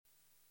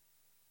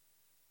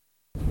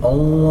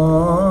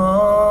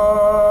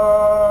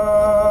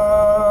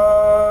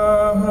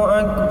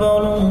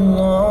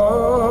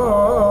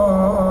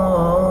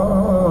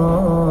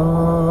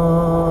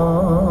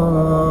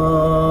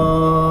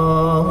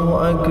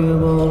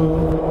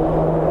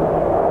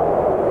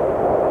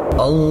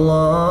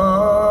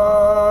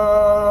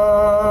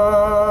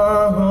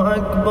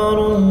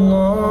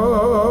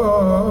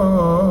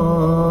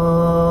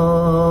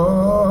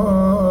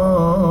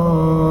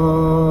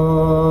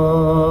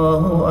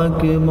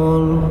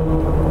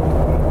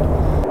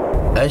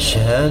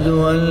أشهد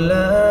أن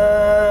لا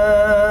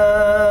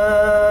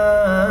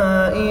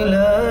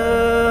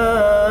إله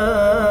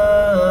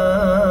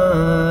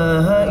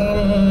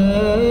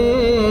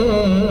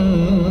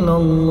إلا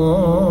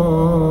الله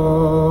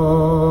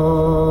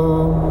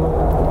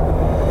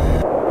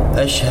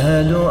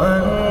أشهد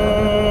أن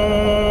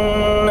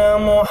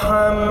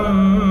محمدًا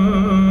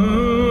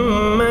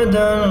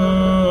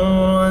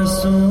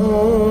رسول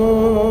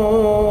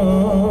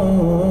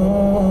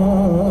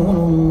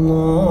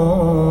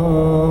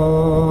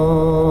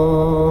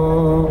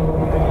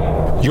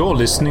You're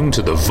listening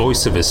to the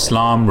Voice of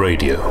Islam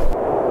Radio.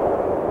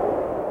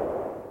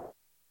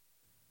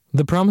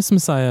 The Promised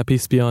Messiah,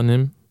 peace be on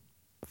him,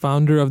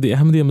 founder of the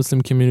Ahmadiyya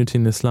Muslim community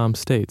in Islam,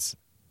 states,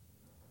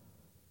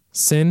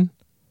 "Sin,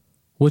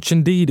 which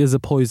indeed is a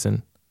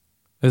poison,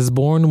 is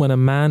born when a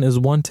man is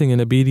wanting in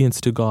obedience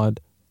to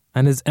God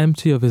and is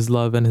empty of his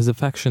love and his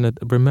affectionate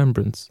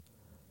remembrance.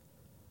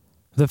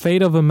 The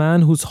fate of a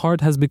man whose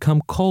heart has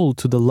become cold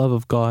to the love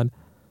of God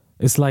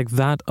is like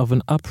that of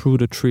an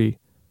uprooted tree,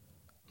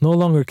 no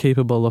longer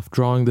capable of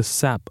drawing the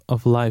sap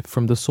of life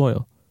from the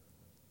soil.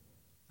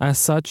 As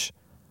such,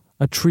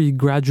 a tree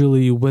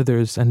gradually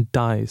withers and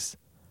dies.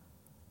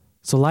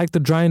 So like the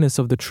dryness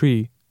of the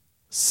tree,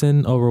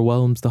 sin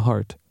overwhelms the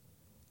heart.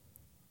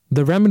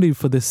 The remedy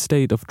for this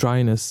state of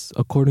dryness,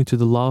 according to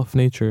the law of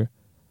nature,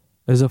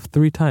 is of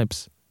three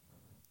types.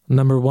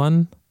 Number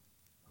 1,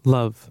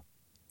 love.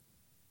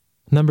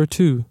 Number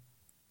 2,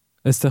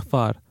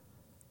 istighfar,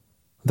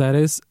 that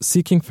is,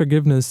 seeking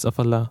forgiveness of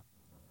Allah.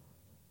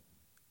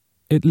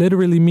 It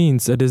literally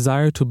means a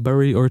desire to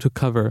bury or to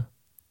cover,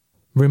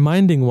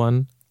 reminding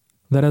one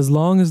that as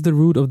long as the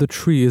root of the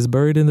tree is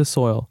buried in the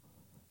soil,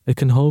 it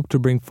can hope to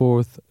bring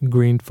forth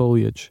green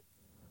foliage.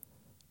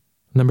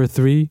 Number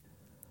 3,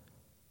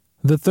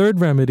 the third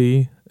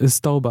remedy is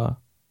tawbah,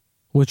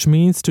 which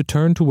means to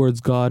turn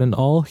towards God in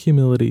all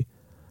humility,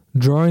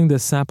 drawing the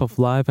sap of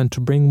life and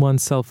to bring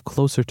oneself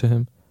closer to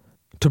Him,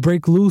 to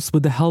break loose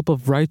with the help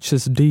of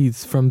righteous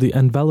deeds from the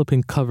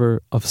enveloping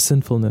cover of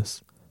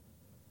sinfulness.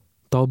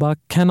 Tawbah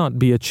cannot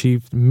be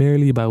achieved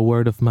merely by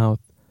word of mouth.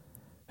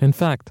 In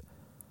fact,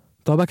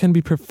 Tawbah can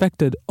be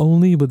perfected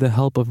only with the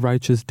help of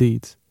righteous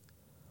deeds.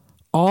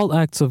 All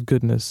acts of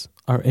goodness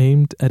are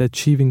aimed at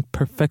achieving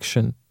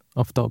perfection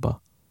of Tawbah.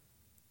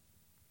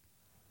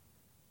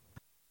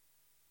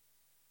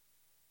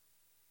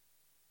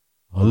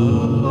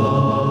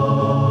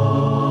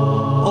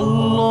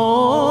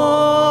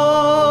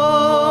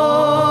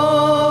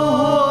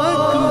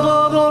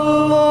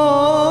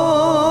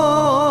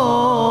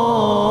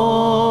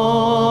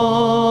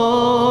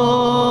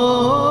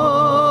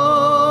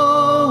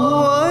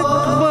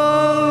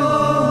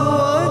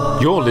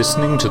 You're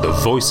listening to the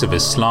Voice of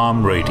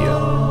Islam Radio,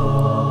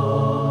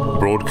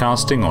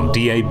 broadcasting on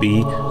DAB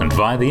and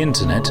via the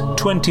internet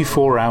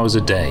 24 hours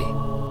a day.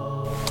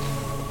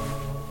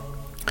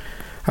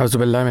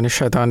 Auzubillahi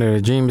minash shaitanir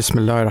rajeem.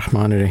 Bismillahir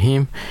Rahmanir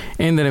Rahim.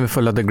 In the name of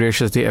Allah, the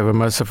Gracious, the Ever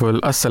Merciful.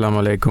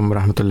 Assalamu alaikum wa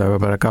rahmatullahi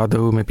wa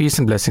barakatuh. May peace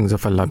and blessings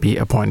of Allah be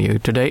upon you.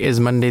 Today is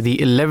Monday, the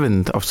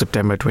 11th of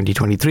September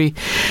 2023.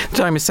 The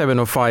time is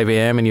 7:05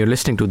 a.m. and you're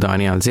listening to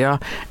Dani Al Zia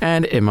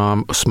and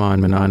Imam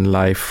Usman Manan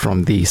live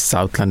from the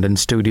South London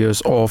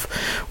studios of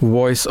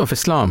Voice of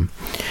Islam.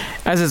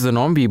 As is the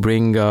norm, we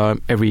bring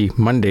every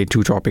Monday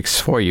 2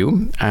 topics for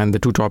you, and the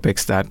 2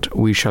 topics that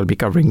we shall be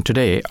covering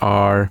today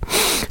are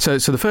so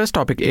the first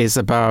topic is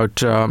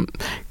about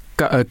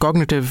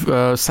cognitive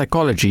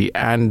psychology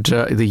and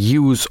the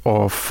use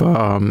of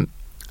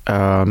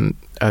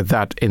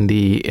that in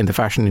the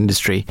fashion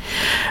industry.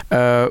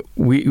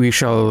 We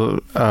shall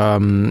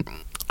come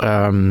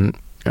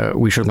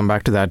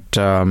back to that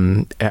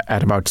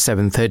at about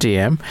 7:30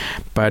 a.m.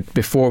 But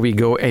before we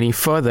go any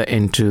further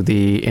into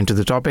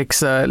the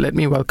topics, let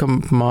me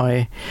welcome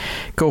my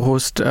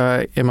co-host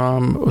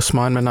Imam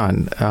Usman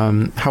Manan.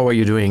 How are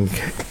you doing,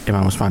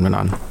 Imam Usman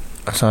Manan?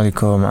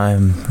 Assalamualaikum.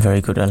 I'm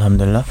very good,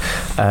 alhamdulillah.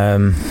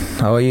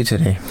 How are you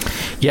today?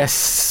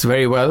 Yes,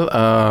 very well.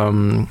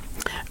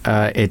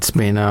 It's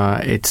been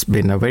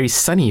a very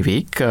sunny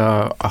week,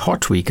 a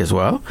hot week as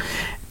well,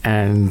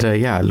 and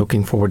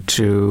looking forward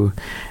to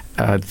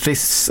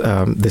this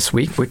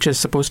week, which is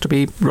supposed to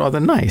be rather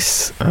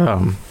nice.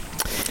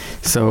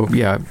 So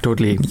yeah,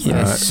 totally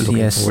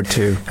looking forward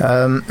to.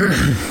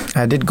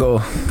 I did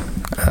go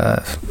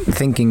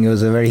thinking it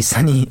was a very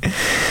sunny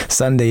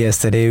Sunday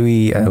yesterday.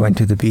 We went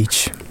to the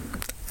beach,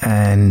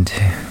 and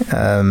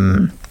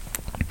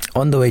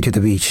on the way to the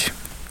beach,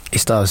 it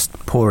starts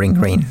pouring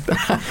rain.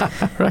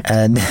 Right.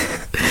 And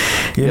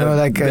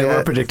They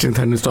were predicting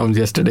thunderstorms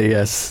yesterday,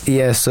 yes.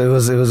 Yes, so it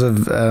was a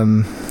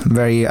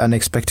very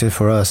unexpected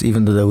for us,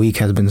 even though the week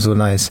has been so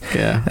nice.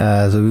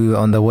 Yeah. So we were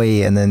on the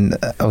way, and then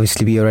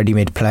obviously we already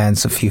made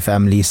plans, a few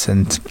families,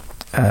 and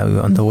we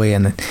were on the way,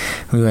 and then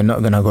we were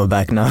not going to go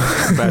back now.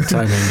 Bad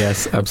timing,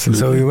 yes, absolutely.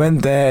 So we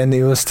went there, and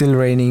it was still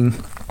raining.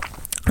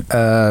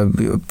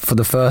 For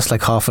the first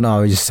half an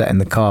hour, we just sat in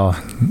the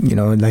car.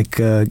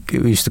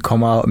 We used to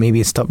come out, maybe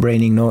it stopped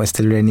raining. No, it's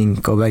still raining.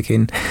 Go back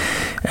in,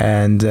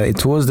 and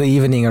towards the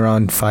evening,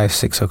 around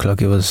 5-6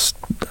 o'clock, it was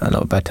a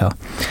lot better,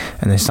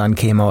 and the sun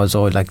came out as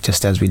well,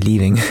 just as we're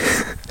leaving.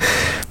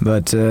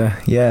 But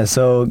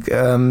so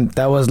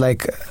that was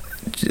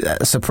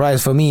a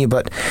surprise for me,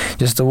 but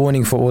just a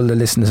warning for all the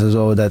listeners as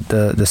well that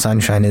the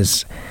sunshine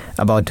is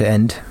about to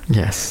end.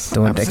 Yes,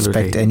 don't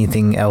expect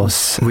anything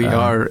else. We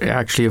are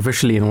actually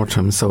officially in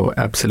autumn, so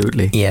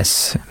absolutely.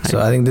 Yes, so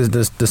I think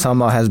the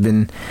summer has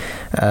been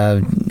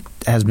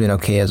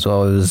okay as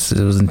well.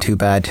 It wasn't too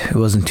bad. It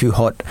wasn't too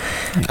hot,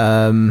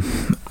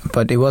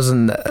 but it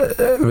wasn't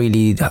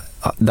really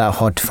that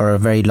hot for a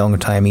very long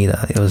time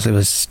either. It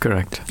was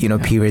correct.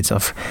 Periods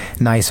of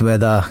nice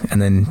weather,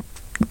 and then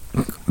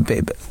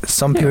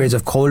some periods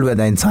of cold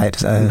weather inside.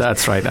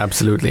 That's right,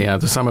 absolutely.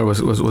 The summer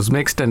was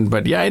mixed,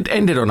 but it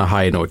ended on a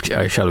high note,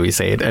 shall we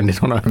say. It ended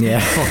on a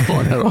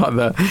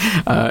rather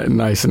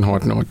nice and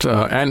hot note,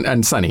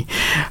 and sunny.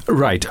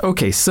 Right,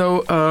 okay,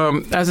 so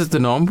as is the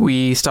norm,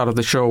 we start off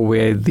the show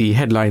with the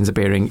headlines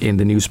appearing in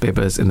the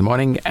newspapers in the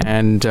morning,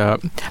 and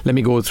let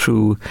me go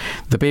through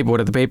the paper. What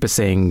are the papers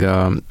saying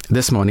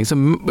this morning? So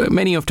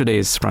many of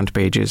today's front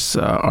pages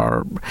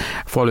are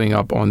following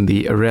up on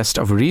the arrest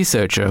of a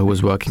researcher who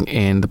was working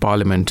in the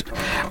parliament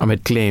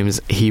amid claims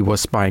he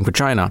was spying for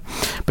China.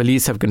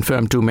 Police have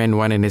confirmed 2 men,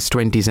 one in his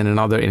 20s and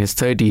another in his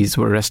 30s,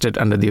 were arrested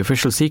under the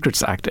Official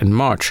Secrets Act in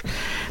March.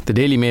 The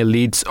Daily Mail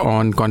leads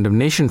on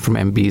condemnation from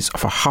MPs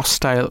of a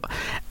hostile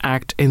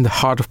act in the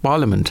heart of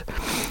Parliament.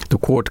 The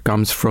quote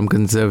comes from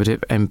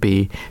Conservative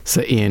MP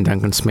Sir Ian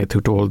Duncan Smith, who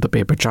told the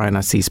paper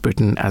China sees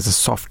Britain as a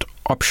soft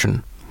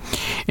option.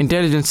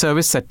 Intelligence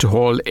service set to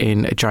haul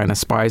in China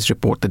spies,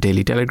 report the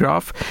Daily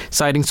Telegraph,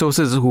 citing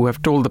sources who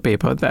have told the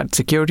paper that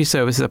security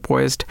services are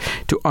poised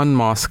to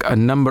unmask a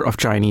number of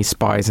Chinese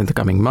spies in the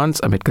coming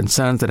months amid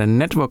concerns that a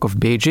network of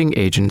Beijing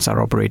agents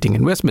are operating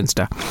in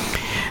Westminster.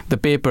 The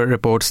paper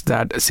reports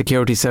that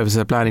security services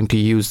are planning to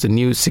use the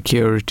new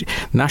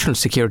National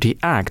Security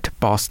Act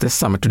passed this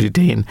summer to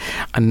detain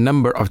a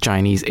number of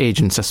Chinese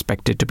agents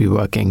suspected to be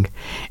working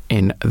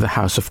in the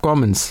House of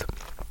Commons.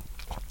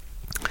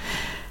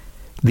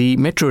 The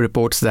Metro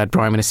reports that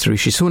Prime Minister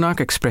Rishi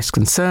Sunak expressed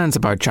concerns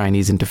about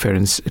Chinese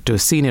interference to a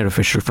senior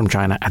official from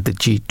China at the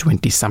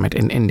G20 summit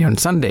in India on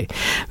Sunday.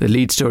 The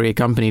lead story,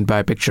 accompanied by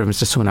a picture of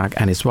Mr. Sunak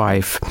and his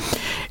wife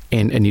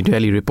in New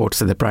Delhi, reports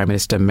that the Prime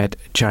Minister met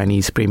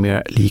Chinese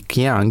Premier Li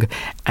Qiang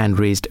and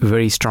raised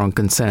very strong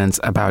concerns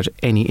about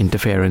any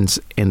interference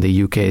in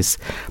the UK's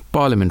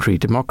parliamentary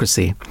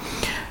democracy.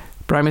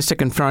 Prime Minister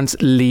confronts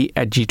Li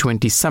at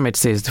G20 summit,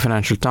 says the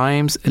Financial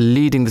Times,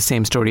 leading the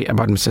same story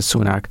about Mr.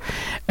 Sunak,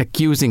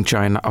 accusing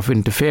China of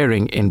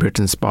interfering in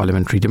Britain's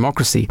parliamentary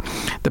democracy.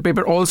 The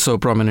paper also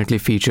prominently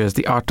features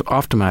the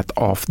aftermath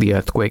of the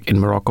earthquake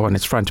in Morocco on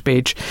its front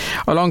page,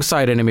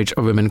 alongside an image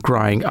of women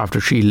crying after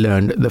she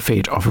learned the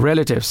fate of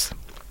relatives.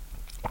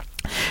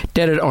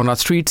 Terror on our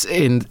streets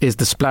is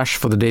the splash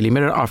for the Daily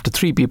Mirror after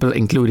 3 people,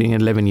 including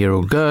an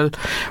 11-year-old girl,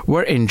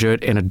 were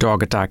injured in a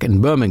dog attack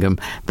in Birmingham.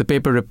 The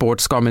paper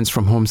reports comments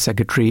from Home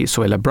Secretary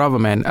Suella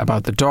Braverman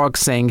about the dog,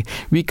 saying,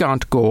 "We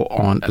can't go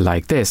on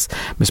like this."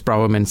 Ms.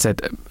 Braverman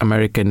said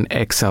American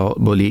XL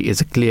Bully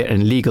is a clear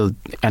and legal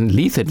and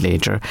lethal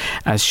danger,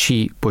 as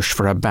she pushed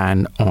for a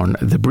ban on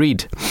the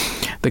breed.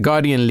 The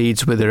Guardian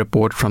leads with a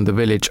report from the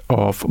village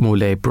of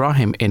Moulay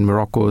Ibrahim in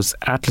Morocco's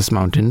Atlas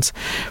Mountains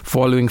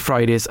following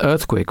Friday's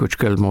earthquake, which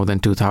killed more than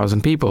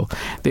 2,000 people.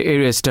 The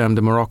area is termed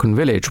the Moroccan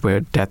village, where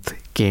death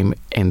came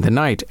in the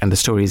night, and the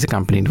story is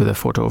accompanied with a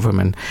photo of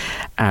women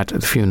at the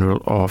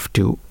funeral of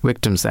 2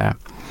 victims there.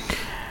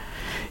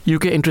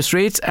 UK interest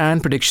rates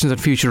and predictions on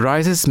future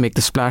rises make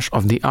the splash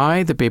of the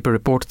eye. The paper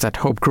reports that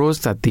hope grows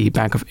that the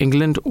Bank of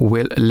England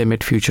will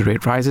limit future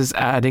rate rises,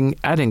 adding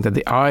that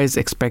the Eye's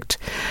expert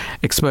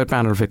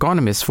panel of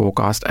economists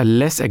forecast a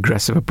less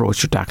aggressive approach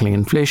to tackling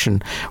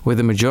inflation, with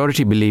the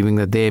majority believing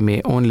that there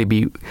may only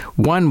be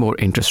one more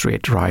interest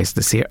rate rise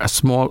this year, a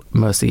small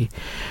mercy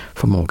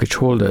for mortgage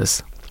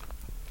holders.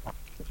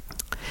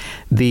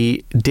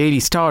 The Daily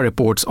Star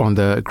reports on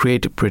the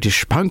Great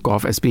British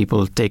Punk-Off as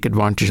people take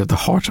advantage of the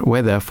hot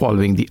weather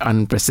following the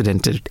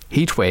unprecedented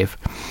heatwave.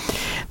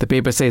 The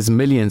paper says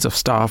millions of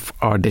staff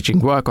are ditching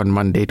work on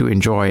Monday to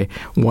enjoy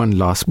one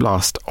last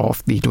blast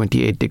of the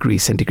 28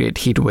 degrees centigrade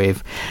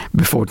heatwave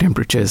before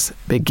temperatures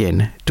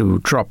begin to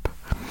drop.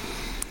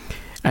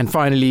 And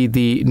finally,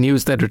 the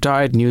news that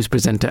retired news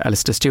presenter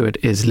Alistair Stewart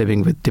is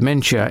living with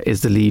dementia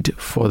is the lead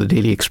for the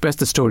Daily Express.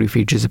 The story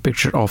features a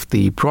picture of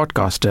the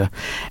broadcaster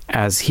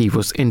as he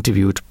was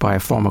interviewed by a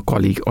former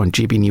colleague on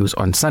GB News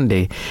on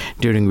Sunday,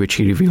 during which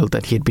he revealed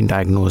that he had been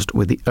diagnosed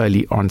with the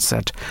early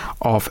onset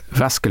of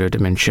vascular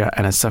dementia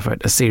and has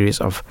suffered a series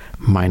of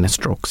minor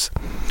strokes.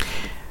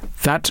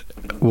 That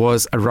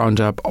was a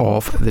roundup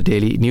of the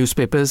daily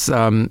newspapers,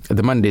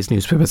 the Monday's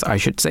newspapers, I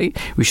should say.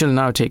 We shall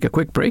now take a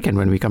quick break, and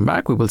when we come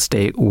back, we will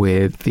stay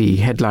with the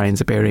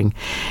headlines appearing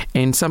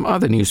in some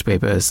other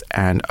newspapers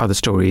and other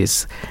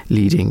stories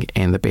leading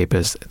in the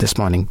papers this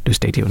morning. Do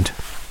stay tuned.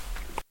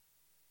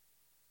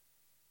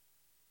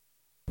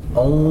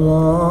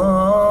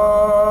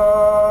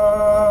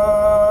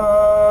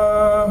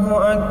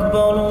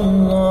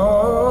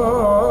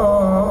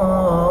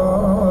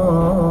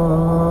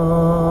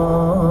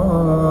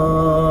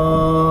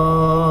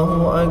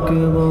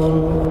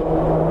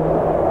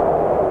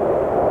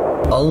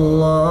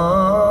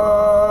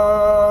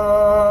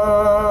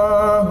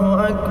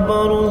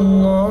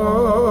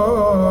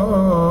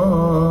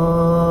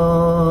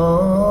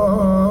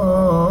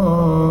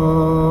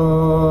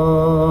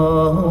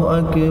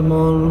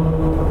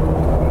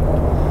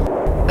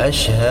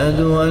 أشهد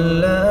أن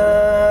لا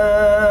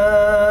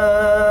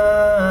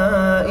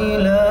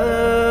إله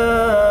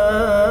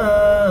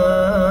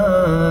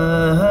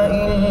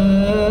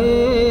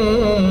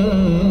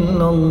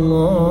إلا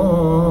الله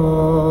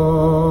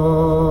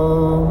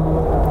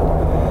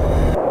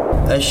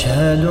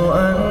أشهد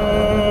أن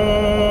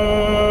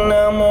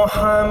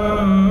محمدا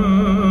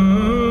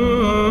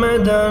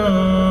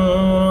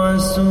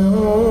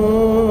رسول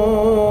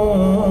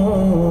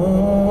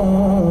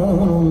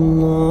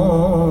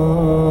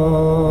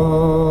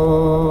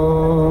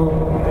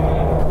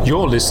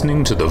You're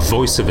listening to the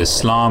Voice of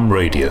Islam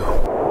Radio.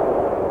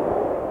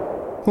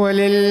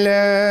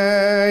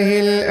 وَلِلَّهِ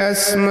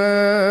الْأَسْمَاءُ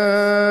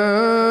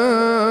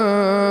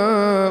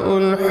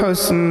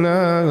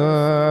الْحُسْنَى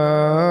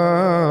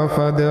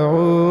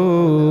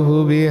فَادْعُوهُ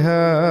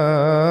بِهَا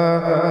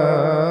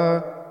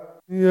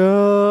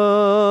يَا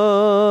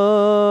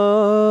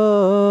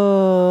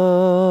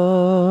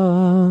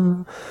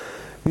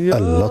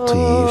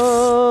اللطيف.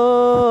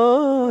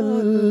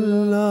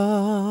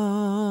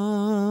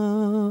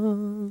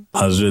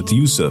 Hazrat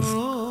Yusuf,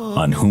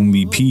 on whom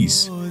be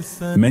peace,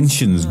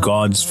 mentions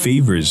God's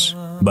favors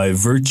by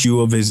virtue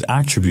of his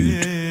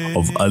attribute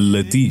of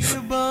Al-Latif,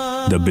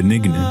 the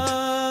benignant,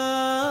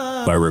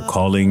 by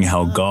recalling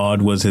how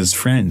God was his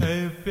friend,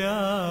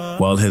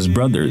 while his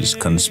brothers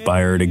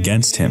conspired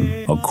against him.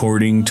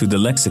 According to the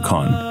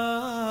lexicon,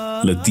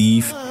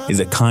 Latif is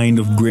a kind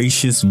of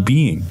gracious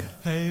being,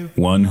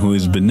 one who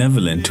is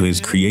benevolent to his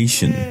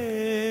creation,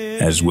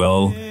 as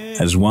well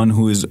as one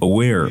who is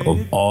aware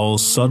of all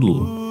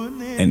subtle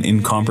and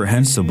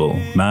incomprehensible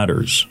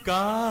matters.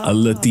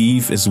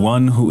 Al-Latif is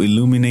one who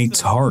illuminates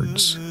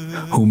hearts,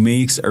 who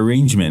makes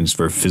arrangements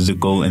for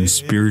physical and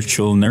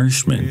spiritual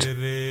nourishment,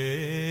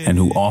 and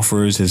who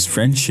offers his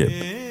friendship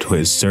to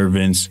his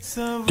servants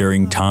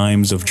during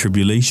times of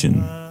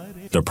tribulation.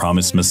 The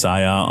promised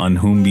Messiah, on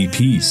whom be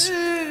peace,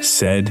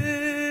 said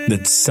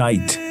that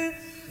sight,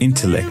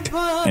 intellect,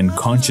 and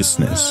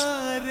consciousness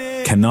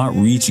cannot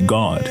reach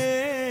God.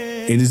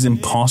 It is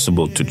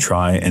impossible to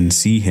try and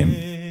see him.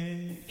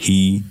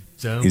 He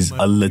is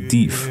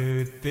Al-Latif.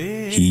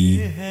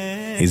 He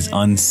is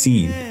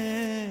unseen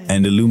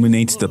and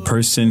illuminates the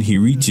person he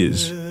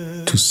reaches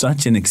to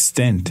such an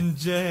extent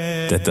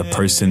that the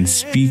person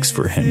speaks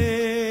for him,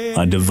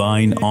 a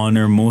divine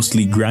honor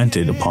mostly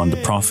granted upon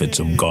the prophets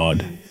of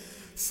God.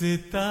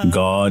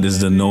 God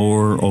is the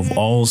knower of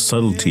all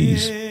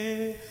subtleties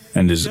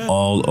and is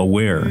all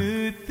aware.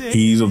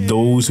 He is of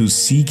those who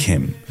seek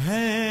him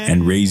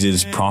and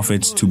raises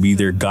prophets to be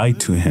their guide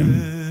to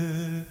him.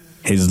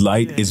 His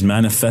light is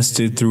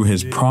manifested through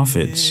his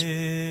prophets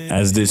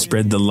as they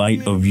spread the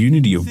light of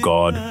unity of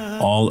God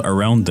all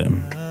around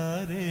them.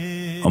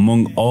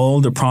 Among all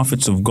the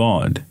prophets of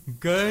God,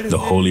 the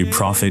Holy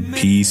Prophet,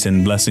 peace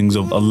and blessings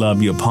of Allah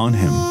be upon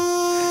him,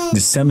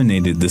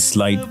 disseminated this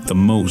light the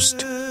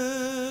most.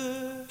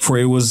 For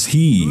it was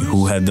he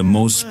who had the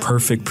most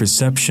perfect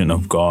perception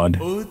of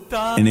God,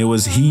 and it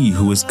was he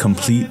who was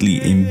completely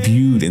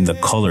imbued in the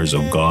colors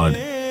of God.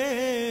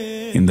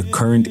 In the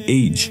current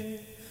age,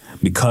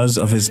 because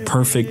of his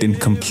perfect and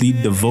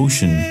complete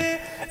devotion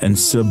and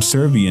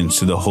subservience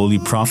to the Holy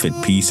Prophet,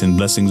 peace and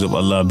blessings of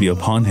Allah be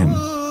upon him,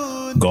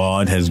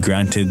 God has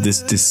granted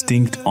this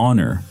distinct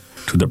honor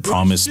to the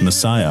promised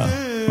Messiah,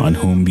 on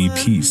whom be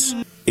peace.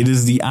 It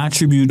is the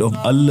attribute of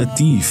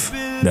Al-Latif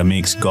that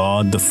makes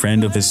God the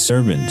friend of his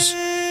servants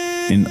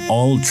in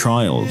all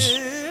trials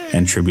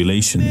and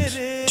tribulations,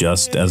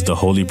 just as the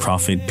Holy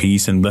Prophet,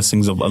 peace and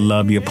blessings of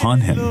Allah be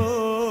upon him,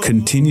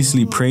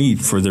 continuously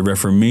prayed for the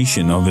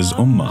reformation of his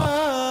ummah,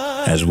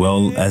 as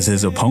well as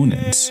his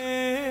opponents,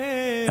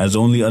 as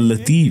only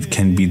Al-Latif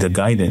can be the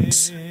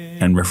guidance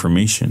and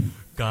reformation.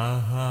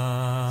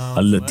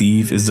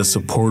 Al-Latif is the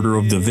supporter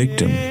of the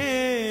victim,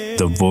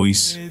 the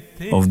voice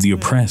of the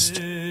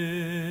oppressed.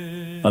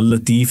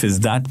 Al-Latif is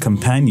that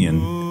companion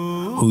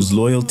whose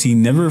loyalty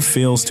never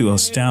fails to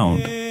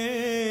astound.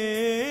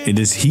 It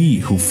is He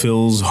who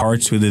fills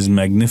hearts with His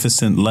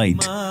magnificent light.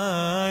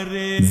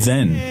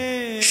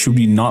 Then, should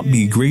we not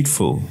be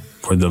grateful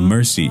for the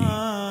mercy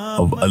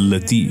of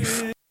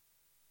Al-Latif?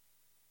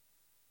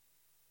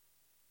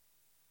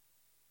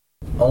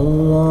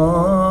 Allahu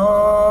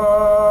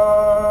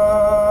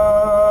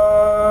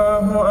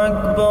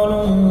Akbar,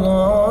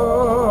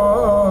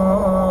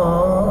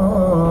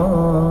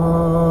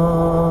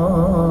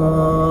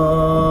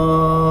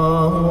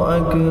 Allahu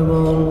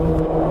Akbar,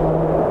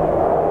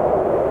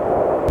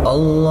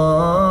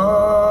 Allahu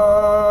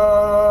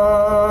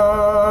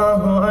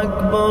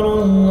Akbar,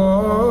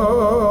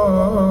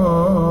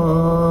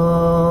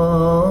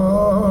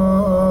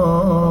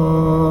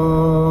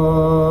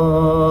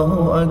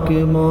 Allahu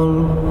Akbar.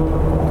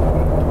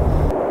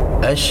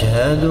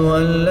 أشهد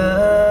أن لا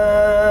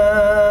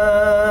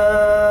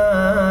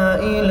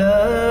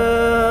إله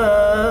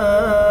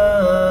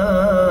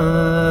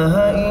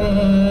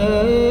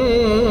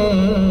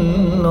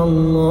إلا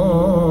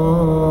الله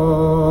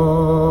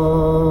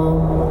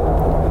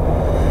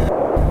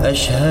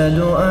أشهد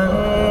أن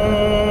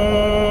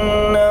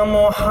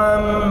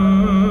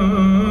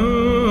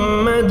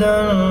محمدًا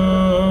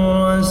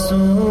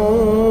رسول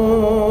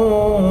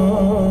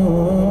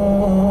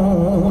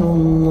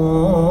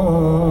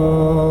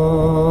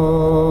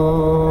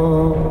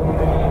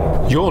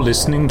You're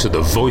listening to the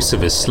Voice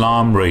of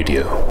Islam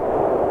Radio.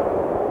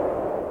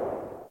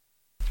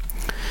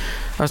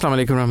 Assalamu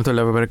alaikum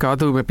warahmatullahi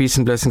wabarakatuh. May peace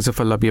and blessings of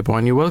Allah be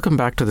upon you. Welcome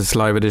back to this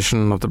live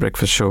edition of the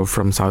Breakfast Show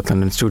from South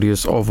London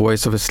studios of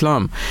Voice of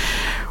Islam.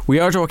 We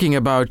are talking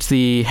about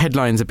the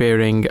headlines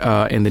appearing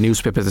in the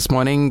newspaper this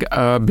morning.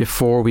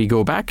 Before we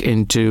go back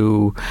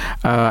into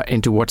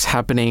what's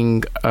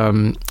happening,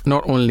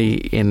 not only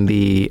in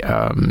the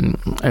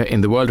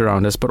world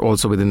around us, but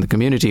also within the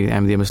community, the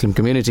Ahmadiyya Muslim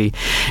community,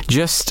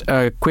 just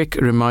a quick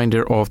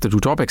reminder of the two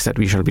topics that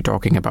we shall be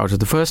talking about. So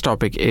the first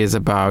topic is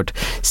about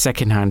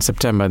second-hand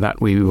September that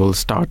we will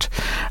start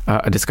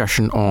a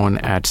discussion on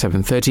at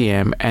 7:30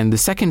 a.m. And the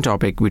second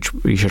topic, which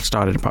we shall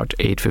start at about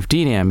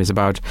 8:15 a.m., is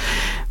about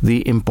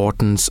the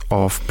importance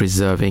of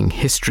preserving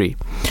history.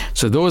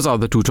 So those are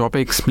the two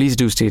topics. Please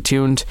do stay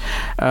tuned.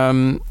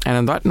 And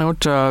on that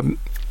note,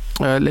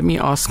 let me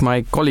ask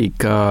my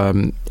colleague,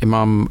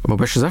 Imam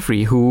Mubashir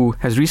Zafri, who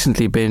has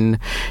recently been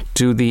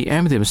to the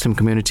Ahmadiyya Muslim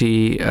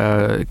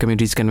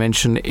Communities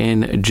Convention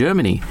in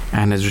Germany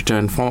and has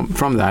returned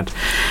from that.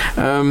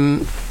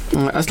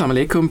 Assalamu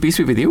alaikum, peace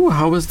be with you.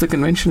 How was the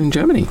convention in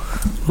Germany?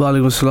 Wa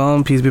alaikum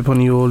assalam, peace be upon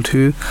you all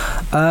too.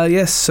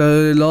 Yes,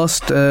 so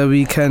last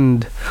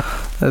weekend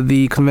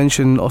the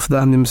convention of the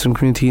Ahmadiyya Muslim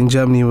community in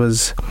Germany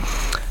was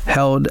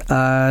held,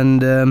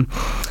 and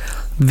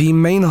the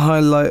main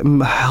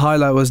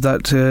highlight was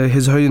that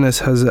His Holiness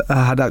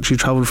had actually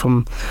travelled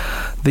from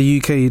the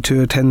UK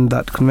to attend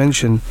that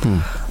convention.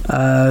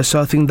 So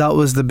I think that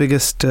was the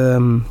biggest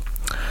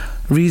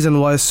reason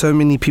why so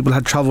many people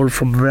had travelled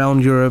from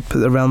around Europe,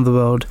 around the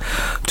world,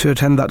 to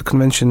attend that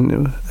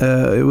convention.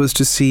 It was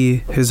to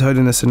see His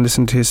Holiness and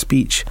listen to his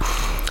speech.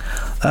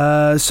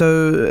 So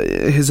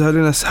His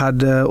Holiness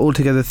had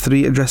altogether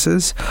 3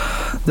 addresses.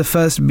 The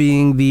first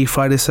being the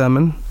Friday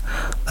sermon,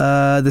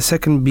 the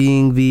second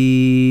being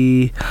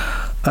the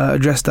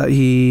address that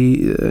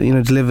he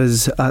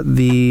delivers at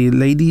the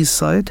ladies'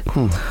 side,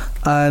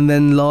 and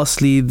then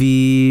lastly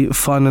the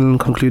final and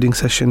concluding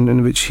session,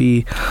 in which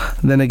he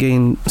then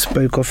again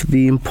spoke of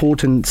the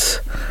importance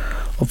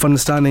of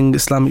understanding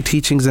Islamic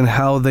teachings and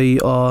how they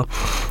are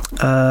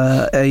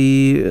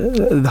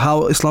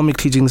how Islamic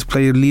teachings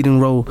play a leading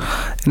role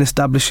in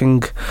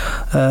establishing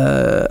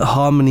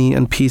harmony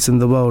and peace in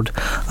the world.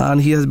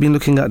 And he has been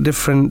looking at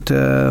different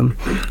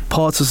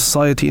parts of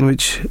society in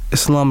which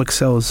Islam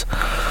excels.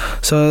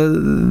 So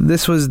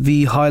this was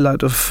the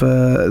highlight of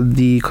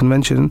the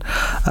convention.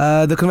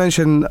 The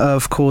convention,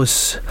 of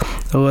course,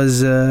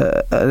 was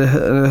a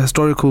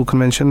historical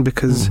convention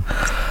because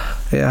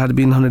it had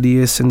been 100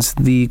 years since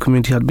the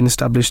community had been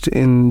established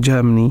in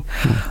Germany.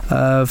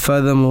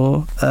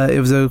 Furthermore,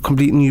 it was a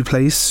complete new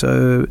place.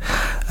 So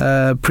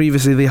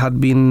previously they had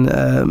been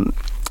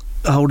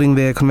holding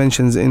their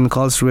conventions in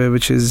Karlsruhe,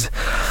 which is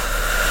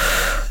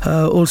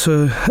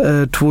also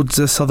towards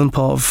the southern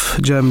part of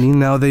Germany.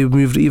 Now they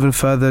moved even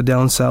further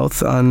down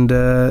south, and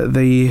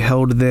they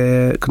held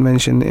their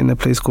convention in a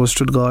place called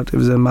Stuttgart. It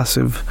was a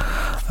massive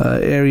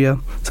area.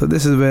 So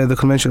this is where the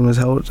convention was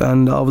held,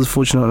 and I was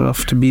fortunate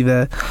enough to be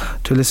there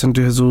to listen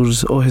to His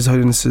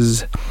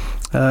Holiness's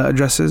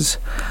addresses.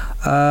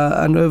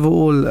 And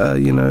overall,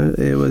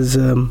 it was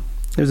a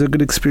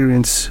good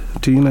experience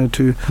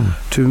to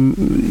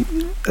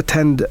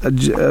attend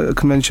a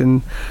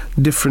convention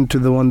different to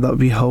the one that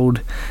we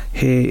hold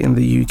here in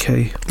the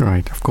UK.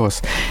 Right, of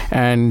course.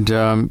 And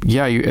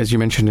as you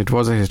mentioned, it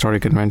was a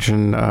historic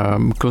convention.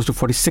 Close to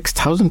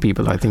 46,000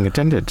 people, I think,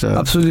 attended.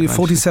 Absolutely,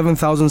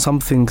 47,000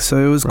 something. So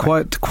it was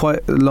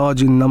quite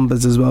large in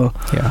numbers as well.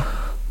 Yeah.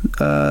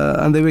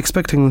 And they were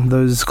expecting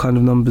those kind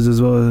of numbers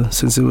as well,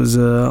 since it was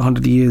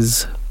 100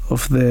 years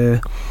of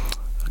their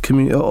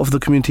of the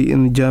community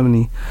in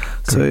Germany.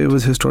 So Correct. it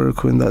was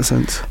historical in that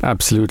sense.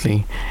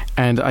 Absolutely.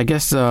 And I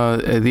guess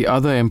the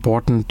other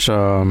important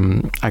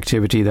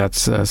activity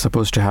that's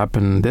supposed to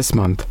happen this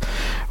month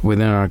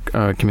within our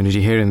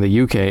community here in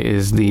the UK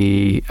is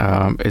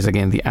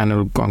again the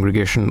annual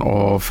congregation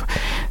of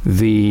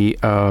the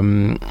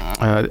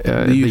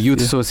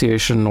Youth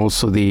Association,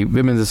 also the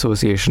Women's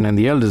Association and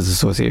the Elders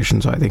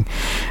Association. So I think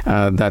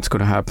that's going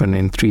to happen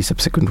in 3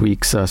 subsequent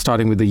weeks,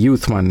 starting with the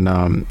youth one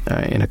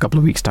in a couple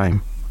of weeks'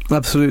 time.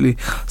 Absolutely.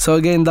 So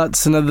again,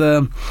 that's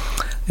another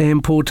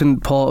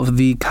important part of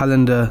the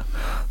calendar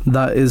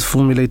that is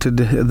formulated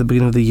at the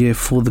beginning of the year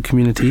for the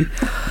community.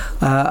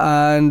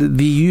 And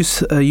the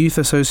youth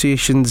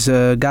association's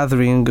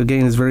gathering,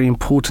 again, is very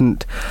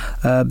important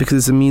because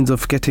it's a means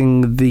of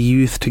getting the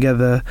youth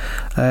together.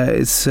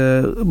 It's,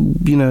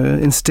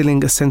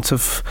 instilling a sense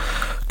of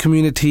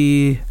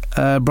community,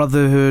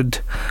 brotherhood,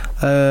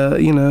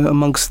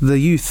 amongst the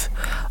youth.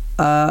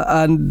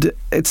 And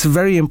it's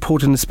very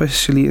important,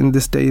 especially in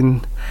this day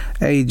and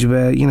age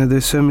where,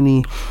 there's so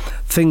many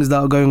things that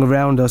are going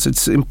around us.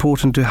 It's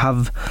important to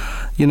have,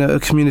 a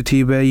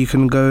community where you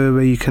can go,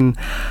 where you can,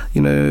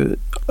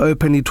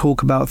 openly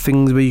talk about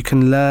things, where you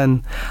can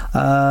learn.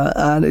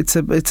 And it's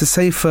a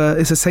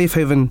safe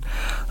haven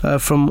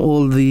from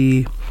all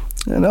the...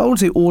 And I won't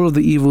say all of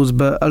the evils,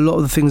 but a lot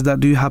of the things that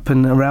do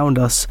happen around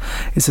us,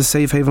 it's a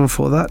safe haven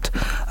for that.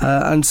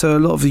 And so a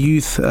lot of the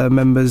youth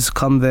members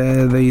come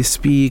there, they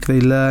speak,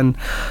 they learn,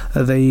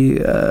 they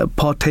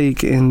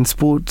partake in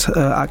sport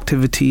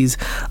activities,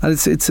 and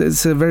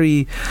it's a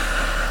very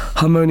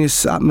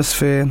harmonious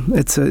atmosphere.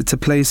 It's a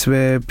place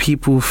where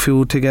people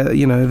feel together,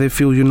 they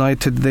feel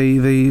united,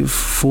 they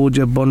forge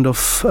a bond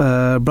of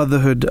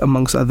brotherhood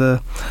amongst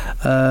other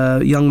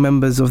young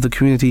members of the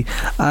community.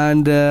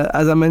 And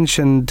as I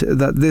mentioned,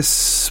 that this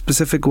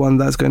specific one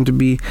that's going to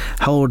be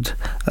held,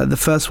 the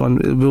first one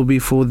will be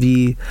for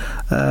the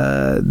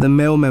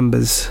male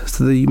members,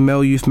 so the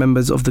male youth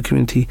members of the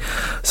community.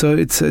 So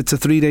it's a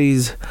 3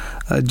 days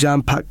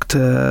jam-packed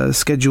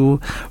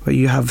schedule where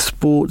you have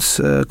sports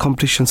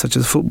competitions such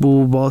as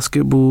football,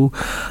 basketball,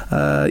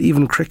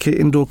 even cricket,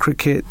 indoor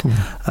cricket.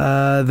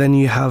 Then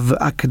you have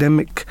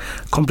academic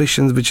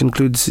competitions, which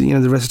includes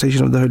the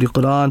recitation of the Holy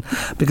Quran,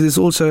 because it's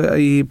also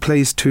a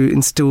place to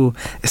instill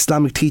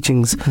Islamic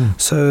teachings.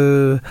 So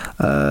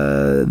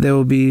there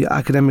will be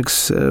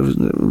academics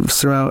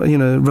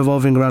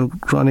revolving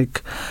around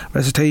Quranic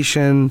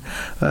recitation,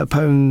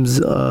 poems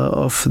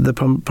of the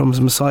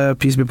Promised Messiah,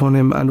 peace be upon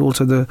him, and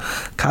also the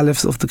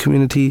caliphs of the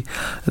community.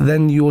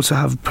 Then you also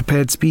have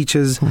prepared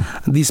speeches.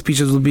 These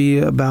speeches will be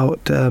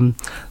about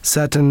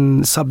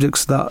certain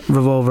subjects that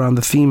revolve around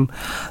the theme.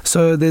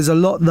 So there's a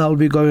lot that will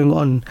be going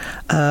on,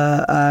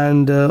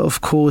 and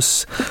of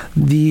course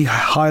the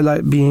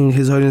highlight being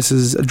His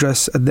Holiness's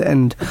address at the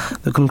end,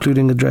 the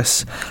concluding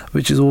address,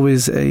 which is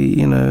always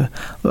a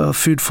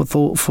food for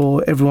thought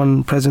for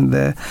everyone present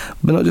there.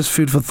 But not just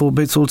food for thought,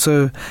 but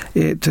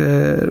it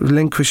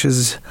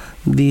relinquishes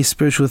the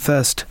spiritual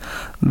thirst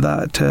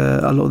that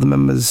a lot of the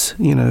members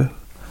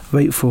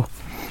wait for.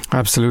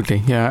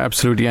 Absolutely, yeah,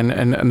 absolutely, and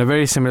a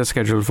very similar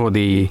schedule for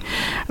the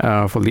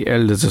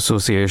Elders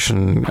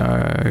Association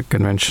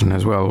convention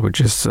as well,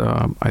 which is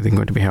I think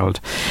going to be held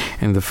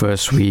in the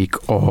first week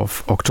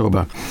of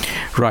October.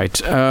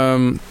 Right.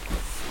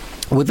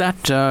 With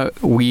that,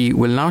 we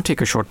will now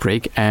take a short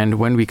break, and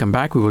when we come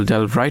back, we will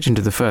delve right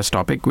into the first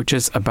topic, which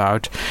is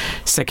about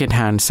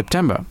Second-Hand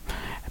September.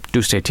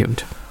 Do stay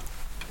tuned.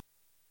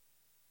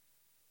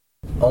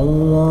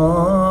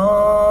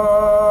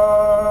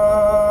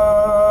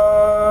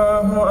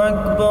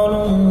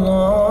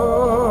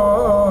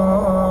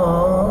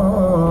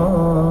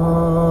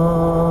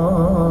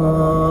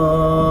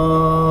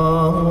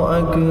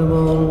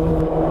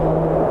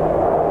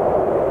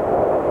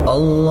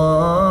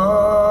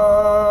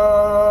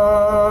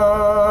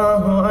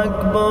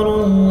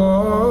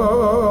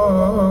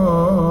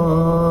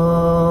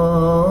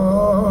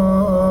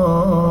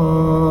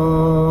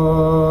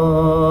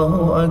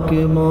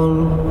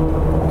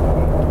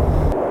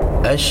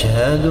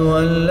 أشهد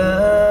أن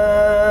لا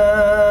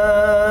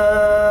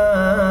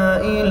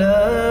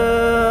إله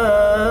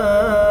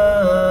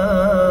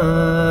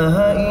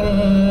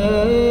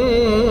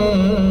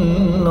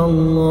إلا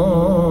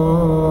الله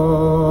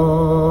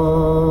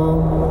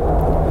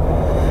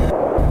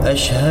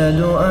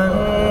أشهد أن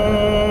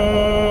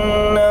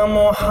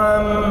محمدا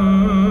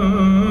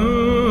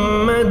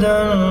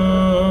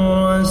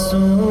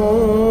رسول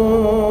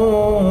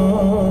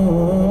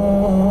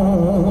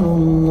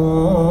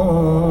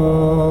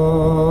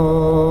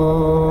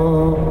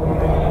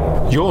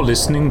You're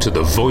listening to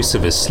the Voice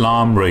of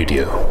Islam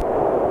Radio.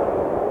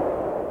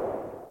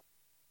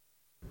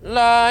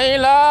 La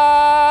ilaha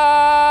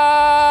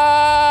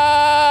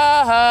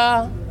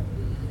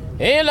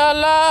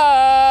illallah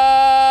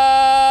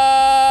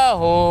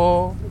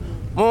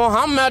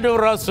Muhammadur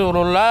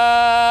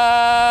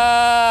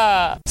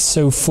Rasulullah.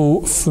 So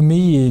for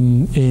me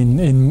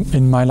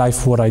in my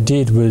life, what I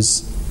did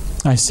was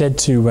I said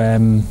to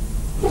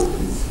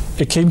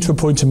it came to a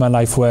point in my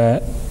life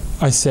where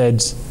I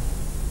said,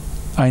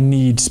 I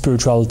need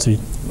spirituality.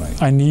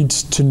 Right. I need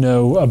to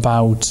know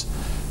about,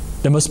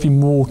 there must be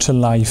more to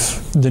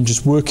life than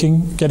just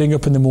working, getting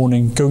up in the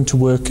morning, going to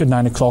work at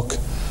 9 o'clock,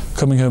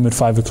 coming home at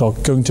 5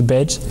 o'clock, going to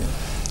bed,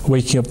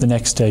 waking up the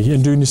next day,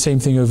 and doing the same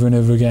thing over and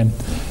over again.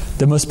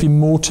 There must be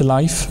more to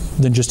life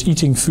than just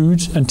eating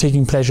food and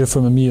taking pleasure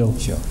from a meal.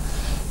 Sure.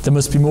 There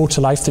must be more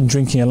to life than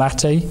drinking a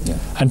latte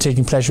and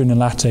taking pleasure in a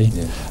latte.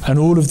 Yeah. And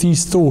all of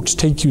these thoughts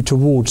take you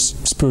towards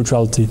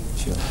spirituality.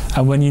 Sure.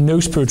 And when you know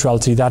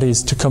spirituality, that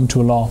is to come to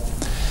Allah.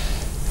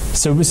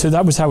 So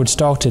that was how it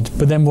started.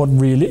 But then what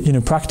really,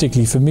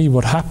 practically for me,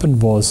 what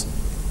happened was,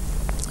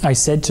 I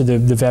said to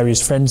the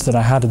various friends that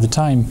I had at the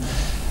time,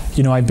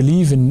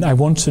 I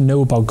want to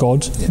know about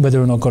God, whether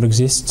or not God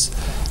exists.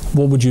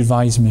 What would you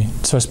advise me?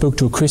 So I spoke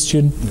to a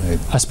Christian, Right.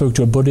 I spoke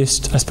to a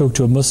Buddhist, I spoke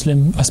to a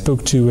Muslim, I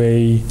spoke to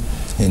a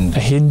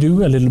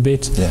Hindu a little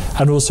bit,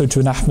 and also to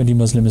an Ahmadi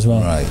Muslim as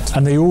well. Right.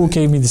 And they all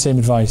gave me the same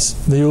advice.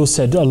 They all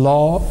said,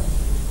 Allah,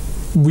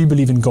 we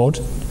believe in God,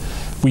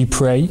 we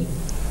pray,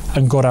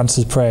 and God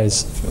answers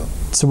prayers. Sure.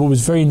 So what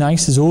was very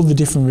nice is all the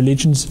different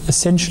religions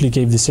essentially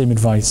gave the same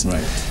advice.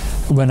 Right.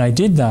 When I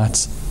did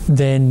that,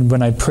 then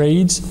when I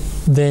prayed,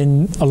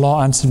 then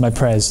Allah answered my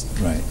prayers.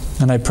 Right.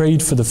 And I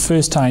prayed for the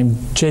first time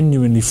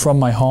genuinely from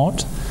my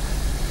heart.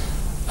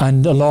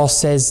 And Allah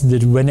says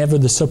that whenever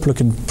the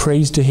supplicant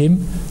prays to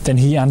Him, then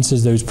He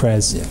answers those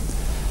prayers. Yeah.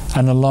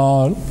 And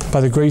Allah,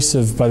 by the grace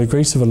of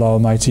Allah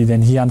Almighty,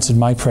 then He answered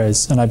my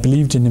prayers, and I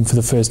believed in Him for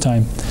the first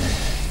time.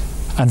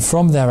 And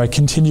from there I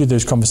continued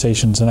those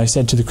conversations, and I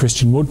said to the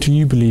Christian, what do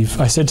you believe?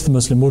 I said to the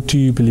Muslim, what do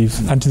you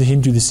believe? And to the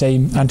Hindu the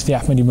same, and to the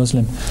Ahmadi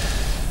Muslim.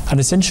 And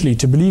essentially,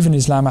 to believe in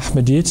Islam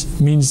Ahmadiyyat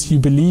means you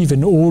believe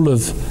in all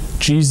of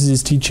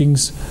Jesus'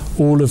 teachings,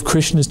 all of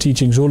Krishna's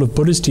teachings, all of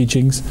Buddha's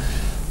teachings,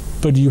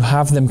 but you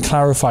have them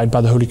clarified by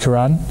the Holy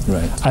Quran.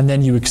 Right. And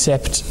then you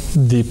accept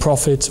the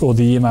Prophet or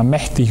the Imam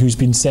Mahdi who's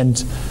been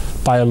sent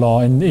by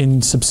Allah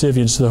in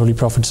subservience to the Holy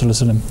Prophet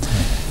ﷺ.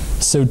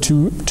 So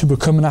to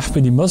become an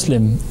Ahmadi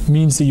Muslim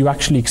means that you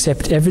actually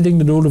accept everything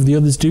that all of the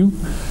others do,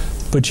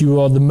 but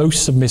you are the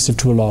most submissive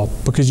to Allah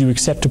because you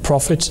accept a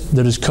Prophet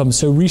that has come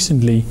so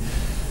recently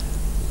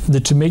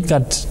that to make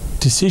that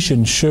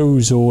decision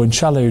shows, or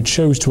inshallah it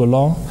shows to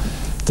Allah,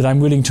 that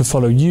I'm willing to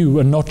follow you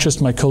and not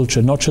just my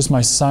culture, not just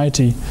my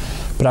society,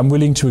 but I'm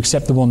willing to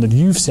accept the one that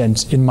you've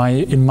sent in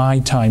my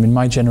time, in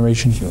my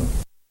generation. Sure.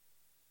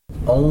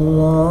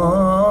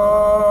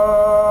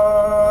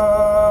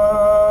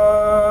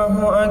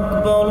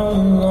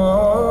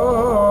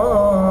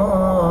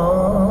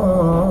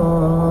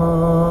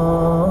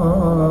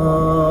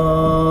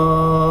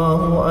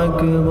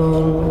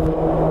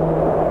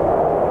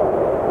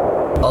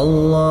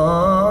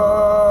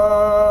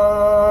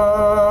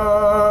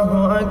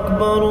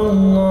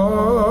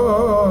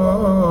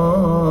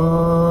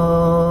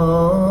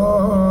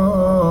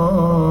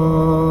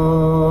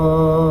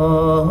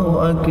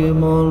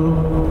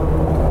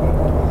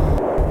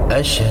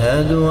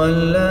 أشهد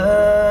أن لا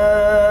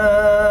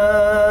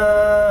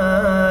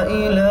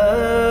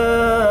إله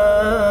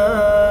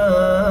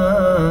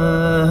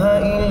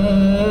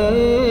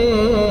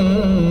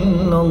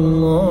إلا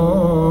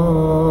الله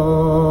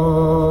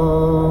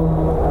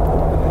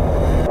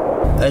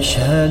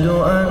أشهد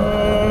أن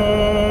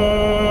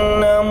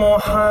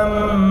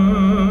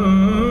محمدا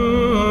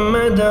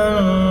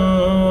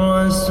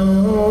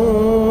رسول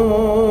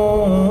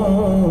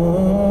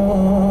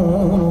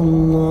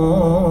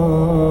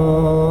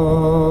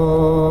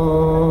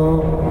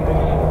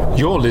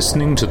You're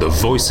listening to the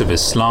Voice of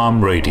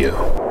Islam Radio.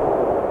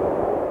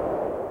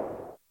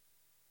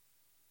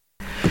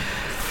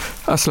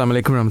 Assalamu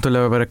alaikum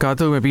warahmatullahi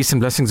wabarakatuh. May peace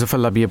and blessings of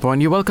Allah be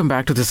upon you. Welcome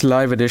back to this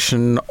live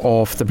edition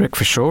of The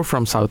Breakfast Show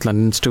from South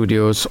London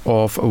studios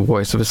of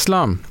Voice of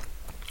Islam.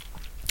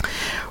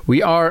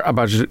 We are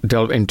about to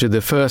delve into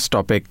the first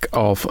topic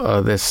of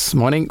this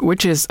morning,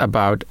 which is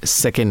about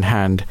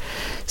second-hand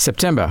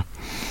September.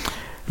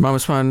 Imam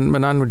Usman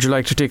Manan, would you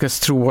like to take us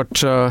through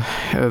what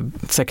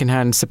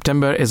second-hand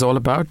September is all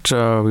about?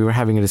 We were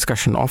having a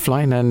discussion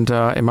offline, and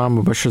Imam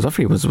Mubashir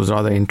Zafri was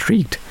rather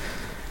intrigued.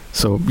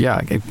 So,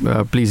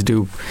 please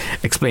do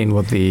explain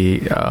what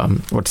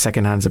what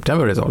second-hand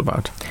September is all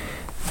about.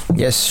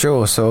 Yes,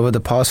 sure. So over the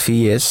past few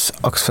years,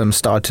 Oxfam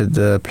started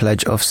the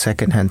pledge of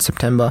Second-Hand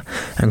September,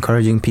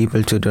 encouraging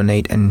people to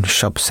donate and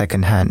shop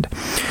second-hand.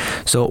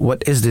 So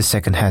what is this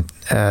Second-Hand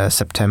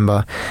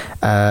September?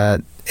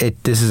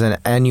 This is an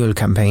annual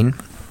campaign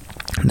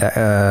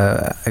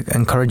that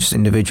encourages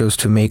individuals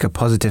to make a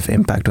positive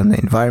impact on the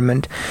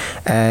environment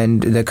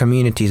and the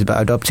communities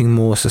by adopting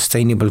more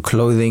sustainable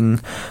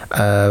clothing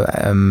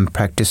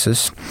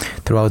practices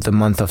throughout the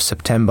month of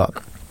September.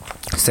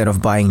 Instead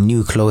of buying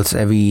new clothes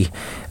every,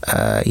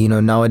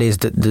 nowadays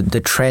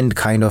the trend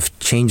kind of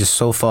changes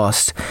so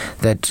fast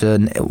that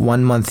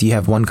 1 month you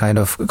have one kind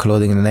of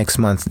clothing and the next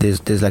month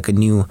there's like a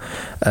new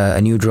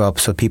drop.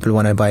 So people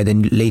want to buy the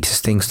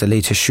latest things, the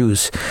latest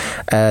shoes.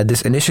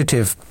 This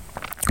initiative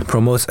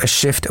promotes a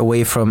shift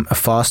away from a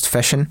fast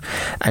fashion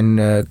and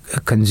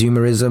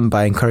consumerism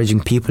by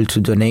encouraging people to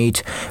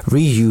donate,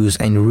 reuse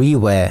and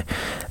rewear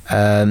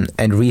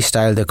and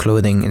restyle their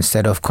clothing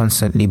instead of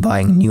constantly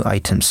buying new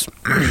items.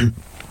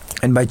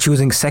 And by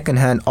choosing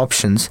second-hand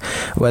options,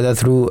 whether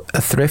through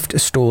thrift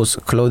stores,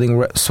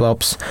 clothing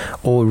swaps,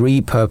 or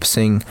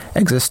repurposing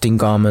existing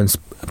garments,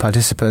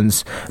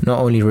 participants not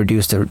only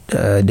reduce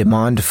the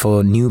demand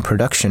for new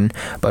production,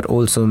 but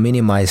also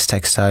minimize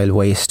textile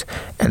waste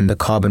and the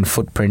carbon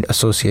footprint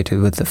associated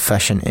with the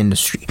fashion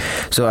industry.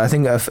 So I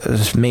think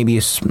maybe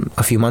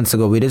a few months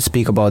ago, we did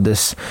speak about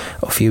this,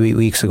 a few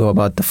weeks ago,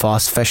 about the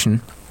fast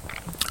fashion.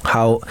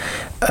 How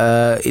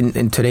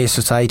in today's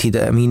society,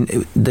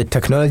 the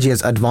technology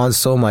has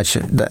advanced so much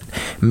that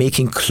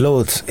making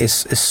clothes is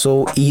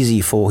so easy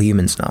for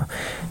humans now.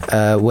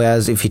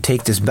 Whereas if you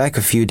take this back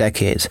a few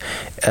decades,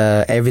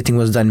 everything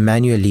was done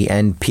manually,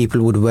 and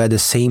people would wear the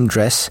same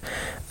dress.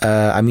 They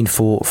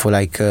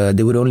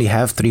would only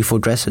have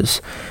 3-4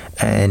 dresses,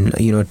 and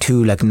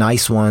 2 like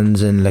nice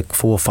ones and like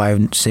 4 or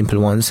 5 simple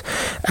ones,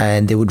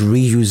 and they would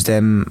reuse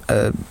them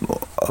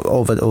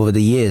over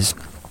the years.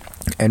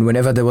 And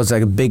whenever there was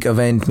like a big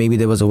event, maybe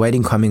there was a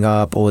wedding coming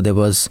up, or there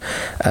was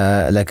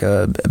like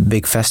a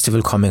big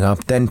festival coming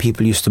up, then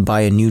people used to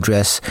buy a new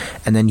dress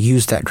and then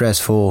use that dress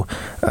for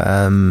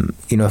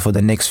for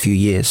the next few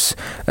years.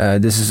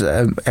 This is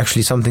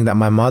actually something that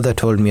my mother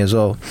told me as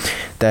well,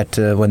 that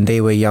when they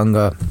were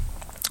younger,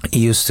 it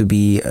used to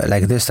be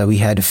like this, that we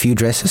had a few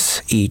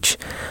dresses each,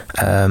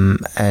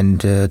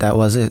 and that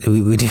was it.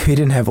 We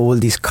didn't have all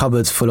these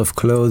cupboards full of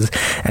clothes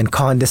and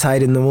can't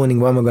decide in the morning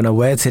what am I going to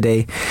wear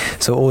today.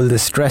 So all the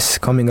stress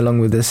coming along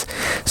with this.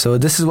 So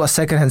this is what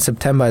Secondhand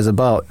September is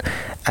about.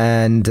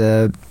 And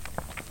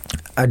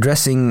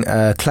addressing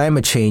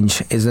climate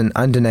change is an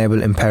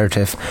undeniable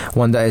imperative,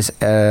 one that is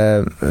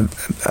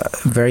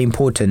very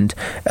important,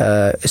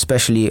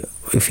 especially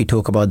if you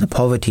talk about the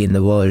poverty in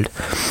the world.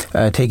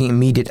 Taking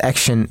immediate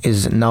action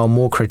is now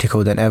more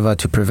critical than ever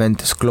to prevent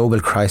this global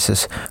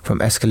crisis from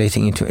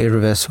escalating into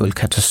irreversible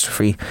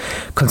catastrophe.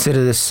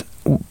 Consider this: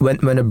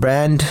 when a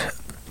brand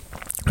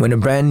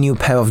new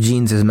pair of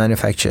jeans is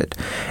manufactured,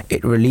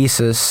 it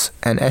releases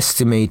an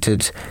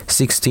estimated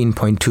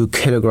 16.2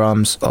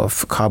 kilograms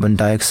of carbon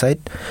dioxide,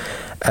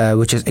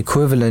 which is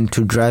equivalent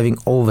to driving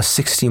over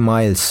 60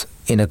 miles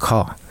in a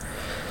car.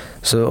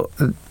 So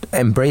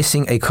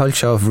embracing a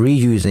culture of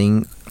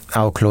reusing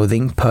our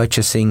clothing,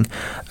 purchasing,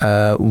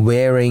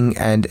 wearing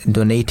and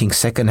donating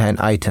second-hand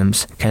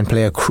items can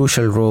play a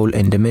crucial role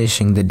in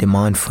diminishing the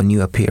demand for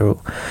new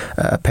apparel.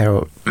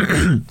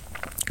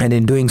 And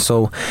in doing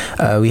so,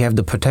 we have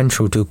the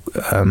potential to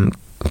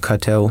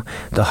curtail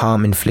the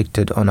harm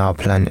inflicted on our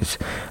planet.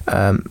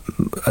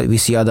 We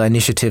see other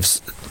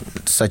initiatives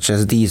such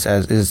as these,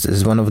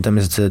 as one of them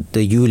is the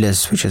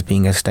ULEZ, which is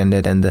being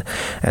extended, and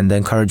the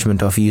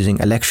encouragement of using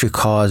electric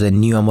cars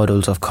and newer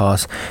models of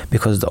cars,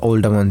 because the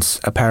older ones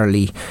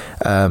apparently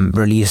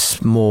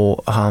release more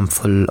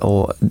harmful,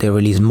 or they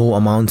release more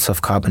amounts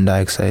of carbon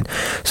dioxide.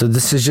 So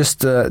this is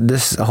just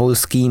this whole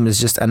scheme is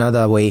just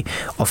another way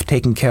of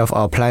taking care of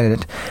our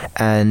planet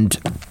and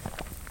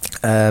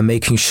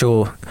making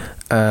sure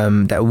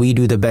that we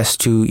do the best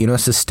to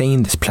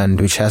sustain this planet,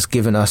 which has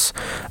given us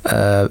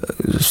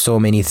so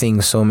many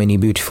things, so many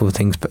beautiful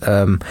things.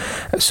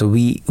 So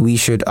we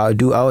should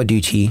do our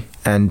duty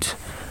and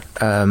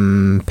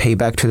pay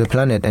back to the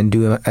planet and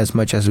do as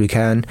much as we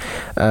can.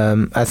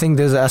 I think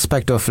there's an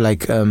aspect of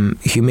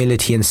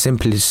humility and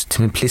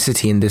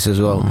simplicity in this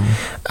as well.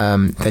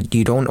 That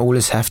you don't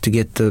always have to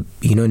get the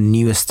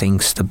newest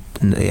things.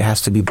 It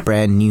has to be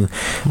brand new,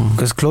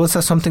 because clothes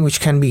are something which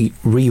can be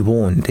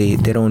reworn. They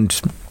don't.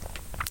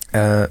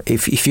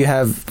 If you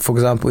have, for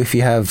example, if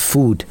you have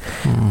food,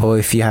 or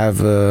if you have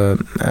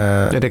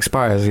it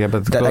expires,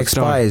 but that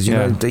expires.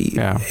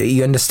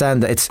 You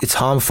understand that it's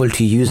harmful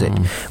to use it.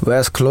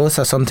 Whereas clothes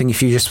are something,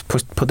 if you just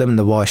put them in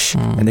the wash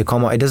and they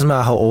come out, it doesn't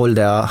matter how old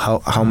they are,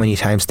 how many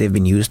times they've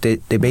been used.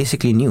 They're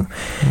basically new.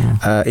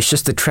 It's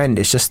just the trend.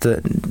 It's just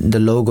the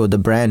logo, the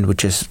brand,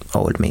 which is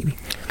old, maybe.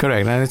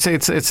 Correct, and it's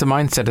a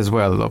mindset as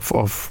well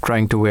of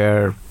trying to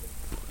wear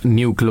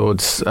new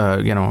clothes,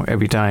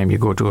 every time you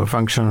go to a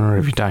function or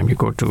every time you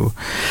go to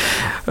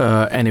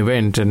an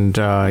event, and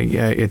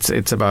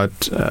it's about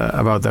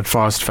that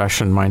fast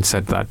fashion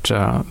mindset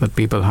that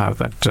people have,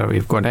 that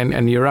we've got.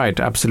 And you're right,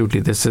 absolutely.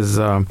 This is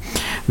a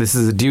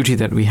duty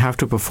that we have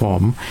to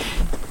perform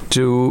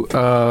to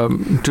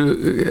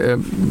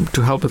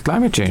help with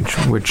climate change,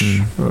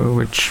 which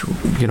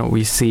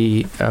we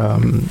see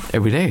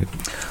every day.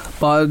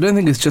 But I don't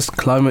think it's just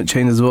climate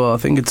change as well. I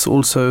think it's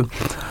also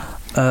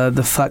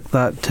the fact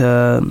that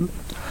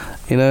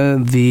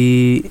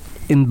the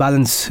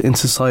imbalance in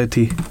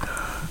society.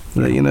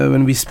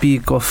 When we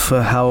speak of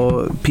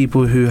how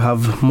people who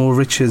have more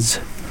riches,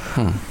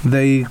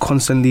 they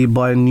constantly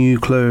buy new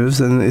clothes,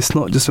 and it's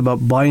not just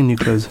about buying new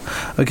clothes.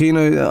 Okay,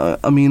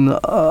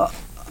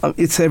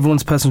 it's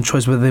everyone's personal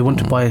choice whether they want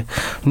to buy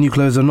new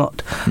clothes or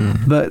not.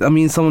 But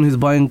someone who's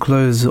buying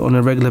clothes on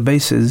a regular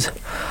basis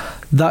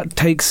that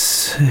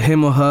takes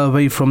him or her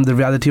away from the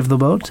reality of the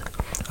world.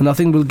 And I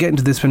think we'll get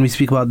into this when we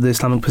speak about the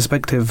Islamic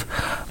perspective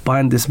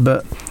behind this,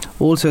 but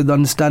also the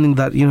understanding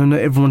that, you know, not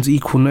everyone's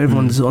equal, not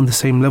everyone's on the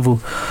same level.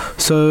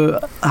 So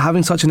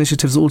having such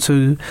initiatives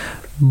also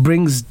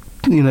brings,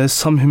 you know,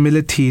 some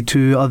humility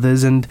to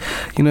others, and,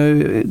 you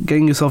know,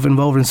 getting yourself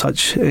involved in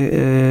such,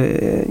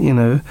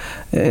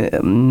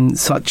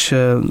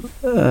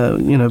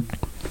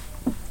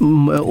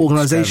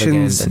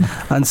 organizations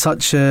and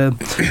such,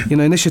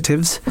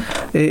 initiatives,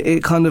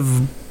 it kind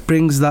of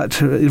brings that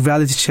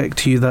reality check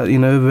to you that, you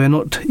know, we're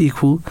not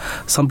equal.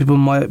 Some people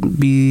might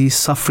be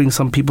suffering,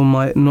 some people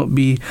might not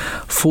be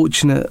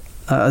fortunate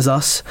as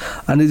us,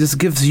 and it just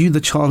gives you the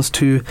chance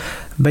to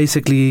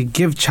basically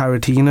give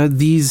charity. You know,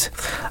 these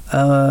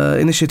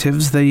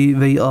initiatives, they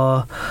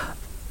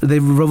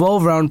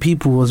revolve around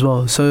people as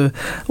well. So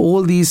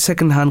all these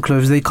second-hand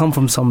clothes, they come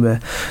from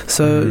somewhere.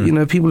 So you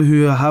know, people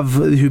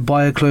who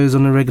buy clothes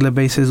on a regular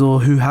basis,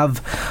 or who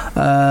have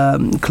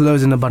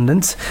clothes in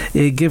abundance,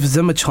 it gives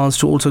them a chance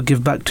to also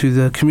give back to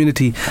the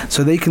community,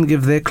 so they can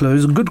give their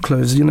clothes, good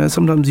clothes. You know,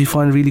 sometimes you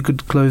find really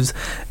good clothes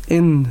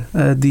in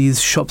these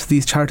shops,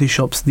 these charity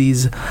shops,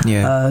 these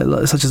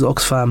such as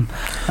Oxfam.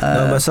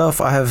 Myself,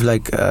 I have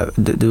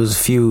there was a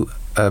few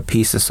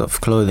pieces of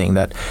clothing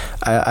that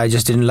I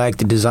just didn't like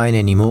the design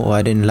anymore, or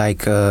I didn't like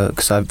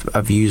because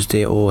I've used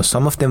it, or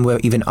some of them were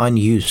even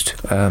unused,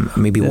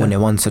 maybe worn it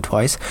once or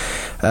twice,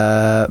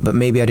 but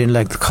maybe I didn't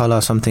like the color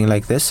or something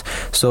like this.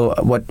 So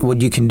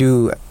what you can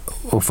do,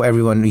 or for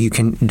everyone, you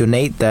can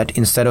donate that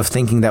instead of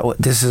thinking that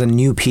this is a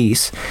new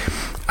piece.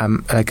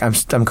 I'm going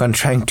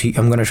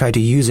to try to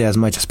use it as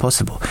much as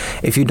possible.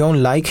 If you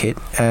don't like it,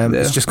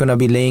 it's just going to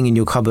be laying in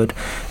your cupboard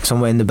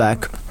somewhere in the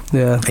back.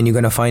 Yeah, and you're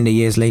gonna find it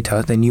years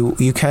later. Then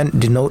you can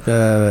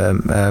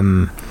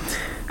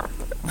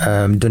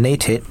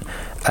donate it,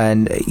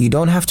 and you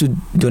don't have to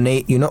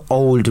donate, you know,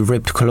 old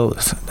ripped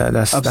clothes.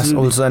 That's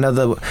also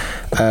another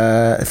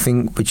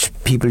thing which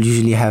people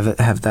usually have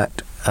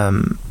that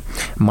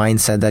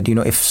mindset that, you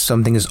know, if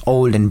something is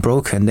old and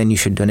broken, then you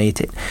should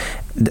donate it.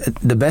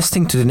 The best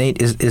thing to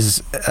donate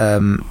is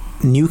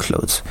new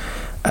clothes.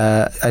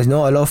 I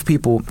know a lot of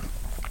people,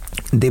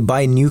 they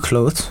buy new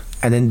clothes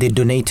and then they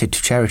donate it to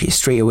charity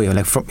straight away, or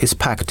it's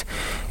packed,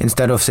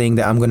 instead of saying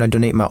that I'm going to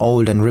donate my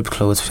old and ripped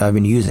clothes which I've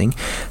been using.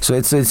 So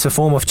it's a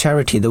form of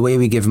charity. The way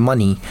we give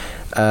money,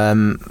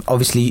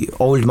 obviously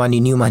old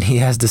money, new money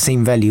has the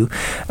same value,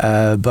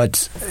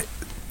 but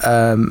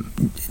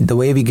the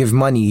way we give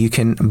money, you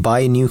can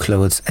buy new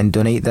clothes and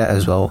donate that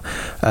as well.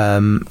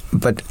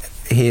 But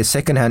here,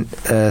 secondhand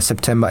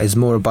September is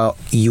more about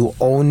your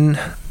own,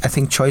 I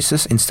think,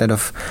 choices instead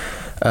of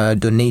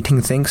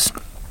donating things.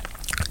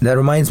 That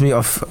reminds me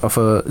of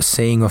a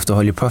saying of the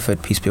Holy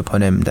Prophet, peace be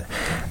upon him, that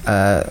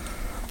I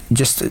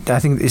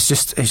think it's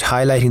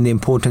highlighting the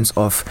importance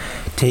of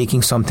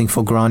taking something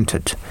for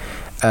granted.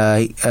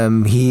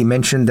 He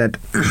mentioned that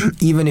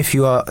even if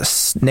you are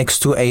next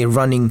to a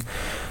running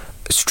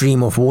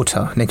stream of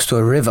water, next to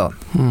a river,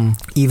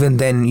 even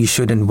then you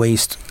shouldn't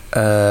waste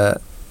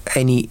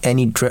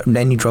any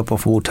drop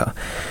of water.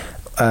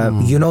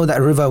 You know,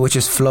 that river which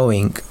is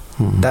flowing,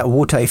 that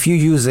water, if you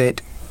use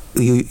it,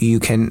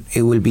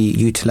 it will be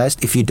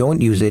utilized. If you don't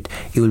use it,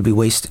 it will be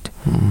wasted.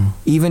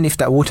 Even if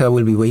that water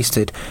will be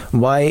wasted,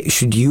 why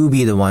should you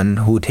be the one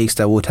who takes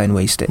that water and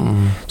waste it?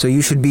 So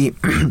you should be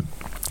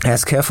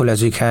as careful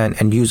as you can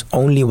and use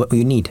only what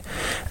you need.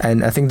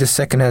 And I think the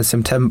secondhand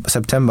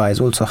September is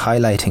also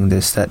highlighting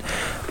this, that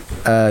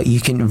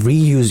you can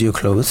reuse your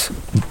clothes.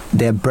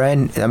 They're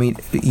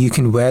you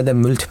can wear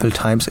them multiple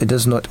times. It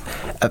does not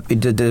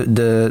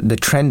the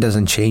trend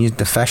doesn't change,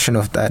 the fashion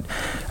of that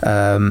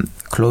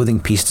clothing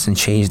piece doesn't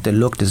change, the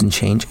look doesn't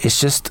change. It's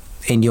just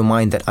in your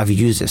mind that I've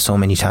used it so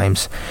many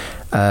times,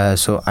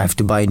 so I have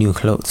to buy new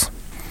clothes.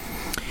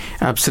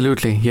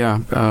 Absolutely,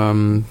 yeah.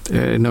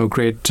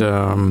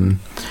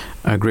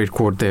 A great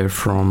quote there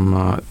from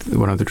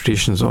one of the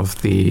traditions of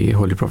the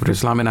Holy Prophet of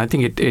Islam, and I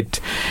think it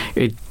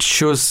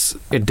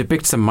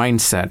depicts a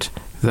mindset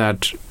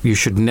that you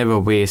should never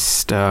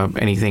waste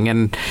anything,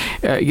 and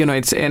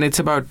it's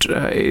about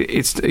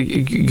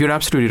you're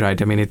absolutely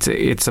right. I mean,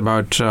 it's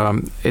about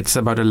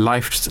a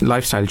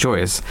lifestyle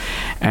choice,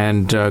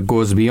 and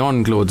goes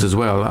beyond clothes as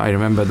well. I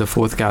remember the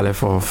fourth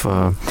caliph of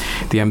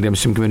the Ahmadiyya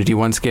Muslim community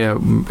once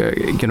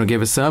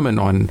gave a sermon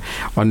on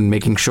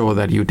making sure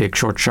that you take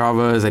short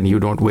showers and you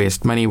don't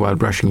waste money while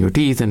brushing your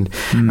teeth, and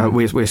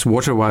waste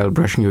water while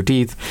brushing your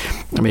teeth,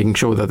 making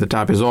sure that the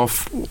tap is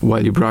off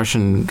while you brush,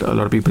 and a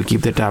lot of people keep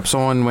their taps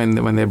on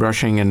when they're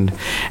brushing and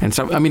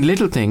stuff. I mean,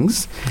 little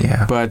things,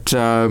 but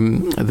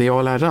they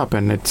all add up,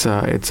 and it's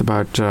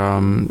about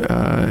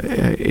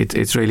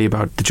it's really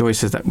about the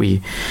choices that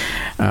we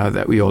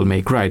all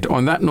make. Right.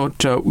 On that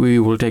note, we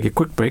will take a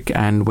quick break,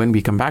 and when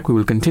we come back, we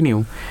will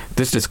continue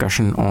this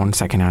discussion on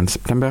secondhand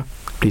September.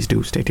 Please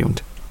do stay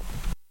tuned.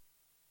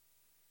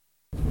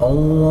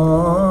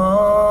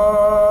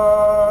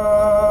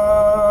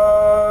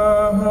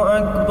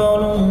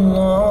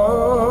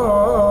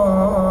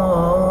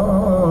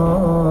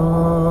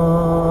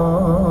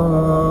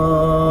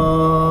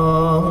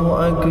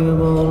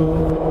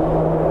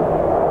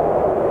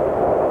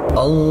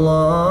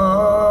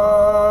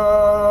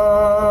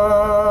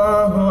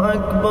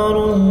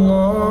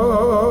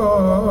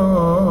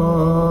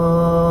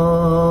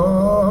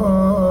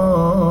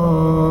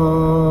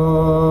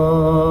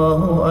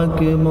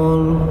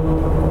 أكبر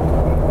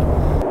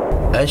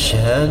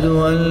أشهد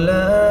أن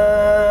لا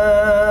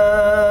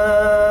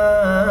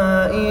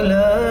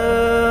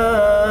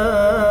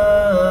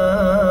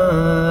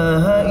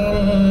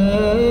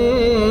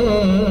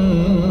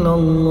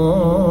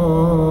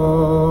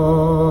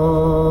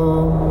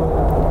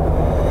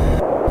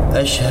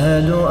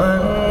أشهد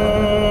أن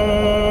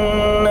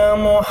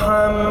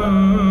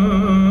محمدًا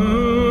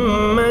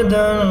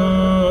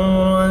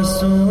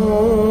رسول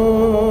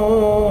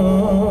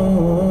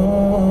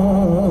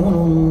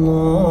الله.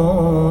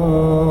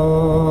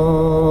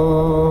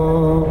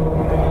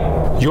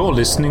 You're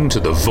listening to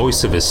the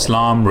Voice of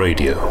Islam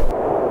Radio.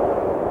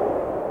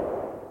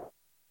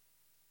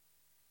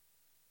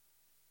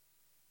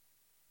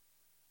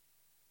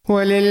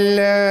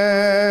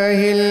 ولله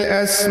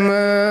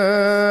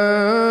الأسماء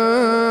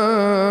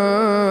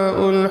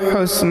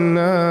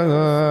الحسنى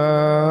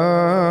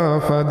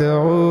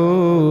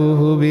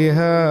فادعوه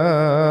بها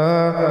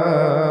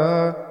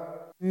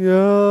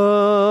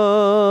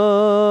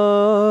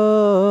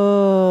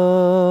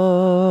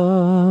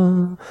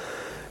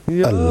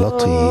يا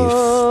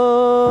اللطيف.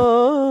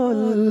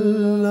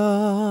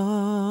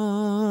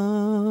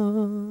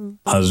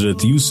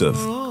 Hazrat Yusuf,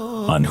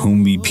 on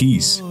whom be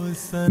peace,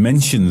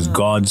 mentions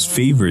God's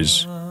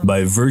favors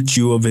by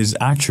virtue of his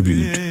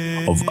attribute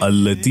of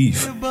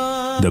Al-Latif,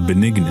 the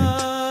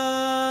Benignant,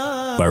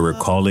 by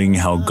recalling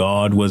how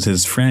God was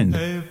his friend,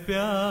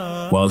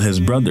 while his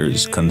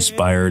brothers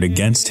conspired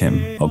against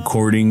him.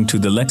 According to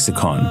the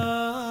lexicon,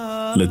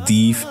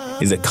 Latif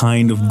is a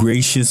kind of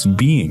gracious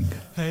being,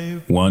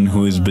 one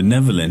who is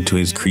benevolent to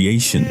his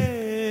creation,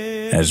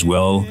 as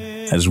well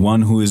as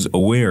one who is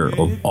aware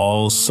of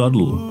all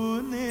subtle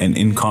and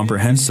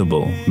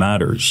incomprehensible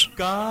matters.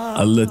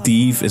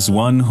 Al-Latif is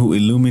one who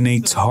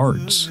illuminates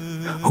hearts,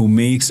 who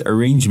makes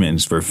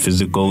arrangements for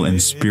physical and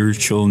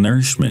spiritual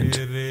nourishment,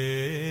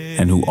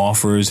 and who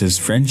offers his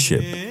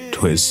friendship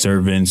to his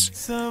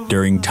servants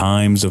during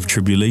times of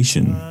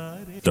tribulation.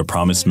 The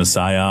promised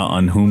Messiah,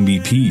 on whom be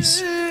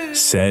peace,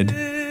 said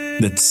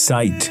that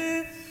sight,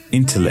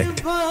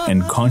 intellect,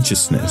 and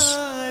consciousness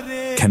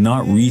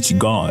cannot reach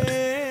God.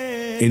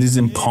 It is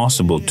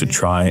impossible to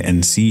try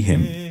and see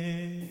him.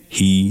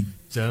 He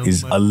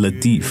is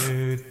Al-Latif.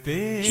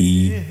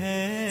 He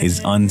is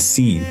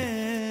unseen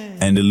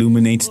and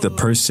illuminates the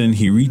person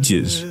he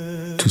reaches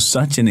to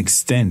such an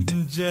extent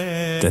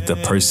that the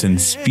person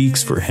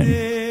speaks for him,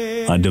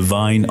 a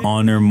divine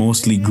honor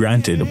mostly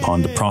granted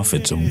upon the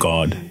prophets of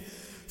God.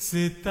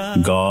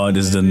 God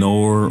is the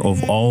knower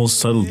of all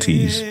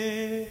subtleties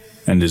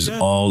and is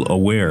all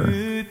aware.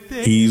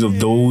 He is of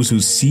those who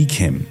seek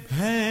him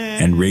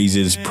and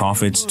raises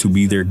prophets to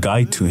be their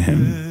guide to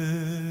him.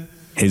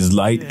 His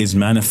light is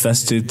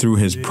manifested through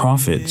his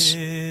prophets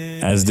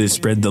as they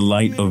spread the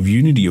light of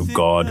unity of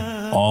God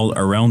all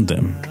around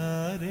them.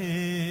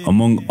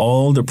 Among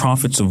all the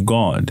prophets of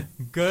God,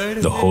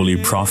 the Holy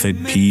Prophet,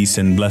 peace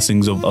and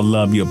blessings of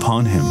Allah be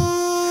upon him,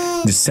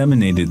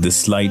 disseminated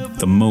this light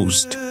the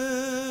most.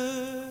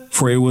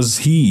 For it was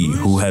he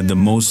who had the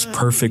most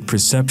perfect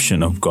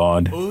perception of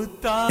God,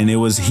 and it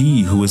was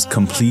he who was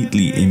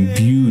completely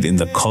imbued in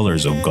the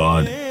colors of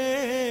God.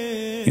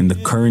 In the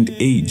current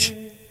age,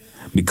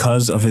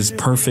 because of his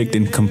perfect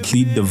and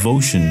complete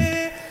devotion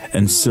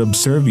and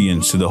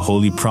subservience to the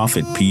Holy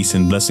Prophet, peace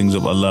and blessings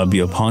of Allah be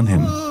upon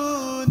him,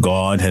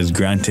 God has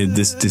granted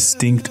this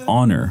distinct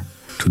honor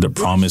to the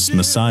promised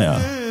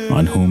Messiah,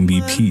 on whom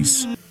be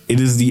peace. It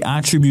is the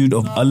attribute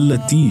of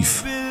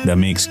Al-Latif that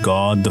makes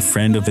God the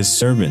friend of his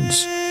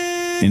servants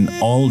in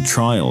all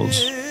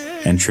trials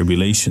and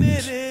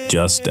tribulations,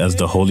 just as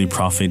the Holy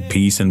Prophet,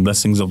 peace and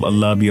blessings of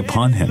Allah be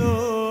upon him,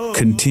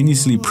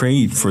 continuously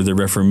prayed for the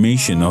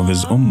reformation of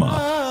his ummah,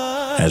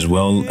 as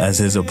well as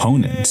his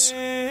opponents,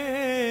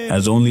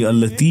 as only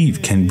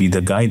Al-Latif can be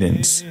the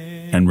guidance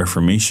and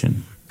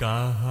reformation.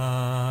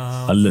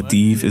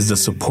 Al-Latif is the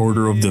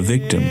supporter of the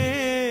victim,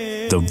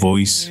 the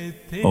voice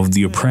of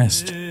the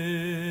oppressed.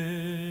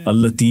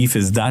 Al-Latif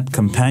is that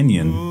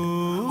companion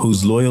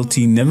whose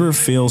loyalty never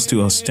fails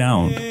to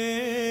astound.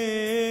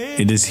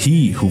 It is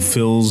he who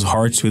fills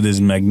hearts with his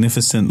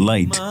magnificent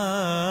light.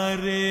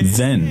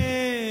 Then,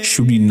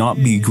 should we not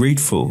be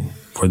grateful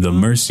for the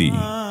mercy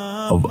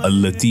of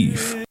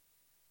Al-Latif?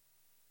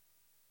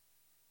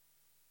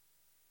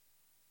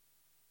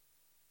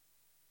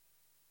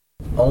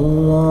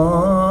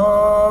 Allahu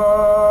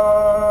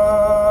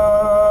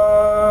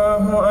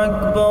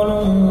Akbar,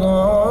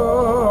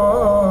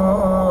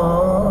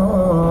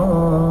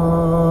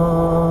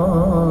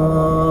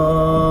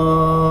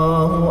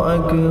 Allahu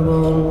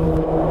Akbar,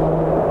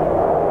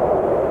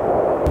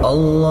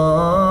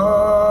 Allahu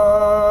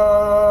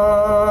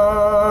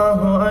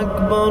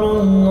Akbar,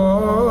 Allahu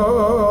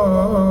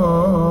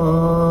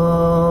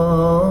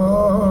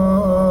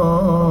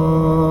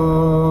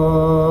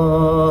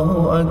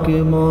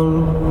Akbar.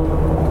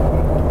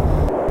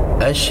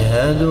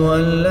 أشهد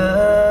أن لا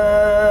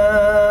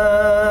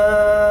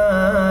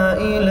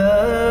إله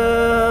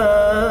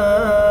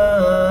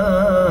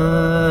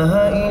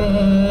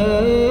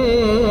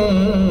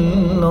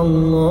إلا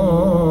الله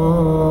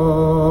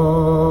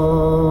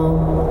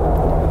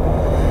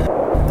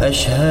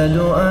أشهد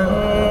أن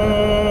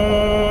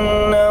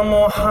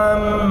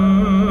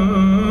محمدا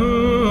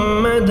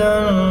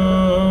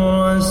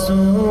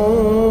رسول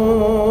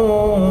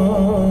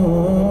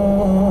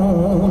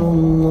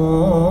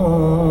الله.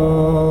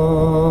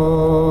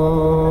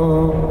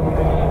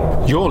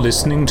 You're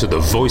listening to the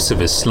Voice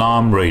of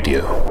Islam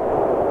Radio.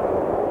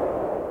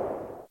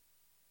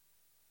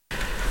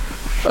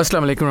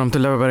 Assalamu alaikum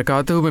warahmatullahi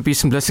wabarakatuh. May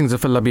peace and blessings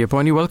of Allah be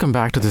upon you. Welcome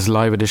back to this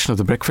live edition of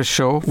The Breakfast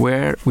Show,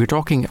 where we're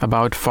talking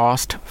about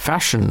fast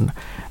fashion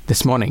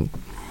this morning.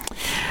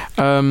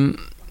 Imam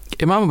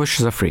Abu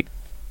Shazafri,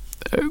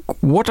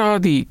 what are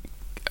the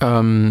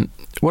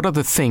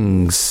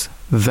things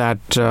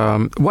that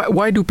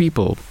why do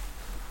people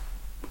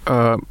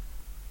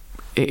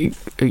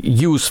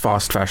use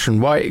fast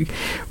fashion? Why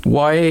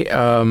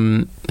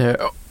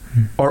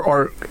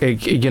or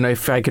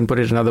if I can put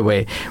it another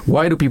way,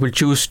 why do people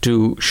choose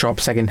to shop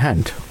second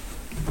hand?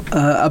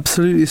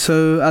 Absolutely.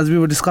 So as we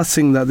were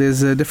discussing, that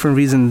there's different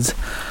reasons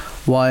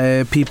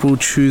why people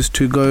choose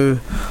to go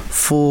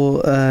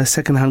for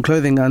second-hand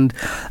clothing, and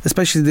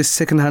especially this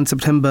second-hand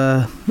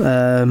September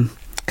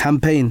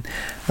campaign.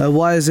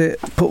 Why is it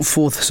put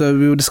forth? So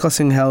we were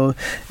discussing how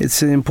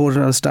it's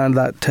important to understand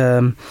that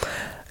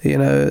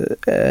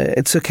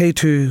it's okay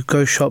to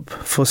go shop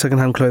for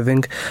second-hand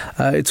clothing.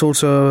 It's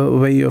also a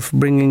way of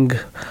bringing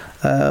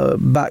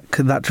back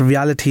that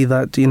reality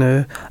that,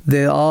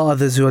 there are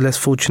others who are less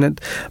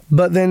fortunate.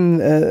 But then,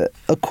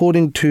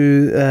 according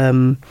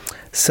to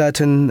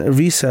certain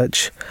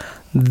research,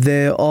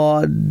 there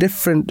are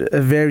different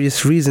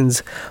various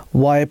reasons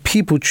why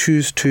people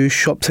choose to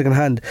shop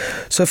second-hand.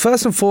 So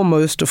first and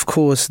foremost, of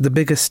course, the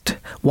biggest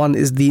one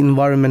is the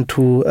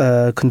environmental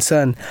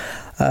concern.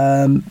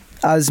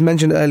 As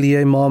mentioned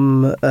earlier,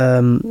 Imam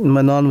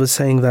Manan was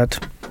saying that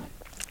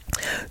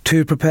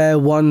to prepare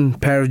one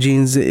pair of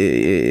jeans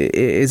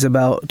is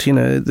about,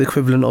 the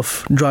equivalent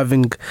of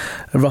driving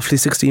roughly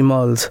 60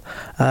 miles.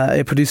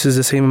 It produces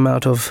the same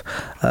amount of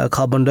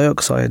carbon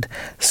dioxide.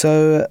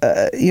 So,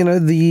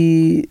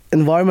 the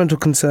environmental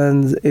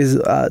concerns is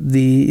at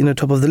the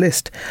top of the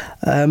list.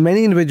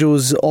 Many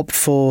individuals opt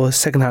for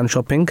second-hand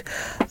shopping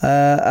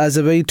as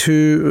a way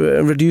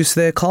to reduce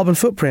their carbon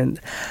footprint.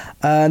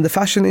 And the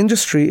fashion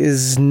industry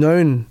is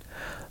known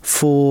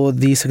for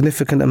the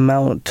significant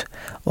amount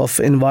of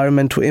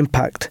environmental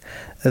impact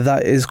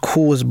that is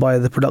caused by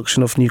the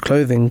production of new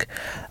clothing,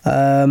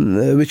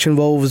 which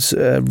involves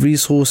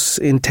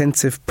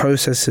resource-intensive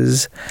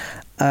processes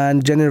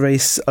and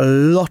generates a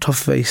lot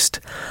of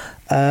waste.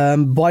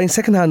 Buying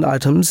second-hand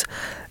items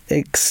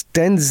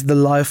extends the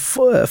life,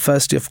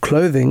 firstly, of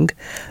clothing,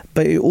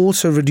 but it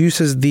also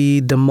reduces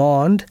the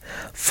demand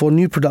for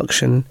new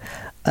production.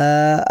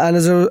 And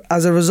as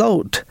a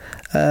result,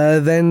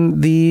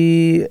 then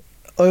the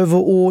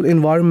overall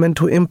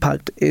environmental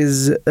impact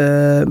is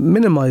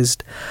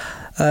minimized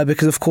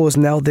because, of course,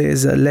 now there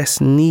is a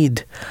less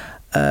need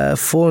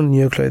for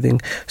new clothing.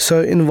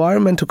 So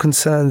environmental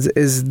concerns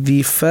is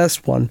the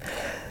first one.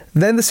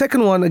 Then the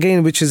second one,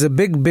 again, which is a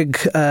big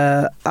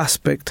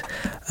aspect,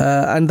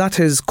 and that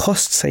is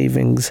cost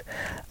savings.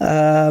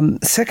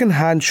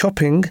 Second-hand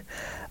shopping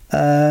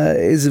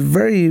is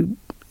very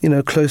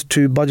close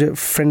to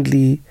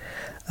budget-friendly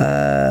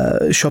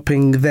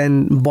shopping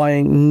than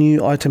buying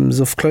new items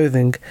of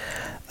clothing.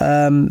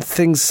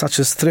 Things such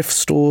as thrift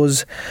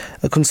stores,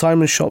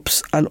 consignment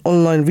shops and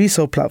online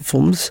resale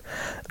platforms,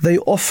 they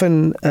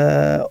often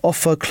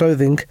offer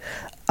clothing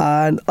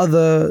and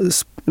other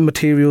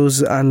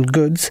materials and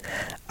goods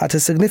at a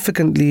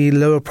significantly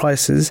lower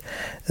prices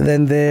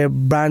than their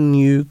brand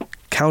new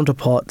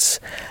counterparts,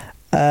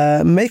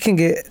 making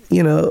it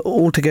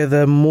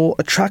altogether more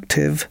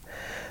attractive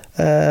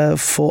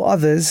for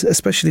others,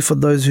 especially for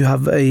those who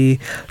have a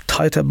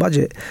tighter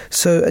budget.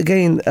 So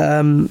again,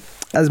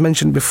 as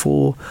mentioned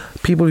before,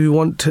 people who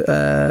want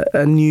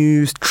a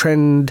new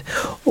trend,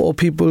 or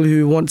people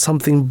who want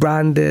something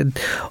branded,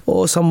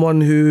 or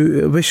someone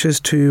who wishes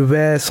to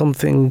wear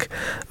something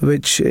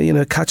which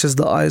catches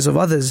the eyes of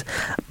others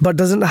but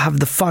doesn't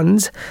have the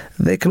funds,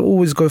 they can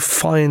always go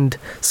find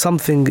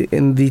something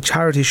in the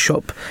charity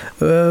shop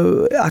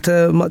at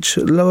a much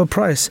lower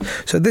price.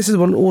 So this is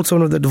also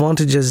one of the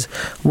advantages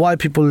why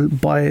people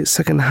buy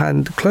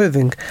second-hand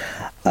clothing.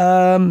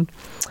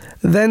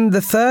 Then the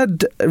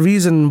third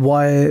reason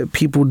why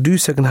people do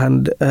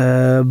second-hand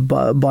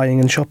buying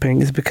and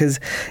shopping is because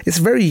it's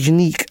very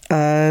unique,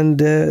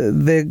 and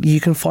you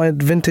can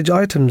find vintage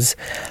items.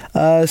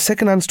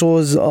 Second-hand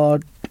stores are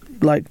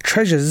like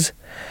treasures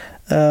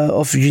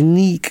of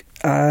unique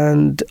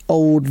and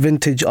old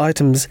vintage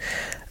items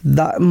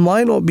that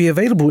might not be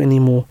available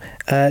anymore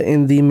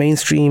in the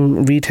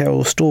mainstream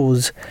retail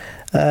stores.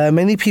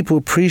 Many people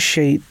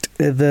appreciate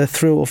the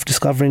thrill of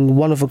discovering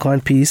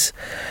one-of-a-kind piece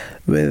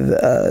with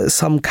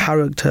some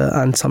character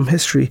and some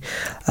history,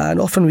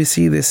 and often we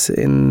see this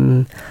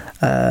in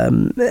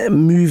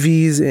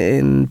movies,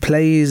 in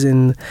plays,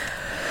 in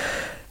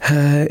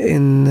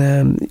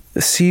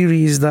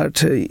series that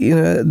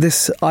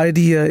this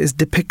idea is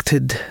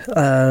depicted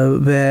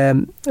where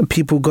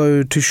people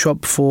go to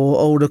shop for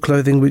older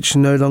clothing which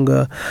no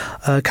longer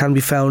can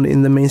be found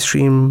in the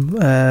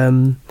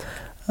mainstream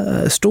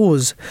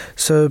stores.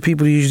 So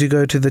people usually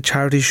go to the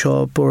charity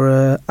shop or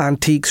an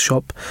antique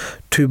shop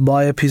to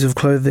buy a piece of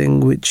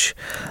clothing which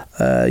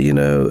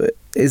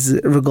is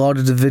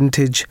regarded as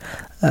vintage,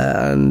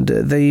 and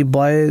they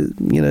buy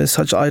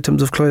such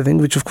items of clothing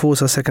which of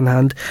course are second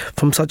hand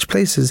from such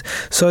places.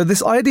 So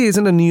this idea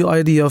isn't a new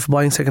idea of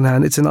buying second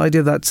hand. It's an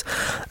idea that's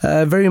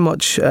very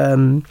much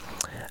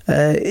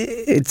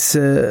it's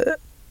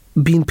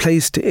been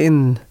placed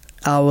in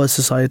our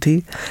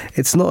society.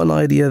 It's not an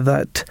idea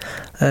that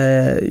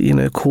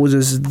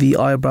causes the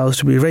eyebrows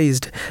to be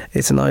raised.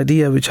 It's an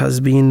idea which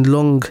has been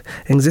long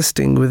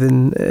existing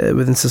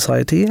within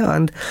society,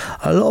 and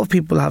a lot of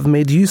people have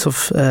made use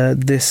of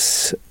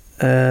this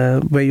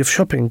way of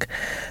shopping.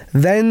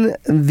 Then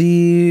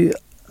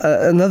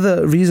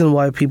another reason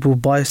why people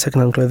buy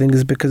second-hand clothing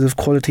is because of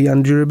quality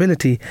and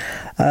durability.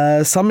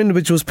 Some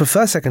individuals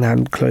prefer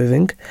second-hand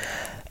clothing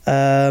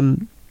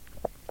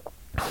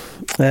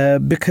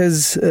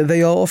because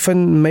they are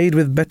often made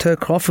with better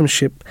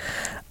craftsmanship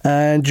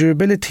and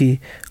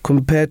durability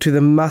compared to the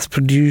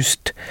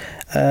mass-produced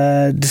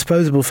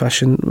disposable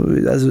fashion,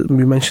 as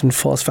we mentioned,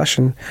 fast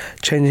fashion,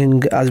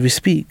 changing as we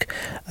speak.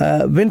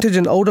 Vintage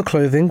and older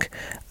clothing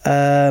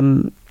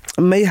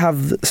may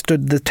have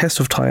stood the test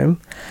of time,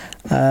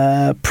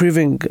 thus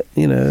proving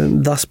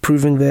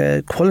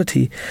their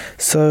quality.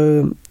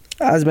 So,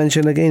 as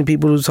mentioned again,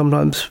 people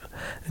sometimes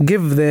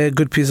give their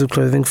good piece of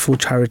clothing for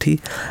charity,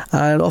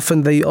 and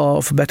often they are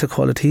of better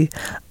quality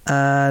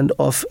and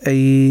of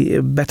a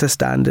better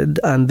standard,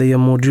 and they are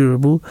more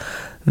durable.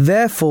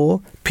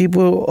 Therefore,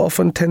 people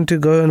often tend to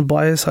go and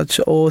buy such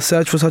or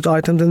search for such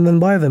items and then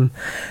buy them.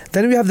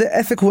 Then we have the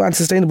ethical and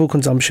sustainable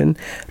consumption.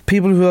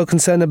 People who are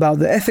concerned about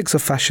the ethics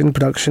of fashion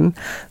production,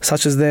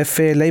 such as their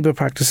fair labour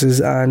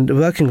practices and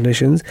working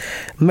conditions,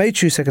 may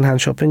choose second-hand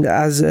shopping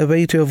as a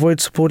way to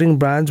avoid supporting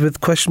brands with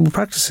questionable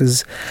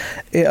practices.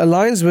 It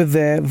aligns with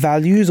their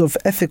values of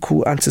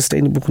ethical and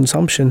sustainable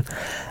consumption.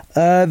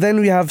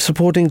 Then we have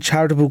supporting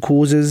charitable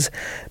causes.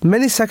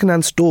 Many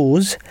second-hand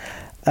stores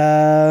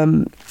are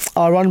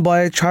run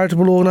by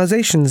charitable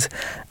organisations,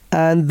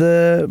 and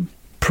the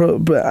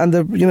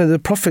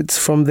profits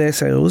from their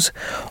sales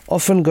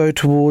often go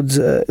towards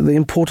the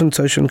important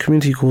social and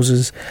community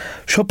causes.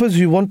 Shoppers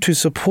who want to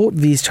support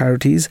these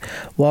charities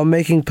while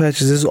making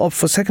purchases opt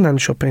for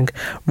second-hand shopping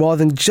rather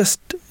than just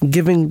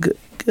giving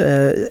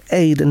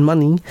aid and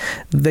money.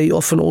 They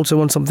often also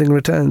want something in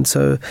return,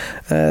 so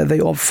they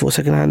opt for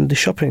second-hand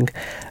shopping.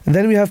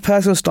 Then we have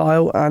personal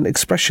style and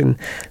expression.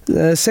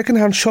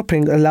 Second-hand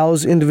shopping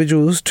allows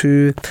individuals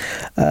to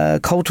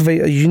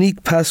cultivate a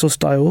unique personal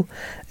style.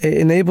 It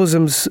enables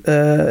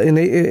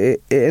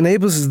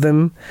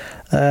them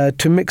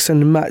to mix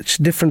and match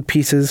different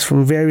pieces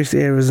from various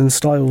eras and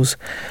styles,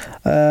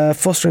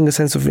 fostering a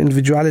sense of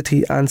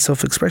individuality and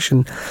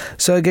self-expression.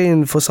 So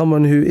again, for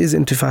someone who is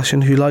into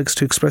fashion, who likes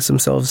to express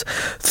themselves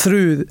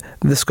through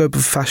the scope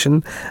of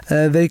fashion,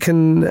 they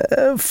can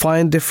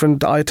find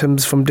different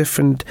items from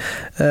different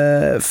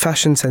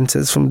fashion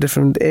senses, from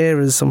different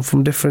eras, some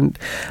from different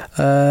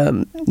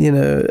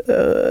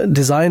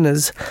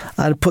designers,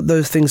 and put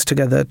those things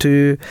together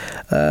to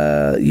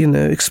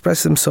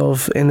express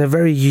themselves in a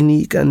very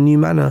unique and new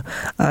manner,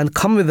 and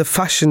come with a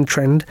fashion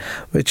trend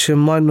which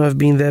might not have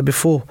been there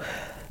before.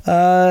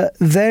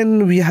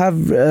 Then we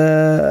have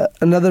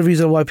another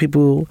reason why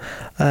people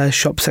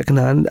shop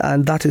secondhand,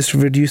 and that is to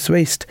reduce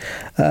waste.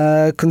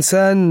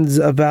 Concerns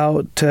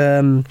about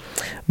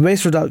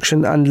waste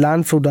reduction and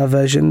landfill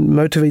diversion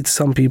motivates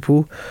some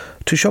people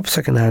to shop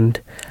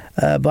secondhand.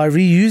 By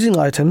reusing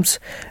items,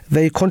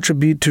 they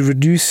contribute to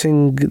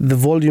reducing the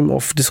volume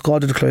of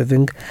discarded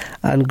clothing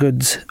and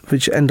goods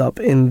which end up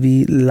in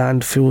the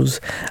landfills.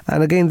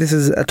 And again, this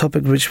is a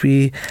topic which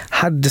we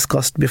had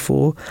discussed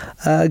before.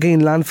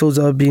 Again,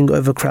 landfills are being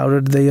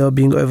overcrowded, they are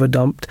being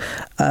overdumped,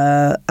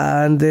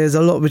 and there's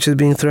a lot which is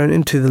being thrown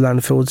into the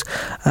landfills.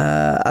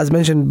 As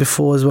mentioned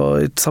before as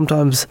well,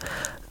 sometimes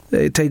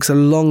it takes a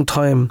long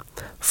time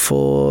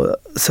for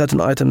certain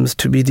items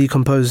to be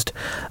decomposed,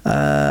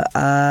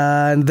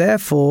 and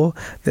therefore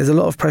there's a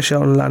lot of pressure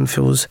on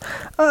landfills.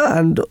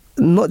 And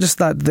not just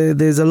that,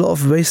 there's a lot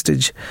of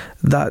wastage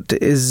that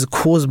is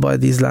caused by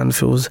these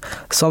landfills.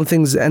 Some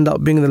things end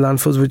up being in the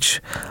landfills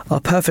which are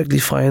perfectly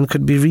fine,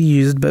 could be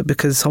reused, but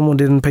because someone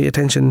didn't pay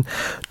attention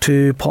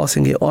to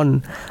passing it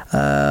on,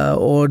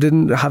 or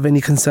didn't have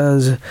any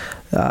concerns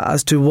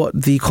as to what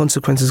the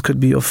consequences could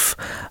be of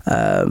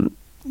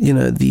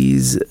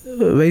these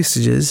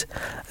wastages,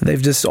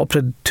 they've just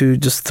opted to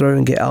just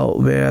throwing it out,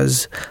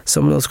 whereas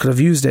someone else could have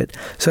used it.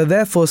 So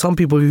therefore, some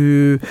people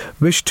who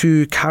wish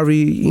to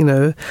carry,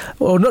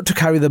 or not to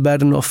carry the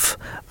burden of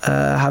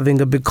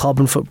having a big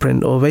carbon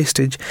footprint or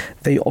wastage,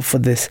 they opt for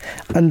this.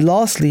 And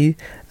lastly,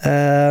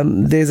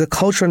 there's a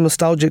cultural and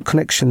nostalgic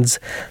connections.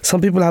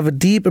 Some people have a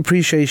deep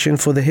appreciation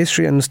for the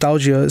history and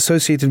nostalgia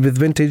associated with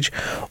vintage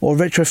or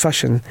retro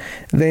fashion.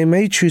 They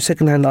may choose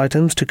second-hand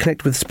items to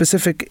connect with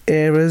specific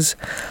eras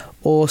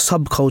or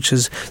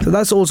subcultures. So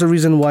that's also a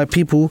reason why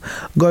people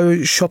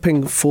go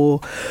shopping for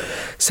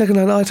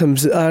second-hand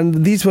items,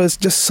 and these were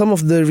just some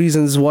of the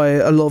reasons why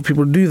a lot of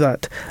people do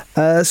that.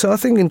 So I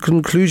think in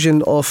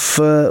conclusion of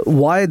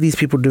why these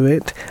people do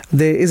it,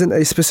 there isn't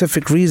a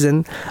specific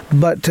reason,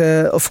 but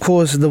of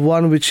course the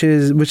one which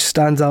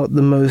stands out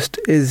the most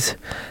is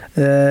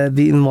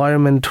the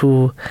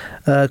environmental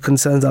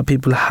concerns that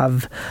people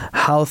have,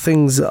 how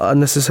things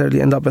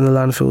unnecessarily end up in the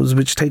landfills,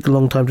 which take a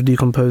long time to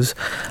decompose.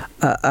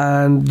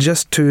 And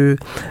just to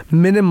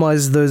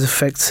minimize those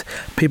effects,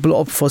 people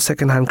opt for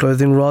second-hand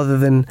clothing rather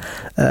than,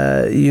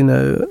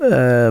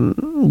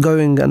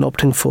 going and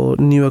opting for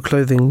newer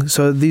clothing.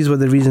 So these were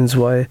the reasons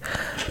why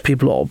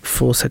people opt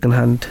for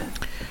second-hand.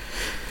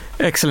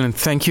 Excellent.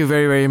 Thank you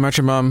very, very much,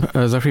 Imam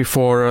Zafri,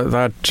 for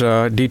that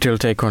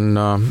detailed take on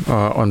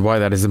why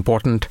that is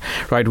important.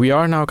 Right, we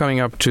are now coming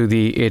up to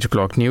the 8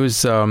 o'clock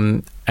news.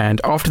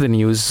 And after the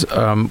news,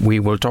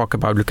 we'll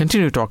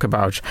continue to talk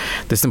about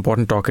this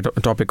important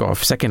topic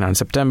of second-hand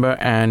September,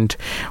 and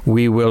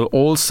we will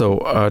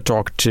also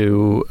talk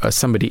to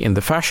somebody in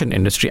the fashion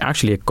industry,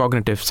 actually a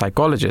cognitive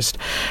psychologist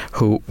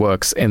who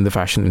works in the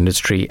fashion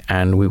industry,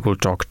 and we will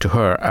talk to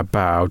her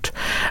about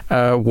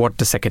what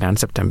the second-hand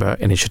September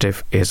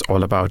initiative is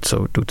all about.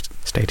 So do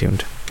stay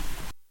tuned.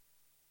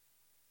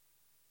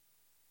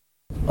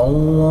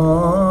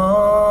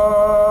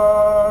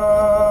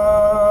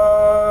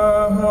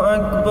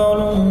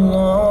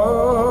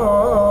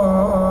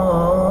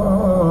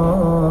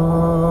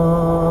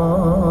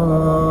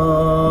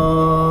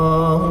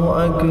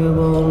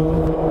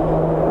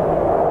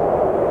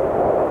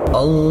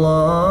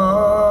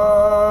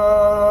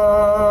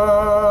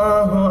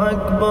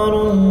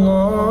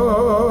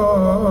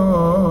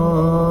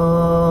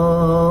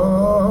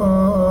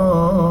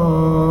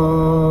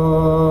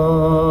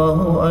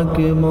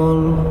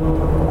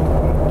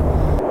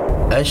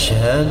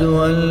 أشهد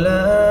أن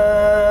لا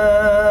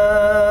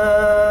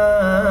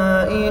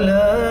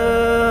إله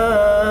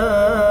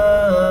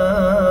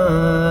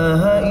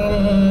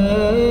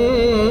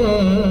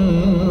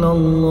إلا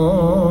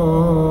الله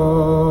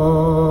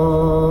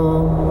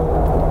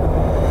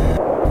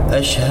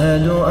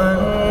أشهد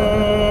أن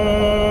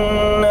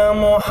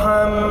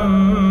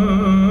محمدا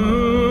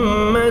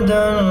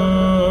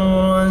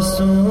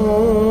رسول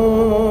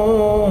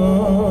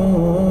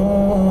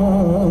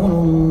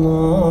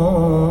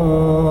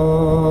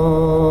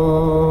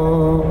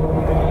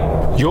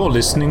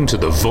Listening to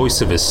the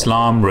Voice of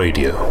Islam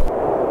Radio.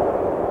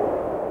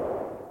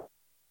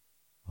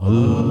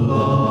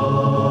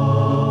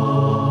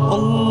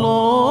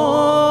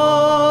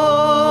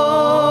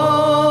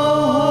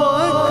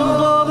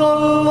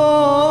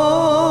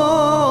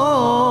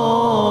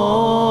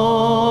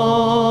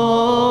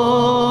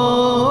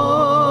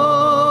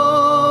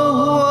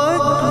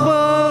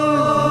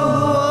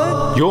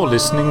 You're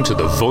listening to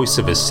the Voice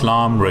of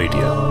Islam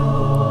Radio.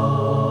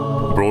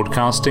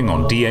 Broadcasting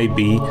on DAB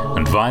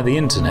and via the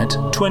internet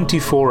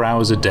 24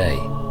 hours a day.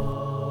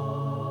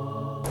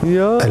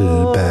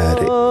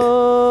 Al-Bari.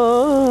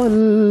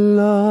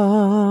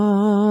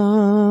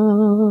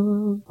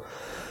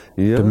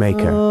 The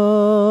Maker,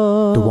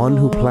 the one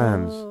who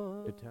plans.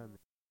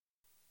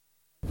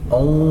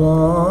 Allahu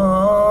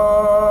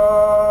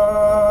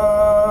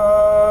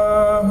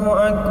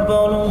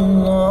Akbar,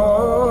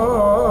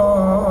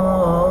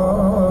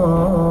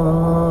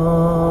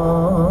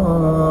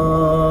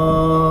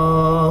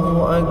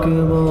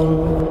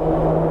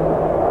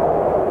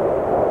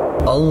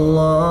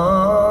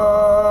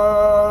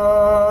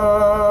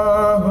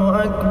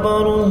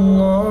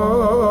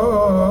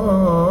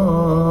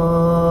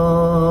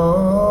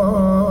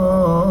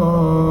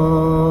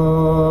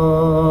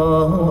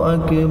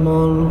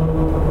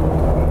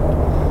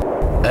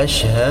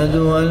 أشهد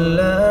أن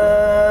لا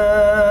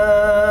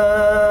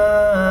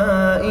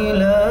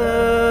إله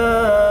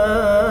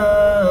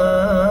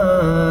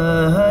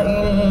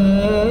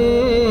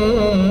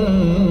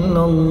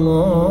إلا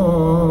الله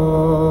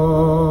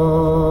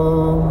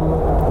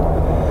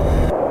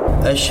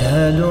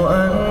أشهد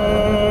أن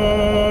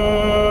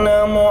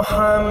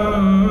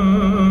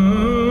محمدا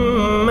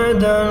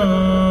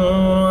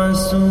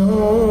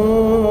رسول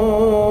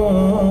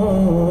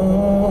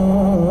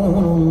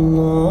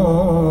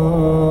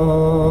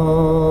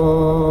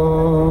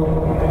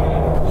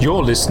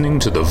Listening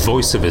to the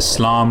Voice of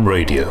Islam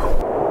Radio.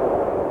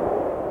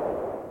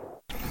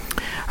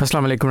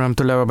 Assalamu alaikum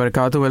warahmatullahi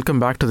wabarakatuh. Welcome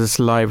back to this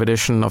live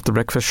edition of The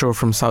Breakfast Show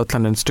from South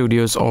London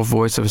studios of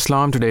Voice of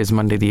Islam. Today is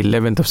Monday, the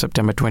 11th of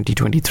September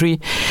 2023.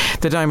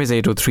 The time is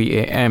 8:03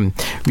 a.m.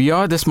 We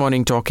are this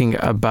morning talking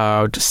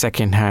about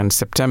Secondhand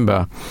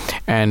September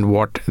and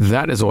what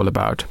that is all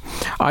about.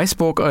 I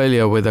spoke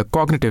earlier with a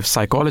cognitive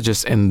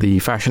psychologist in the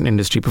fashion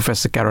industry,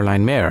 Professor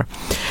Caroline Mayer,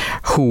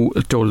 who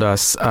told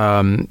us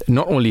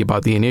not only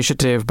about the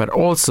initiative, but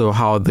also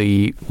how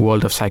the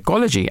world of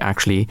psychology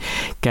actually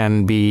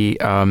can be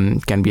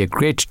a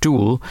great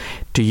tool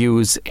to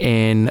use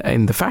in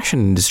the fashion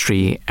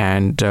industry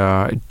and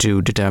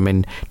to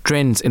determine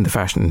trends in the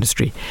fashion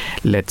industry.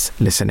 Let's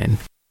listen in.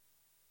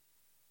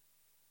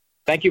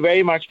 Thank you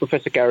very much,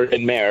 Professor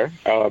Caroline Mayer,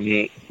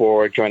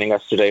 for joining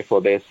us today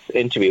for this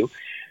interview.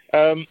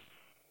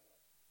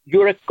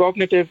 You're a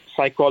cognitive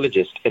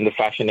psychologist in the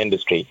fashion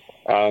industry.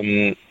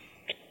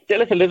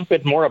 Tell us a little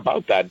bit more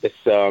about that.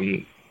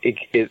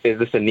 Is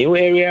this a new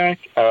area,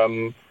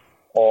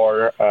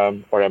 or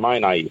am I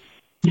naive?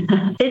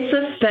 It's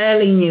a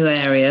fairly new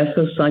area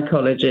for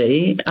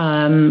psychology.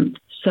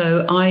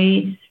 So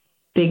I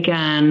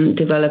began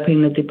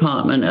developing the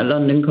department at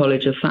London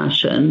College of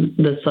Fashion,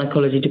 the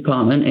psychology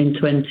department, in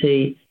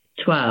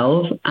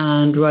 2012,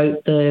 and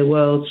wrote the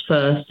world's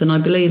first, and I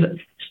believe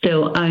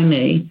still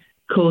only,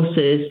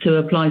 courses to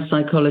apply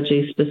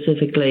psychology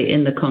specifically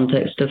in the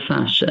context of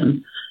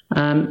fashion.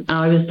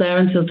 I was there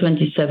until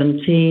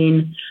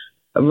 2017,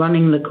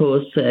 running the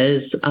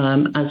courses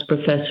as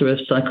Professor of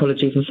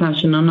Psychology for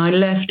Fashion, and I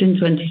left in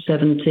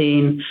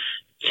 2017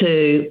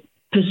 to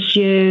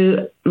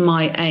pursue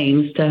my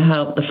aims to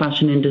help the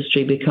fashion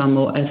industry become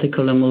more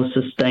ethical and more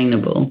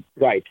sustainable.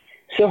 Right.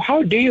 So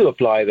how do you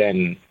apply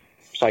then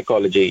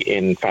psychology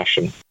in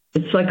fashion?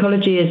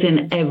 Psychology is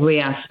in every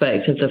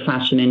aspect of the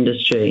fashion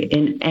industry.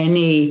 In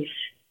any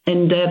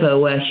endeavor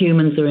where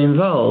humans are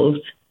involved,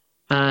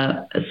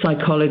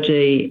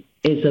 psychology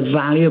is a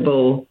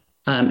valuable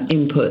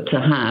input to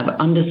have,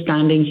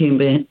 understanding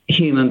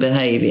human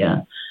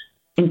behavior,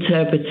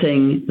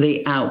 interpreting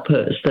the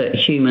outputs that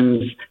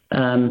humans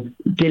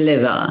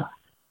deliver,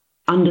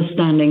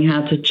 understanding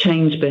how to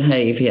change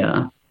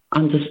behavior,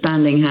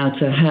 understanding how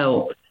to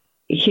help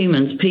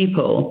humans,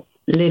 people,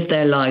 live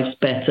their lives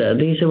better.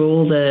 These are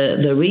all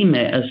the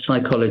remit of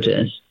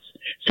psychologists.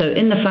 So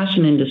in the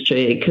fashion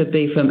industry, it could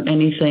be from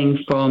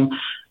anything from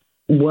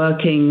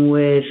working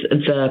with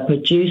the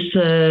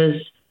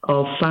producers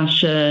of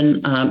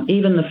fashion,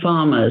 even the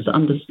farmers,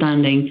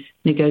 understanding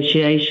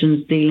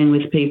negotiations, dealing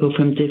with people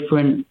from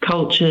different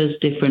cultures,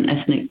 different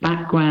ethnic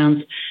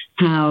backgrounds,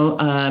 how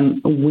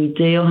we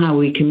deal, how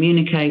we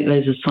communicate.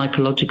 Those are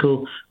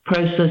psychological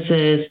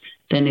processes.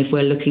 Then if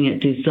we're looking at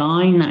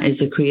design, that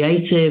is a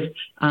creative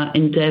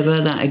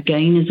endeavor. That,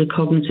 again, is a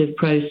cognitive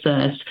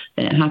process.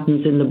 It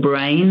happens in the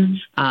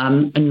brain,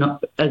 and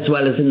not as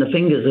well as in the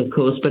fingers, of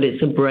course, but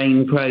it's a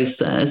brain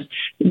process.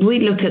 We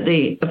look at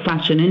the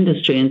fashion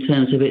industry in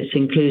terms of its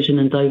inclusion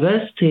and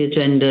diversity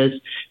agendas.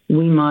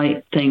 We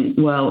might think,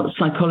 well,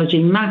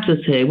 psychology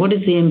matters here. What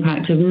is the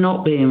impact of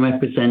not being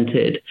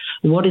represented?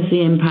 What is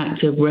the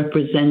impact of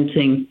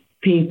representing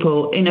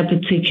people in a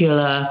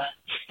particular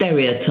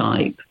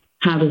stereotype?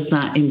 How does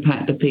that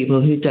impact the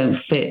people who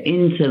don't fit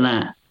into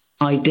that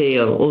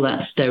ideal or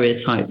that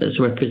stereotype that's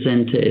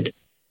represented?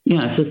 You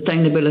know,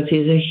 sustainability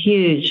is a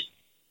huge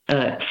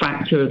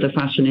factor of the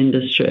fashion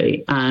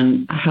industry,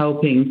 and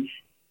helping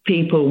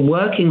people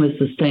working with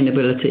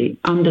sustainability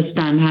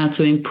understand how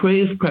to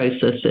improve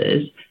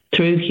processes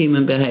through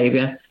human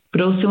behavior,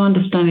 but also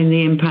understanding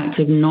the impact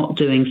of not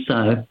doing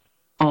so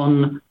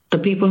on the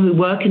people who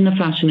work in the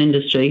fashion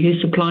industry, who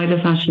supply the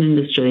fashion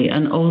industry,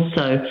 and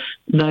also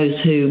those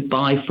who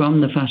buy from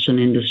the fashion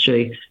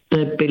industry,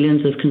 the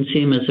billions of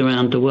consumers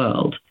around the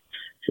world.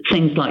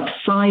 Things like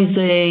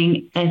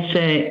sizing,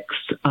 ethics,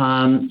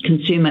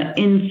 consumer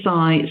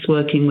insights,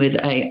 working with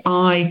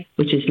AI,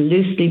 which is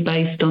loosely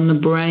based on the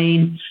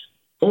brain,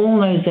 all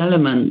those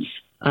elements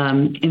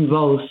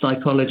involve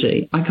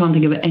psychology. I can't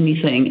think of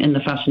anything in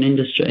the fashion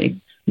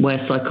industry where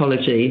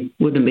psychology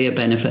wouldn't be a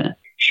benefit.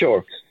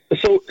 Sure.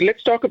 So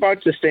let's talk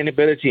about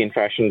sustainability in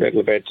fashion a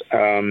little bit.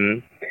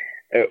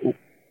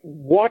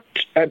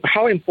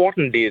 How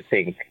important do you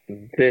think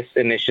this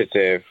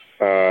initiative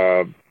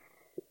of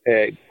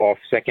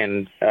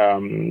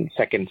Second-Hand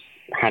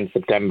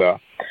September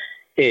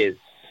is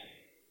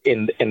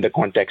in the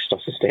context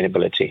of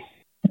sustainability?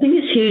 I think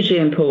it's hugely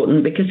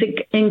important because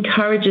it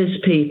encourages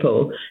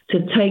people to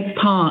take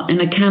part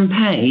in a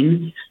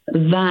campaign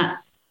that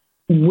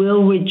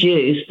will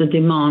reduce the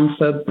demand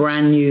for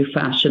brand new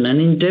fashion. And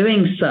in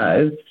doing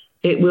so,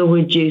 it will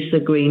reduce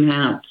the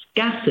greenhouse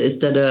gases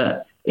that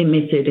are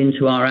emitted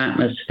into our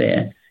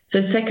atmosphere.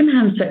 So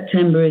Secondhand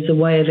September is a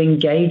way of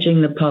engaging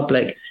the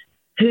public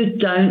who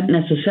don't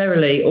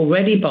necessarily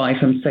already buy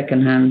from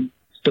secondhand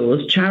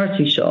stores,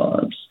 charity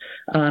shops,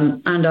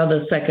 and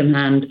other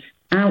secondhand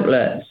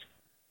outlets,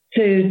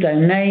 to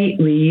donate,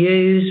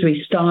 reuse,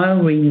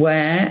 restyle,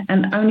 rewear,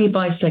 and only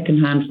buy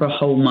secondhand for a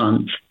whole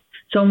month.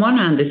 So on one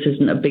hand, this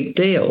isn't a big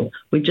deal.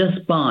 We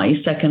just buy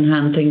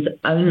second-hand things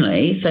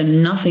only, so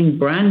nothing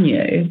brand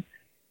new,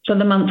 for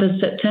the month of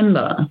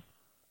September.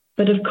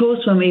 But of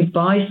course, when we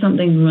buy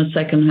something from a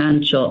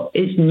second-hand shop,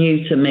 it's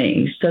new to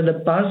me. So the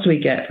buzz we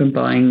get from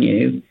buying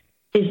new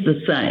is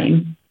the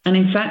same. And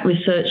in fact,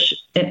 research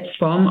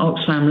from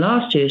Oxfam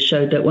last year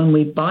showed that when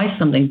we buy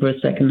something from a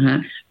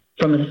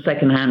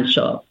second-hand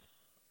shop,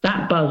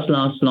 that buzz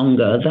lasts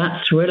longer.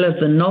 That thrill of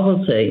the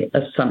novelty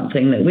of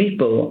something that we've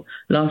bought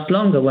lasts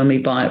longer when we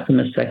buy it from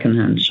a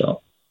second-hand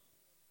shop.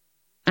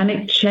 And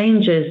it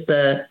changes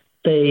the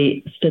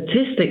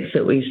statistics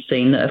that we've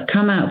seen that have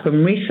come out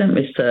from recent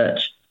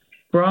research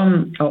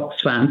from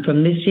Oxfam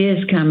from this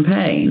year's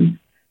campaign.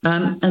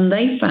 And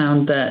they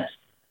found that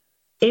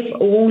if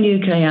all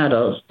UK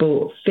adults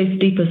bought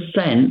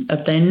 50%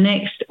 of their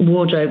next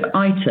wardrobe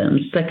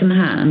items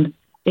second-hand,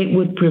 it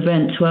would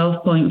prevent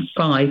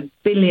 12.5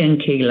 billion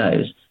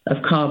kilos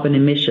of carbon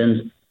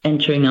emissions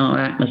entering our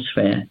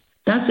atmosphere.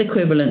 That's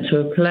equivalent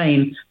to a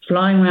plane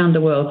flying around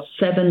the world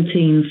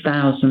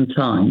 17,000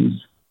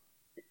 times.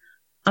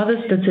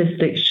 Other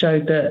statistics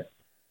showed that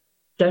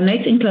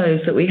donating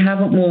clothes that we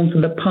haven't worn for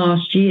the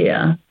past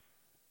year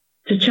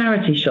to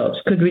charity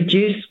shops could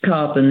reduce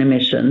carbon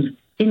emissions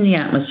in the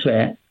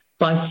atmosphere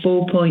by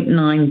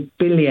 4.9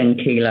 billion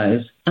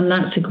kilos, and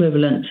that's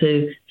equivalent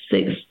to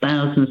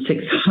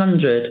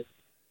 6,600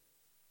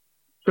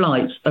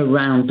 flights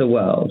around the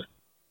world.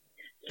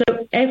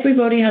 So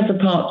everybody has a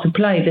part to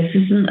play. This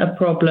isn't a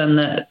problem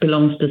that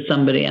belongs to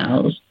somebody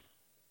else.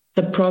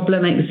 The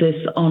problem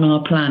exists on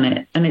our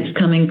planet, and it's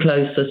coming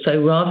closer.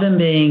 So rather than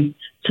being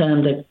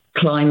termed a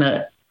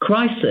climate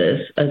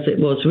crisis, as it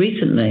was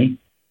recently,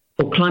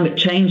 or climate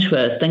change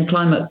first, then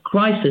climate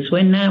crisis,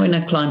 we're now in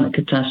a climate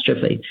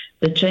catastrophe.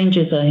 The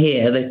changes are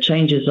here, the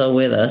changes are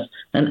with us,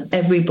 and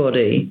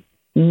everybody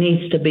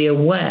needs to be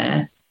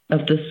aware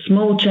of the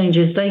small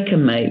changes they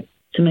can make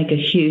to make a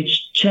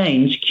huge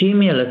change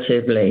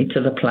cumulatively to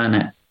the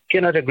planet.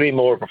 Cannot agree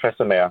more,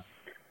 Professor Meher.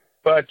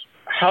 But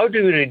how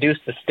do we reduce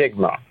the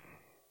stigma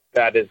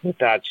that is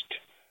attached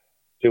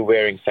to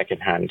wearing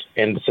secondhand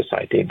in the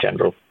society in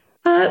general?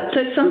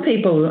 So some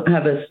people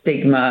have a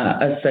stigma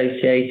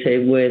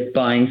associated with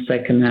buying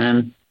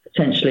secondhand,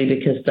 potentially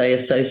because they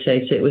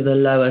associate it with a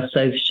lower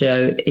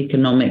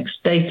socio-economic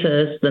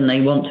status than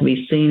they want to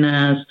be seen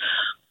as,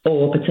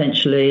 or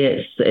potentially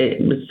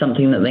it was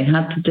something that they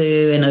had to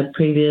do in a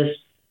previous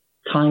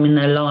time in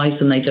their lives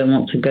and they don't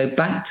want to go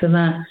back to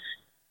that.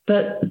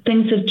 But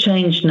things have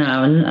changed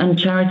now, and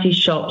charity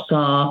shops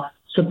are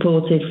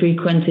supported,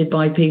 frequented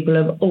by people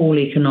of all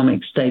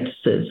economic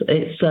statuses.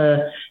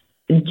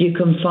 You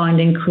can find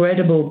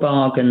incredible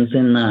bargains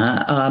in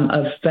there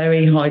of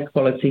very high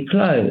quality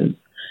clothes.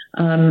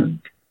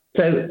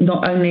 So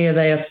not only are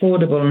they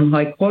affordable and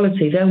high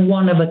quality, they're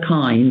one of a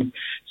kind.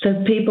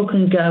 So people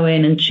can go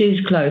in and choose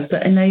clothes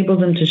that enable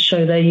them to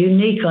show their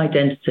unique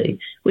identity,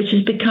 which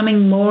is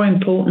becoming more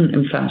important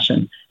in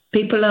fashion.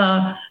 People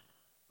are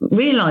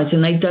realizing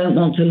they don't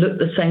want to look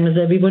the same as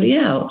everybody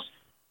else.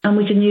 And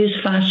we can use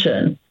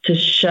fashion to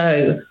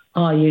show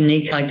our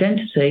unique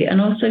identity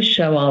and also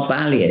show our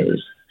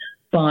values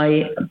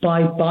by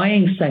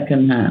buying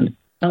secondhand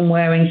and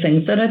wearing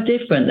things that are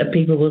different, that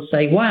people will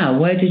say, wow,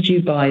 where did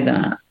you buy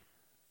that?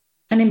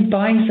 And in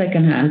buying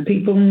secondhand,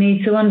 people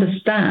need to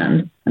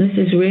understand, and this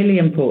is really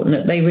important,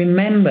 that they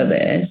remember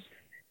this,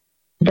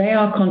 they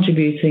are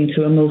contributing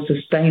to a more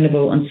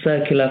sustainable and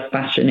circular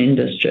fashion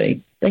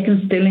industry. They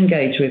can still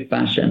engage with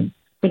fashion,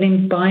 but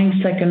in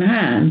buying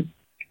secondhand,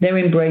 they're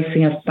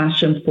embracing a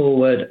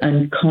fashion-forward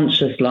and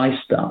conscious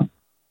lifestyle,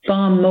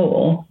 far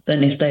more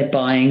than if they're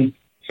buying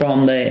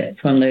from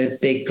the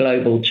big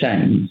global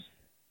chains.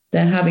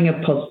 They're having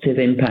a positive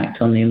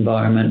impact on the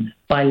environment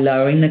by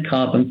lowering the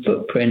carbon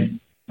footprint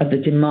of the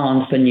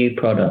demand for new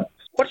products.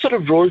 What sort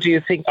of role do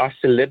you think our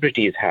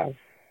celebrities have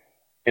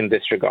in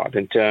this regard,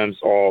 in terms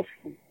of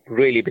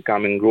really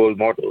becoming role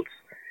models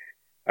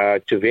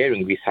to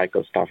wearing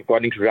recycled stuff?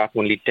 According to RAP,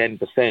 only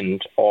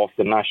 10% of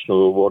the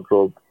national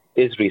wardrobe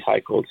is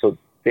recycled. So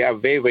they are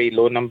very, very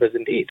low numbers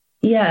indeed.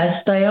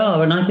 Yes, they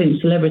are. And I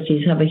think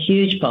celebrities have a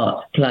huge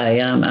part to play.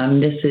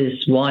 And this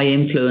is why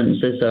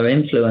influencers are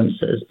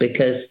influencers,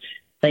 because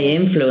they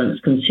influence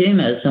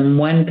consumers. And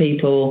when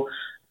people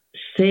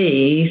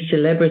see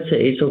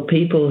celebrities or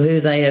people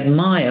who they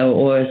admire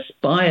or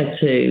aspire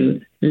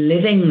to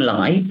living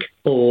like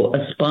or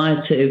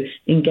aspire to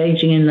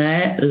engaging in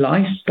their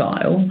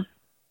lifestyle,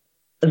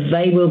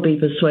 they will be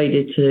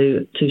persuaded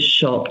to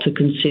shop, to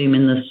consume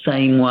in the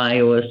same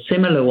way or a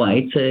similar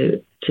way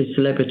to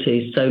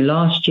celebrities. So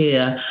last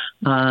year,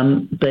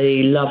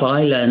 the Love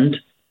Island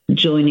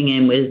joining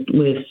in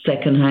with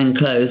secondhand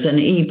clothes and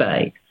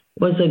eBay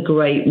was a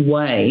great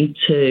way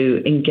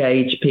to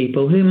engage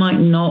people who might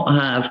not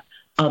have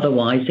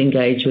otherwise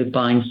engaged with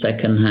buying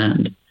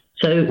secondhand.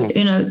 So,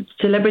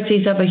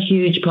 celebrities have a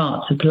huge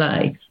part to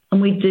play.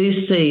 And we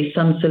do see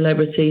some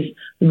celebrities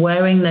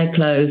wearing their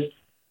clothes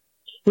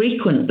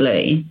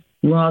frequently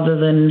rather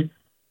than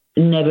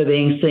never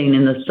being seen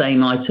in the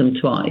same item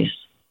twice.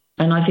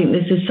 And I think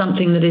this is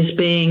something that is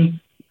being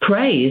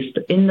praised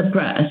in the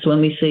press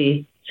when we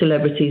see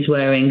celebrities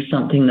wearing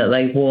something that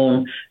they've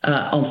worn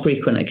on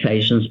frequent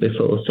occasions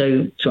before.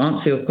 So to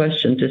answer your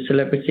question, do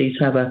celebrities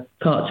have a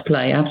part to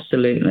play?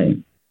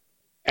 Absolutely.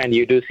 And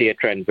you do see a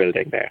trend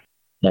building there?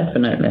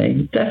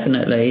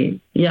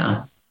 Definitely.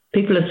 Yeah.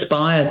 People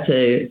aspire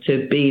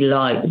to be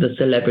like the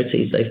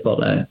celebrities they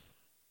follow.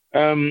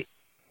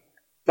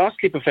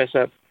 Lastly,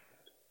 Professor,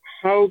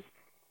 how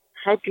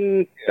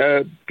can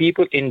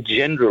people in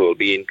general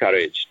be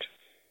encouraged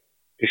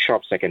to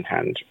shop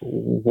secondhand?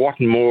 What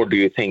more do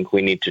you think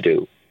we need to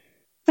do?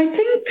 I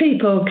think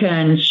people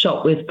can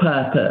shop with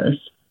purpose,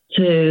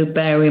 to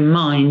bear in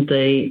mind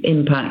the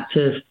impact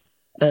of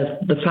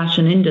the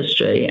fashion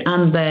industry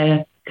and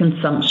their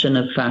consumption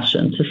of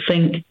fashion, to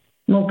think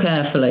more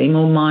carefully,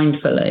 more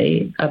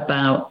mindfully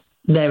about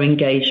their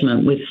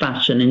engagement with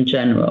fashion in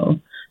general.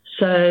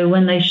 So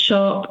when they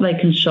shop, they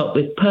can shop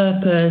with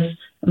purpose,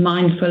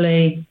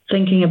 mindfully,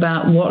 thinking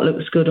about what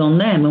looks good on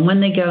them. And when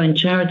they go in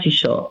charity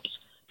shops,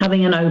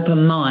 having an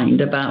open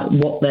mind about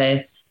what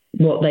they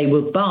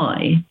will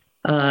buy,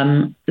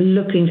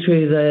 looking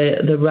through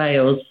the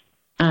rails.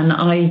 And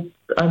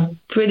I'm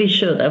pretty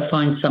sure they'll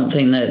find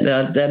something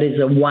that is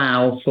a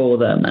wow for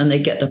them, and they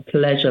get the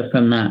pleasure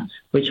from that,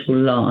 which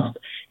will last.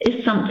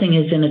 If something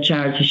is in a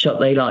charity shop,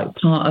 they like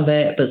part of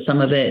it, but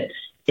some of it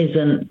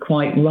isn't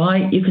quite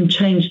right, you can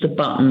change the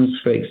buttons,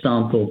 for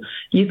example.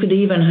 You could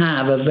even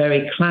have a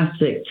very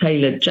classic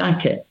tailored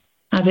jacket,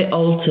 have it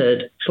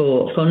altered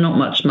for not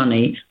much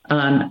money,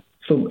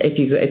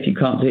 if you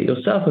can't do it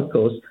yourself, of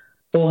course,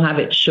 or have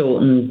it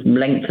shortened,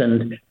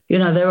 lengthened. You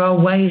know, there are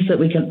ways that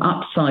we can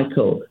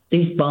upcycle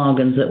these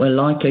bargains that we're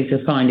likely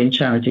to find in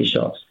charity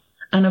shops.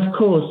 And of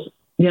course,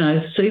 you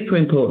know, super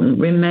important,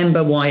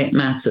 remember why it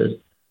matters.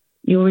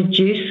 You're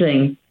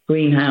reducing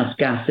greenhouse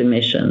gas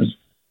emissions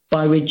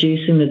by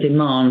reducing the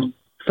demand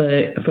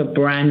for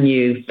brand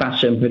new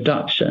fashion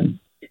production.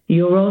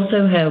 You're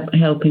also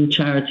helping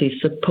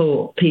charities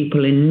support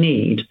people in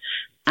need,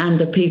 and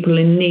the people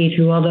in need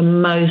who are the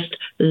most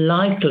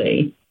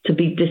likely to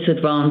be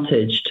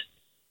disadvantaged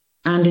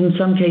and in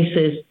some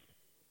cases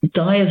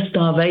die of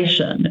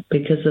starvation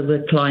because of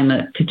the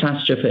climate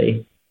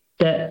catastrophe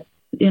that,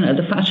 you know,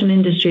 the fashion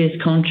industry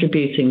is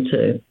contributing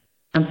to,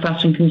 and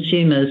fashion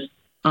consumers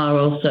are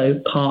also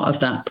part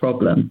of that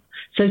problem.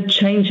 So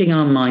changing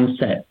our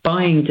mindset,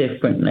 buying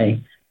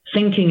differently,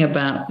 thinking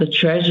about the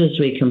treasures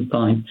we can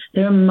find.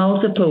 There are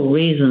multiple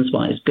reasons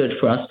why it's good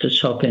for us to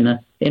shop in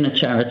a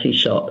charity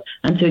shop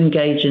and to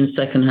engage in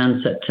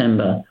Secondhand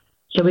September.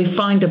 So we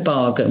find a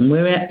bargain.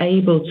 We're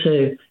able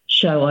to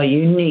show our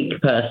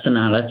unique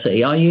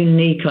personality, our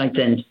unique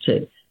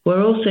identity.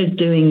 We're also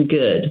doing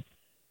good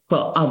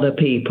for other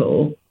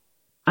people,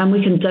 and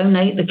we can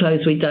donate the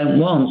clothes we don't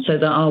want so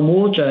that our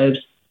wardrobes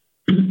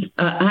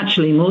are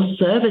actually more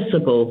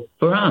serviceable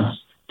for us,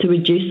 to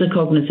reduce the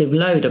cognitive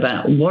load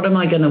about what am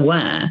I going to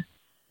wear?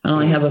 And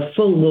I have a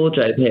full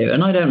wardrobe here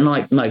and I don't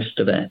like most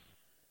of it.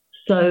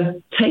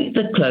 So take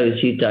the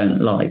clothes you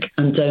don't like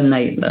and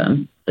donate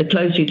them. The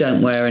clothes you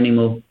don't wear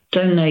anymore,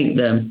 donate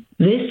them.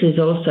 This is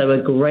also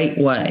a great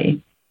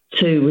way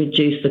to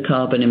reduce the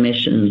carbon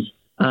emissions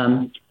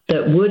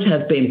that would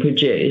have been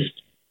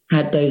produced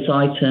had those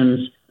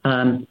items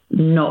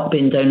not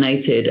been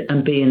donated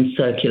and be in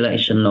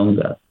circulation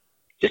longer.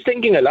 Just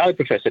thinking aloud,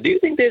 Professor, do you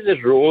think there's a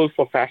role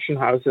for fashion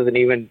houses and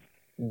even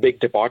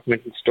big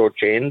department store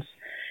chains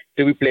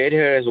to be played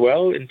here as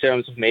well, in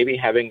terms of maybe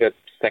having a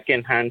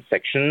second-hand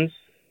sections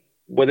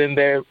within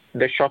their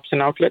shops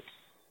and outlets?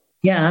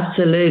 Yeah,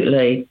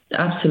 absolutely.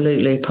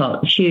 Absolutely.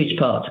 Huge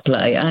part to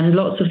play. And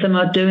lots of them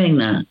are doing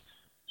that.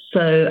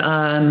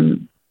 So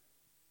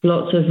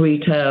lots of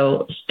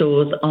retail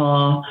stores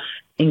are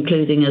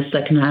including a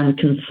second-hand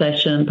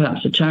concession,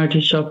 perhaps a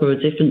charity shop or a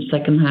different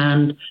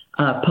second-hand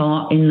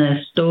part in their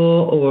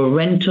store, or a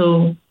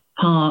rental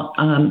part,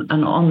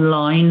 and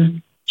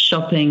online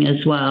shopping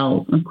as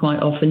well. And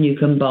quite often you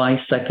can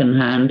buy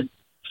second-hand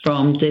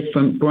from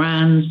different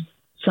brands.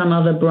 Some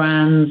other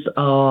brands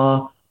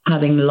are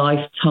having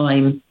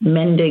lifetime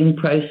mending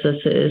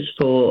processes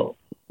for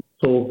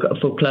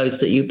clothes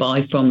that you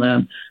buy from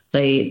them.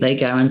 They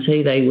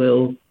guarantee they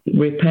will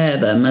repair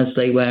them as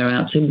they wear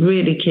out to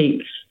really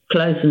keep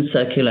clothes in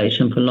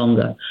circulation for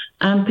longer.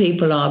 And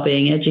people are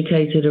being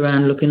educated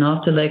around looking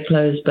after their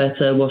clothes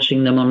better,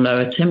 washing them on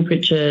lower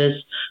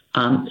temperatures,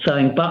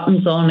 sewing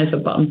buttons on if a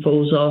button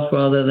falls off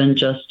rather than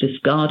just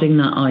discarding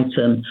that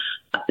item,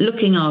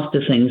 looking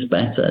after things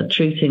better,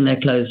 treating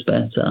their clothes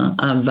better,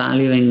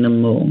 valuing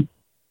them more.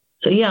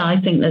 So, yeah, I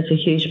think there's a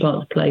huge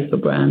part to play for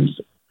brands.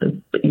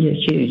 Yeah,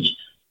 huge.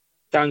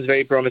 Sounds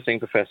very promising,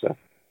 Professor.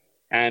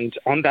 And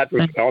on that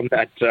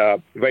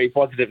very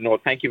positive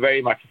note, thank you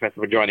very much,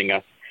 Professor, for joining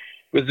us.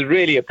 It was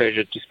really a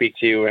pleasure to speak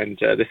to you, and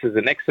this is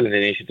an excellent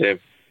initiative.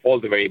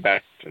 All the very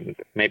best, and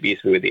may peace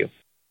be with you.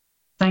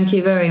 Thank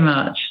you very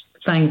much.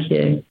 Thank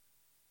you.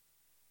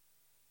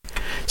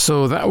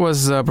 So that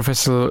was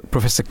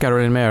Professor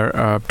Carolyn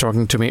Mayer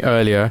talking to me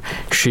earlier.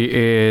 She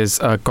is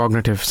a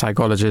cognitive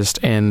psychologist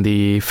in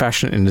the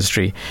fashion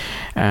industry,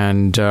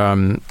 and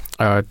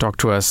talk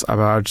to us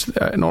about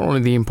not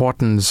only the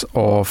importance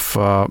of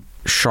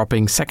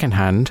shopping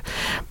secondhand,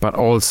 but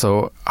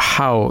also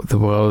how the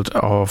world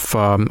of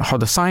how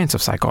the science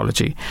of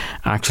psychology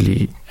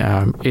actually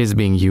is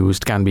being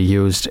used, can be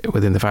used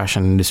within the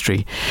fashion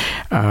industry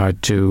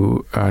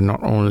to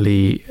not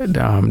only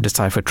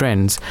decipher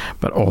trends,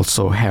 but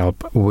also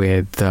help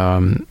with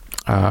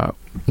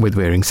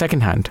wearing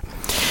secondhand.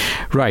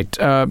 Right.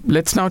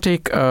 Let's now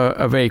take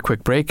a very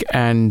quick break,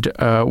 and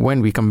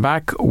when we come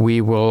back, we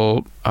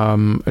will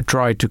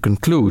try to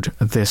conclude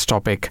this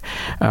topic,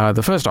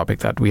 the first topic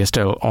that we are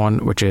still on,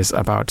 which is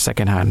about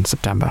secondhand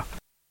September.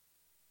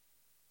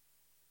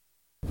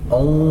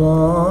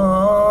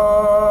 Allahu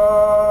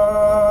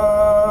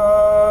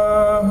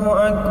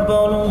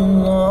Akbar,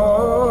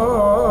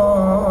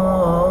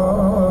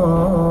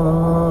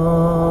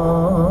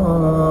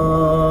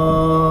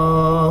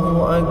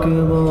 Allahu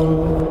Akbar,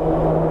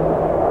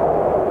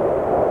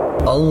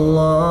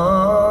 Allahu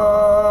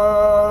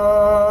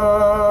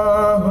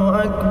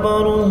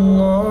Akbar,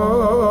 Allahu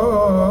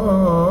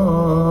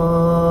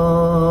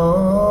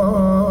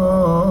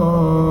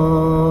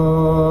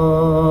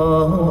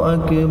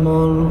Akbar.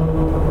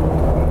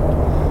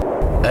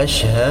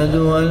 أشهد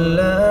أن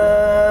لا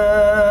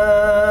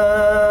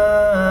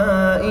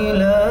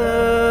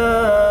إله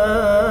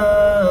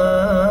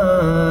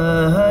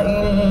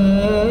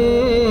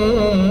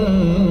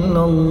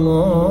إلا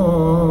الله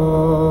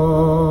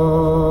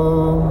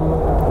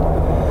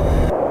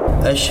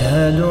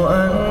أشهد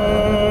أن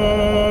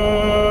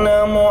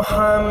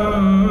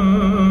محمدا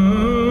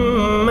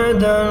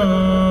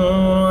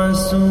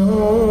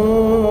رسول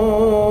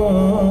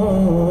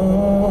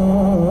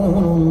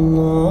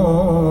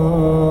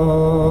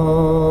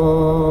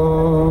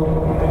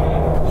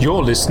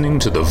You're listening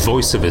to the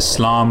Voice of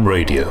Islam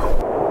Radio.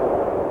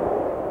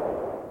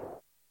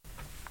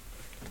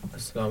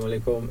 Assalamu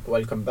alaikum.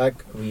 Welcome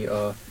back. We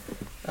are.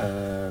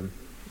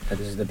 This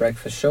is the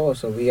breakfast show.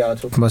 So we are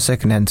talking about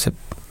secondhand.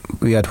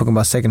 We are talking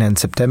about secondhand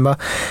September,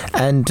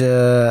 and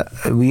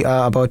we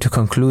are about to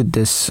conclude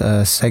this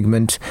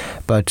segment.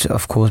 But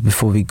of course,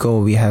 before we go,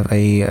 we have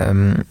a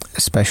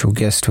special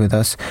guest with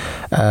us,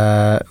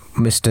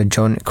 Mr.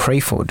 John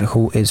Crayford,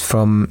 who is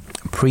from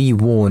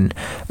Pre-Warn,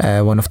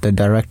 one of the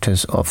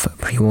directors of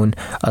Pre-Warn.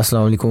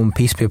 Assalamu alaikum,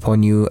 peace be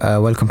upon you.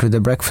 Welcome to the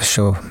breakfast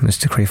show,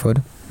 Mr.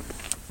 Crayford.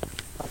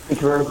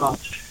 Thank you very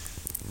much.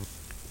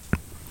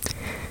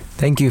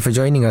 Thank you for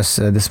joining us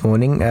this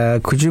morning.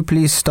 Could you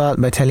please start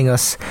by telling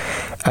us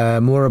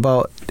more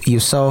about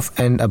yourself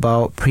and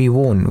about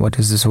Pre-Warn? What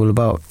is this all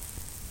about?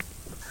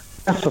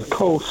 Yes, of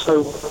course.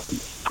 So,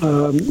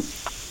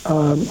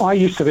 I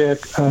used to be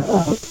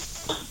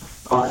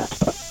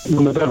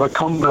I'm a bit of a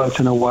convert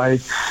in a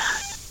way.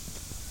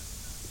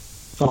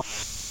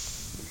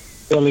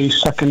 Early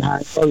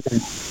second-hand clothing.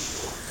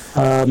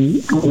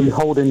 We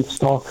hold in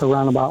stock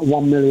around about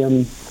 1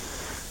 million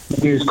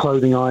used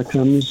clothing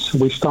items.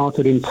 We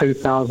started in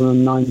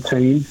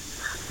 2019,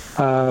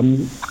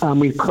 and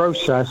we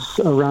process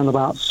around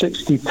about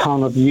 60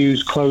 ton of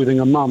used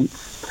clothing a month,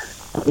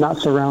 and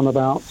that's around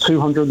about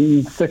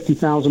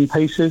 250,000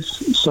 pieces.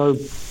 So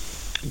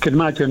you can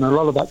imagine a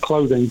lot of that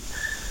clothing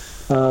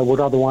would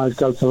otherwise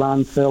go to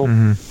landfill.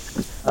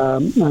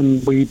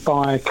 And we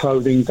buy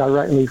clothing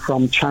directly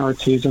from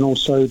charities and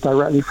also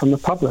directly from the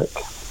public.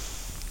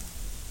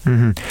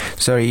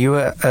 Sorry, you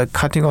were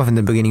cutting off in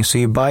the beginning. So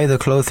you buy the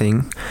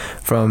clothing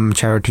from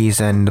charities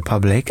and the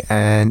public,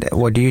 and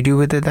what do you do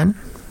with it then?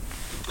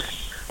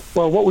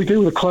 Well, what we do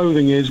with the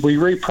clothing is we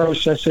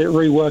reprocess it,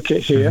 rework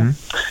it here,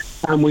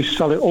 and we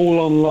sell it all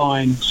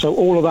online. So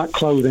all of that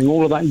clothing,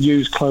 all of that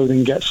used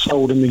clothing gets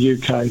sold in the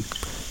UK.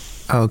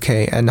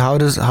 Okay, and how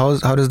does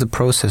the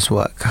process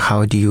work?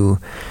 How do you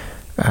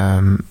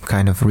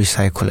kind of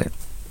recycle it?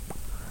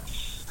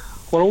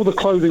 Well, all the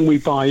clothing we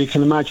buy, you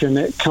can imagine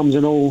it comes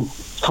in all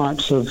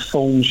types of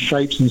forms,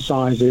 shapes and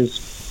sizes.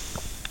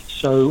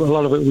 So a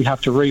lot of it we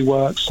have to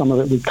rework, some of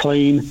it we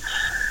clean,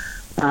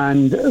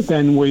 and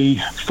then we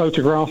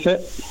photograph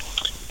it,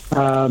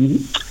 and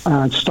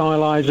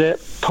stylize it,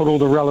 put all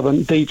the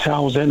relevant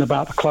details in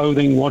about the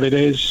clothing, what it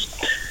is,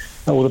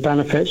 all the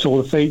benefits,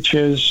 all the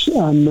features,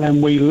 and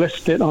then we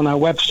list it on our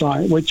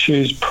website, which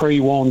is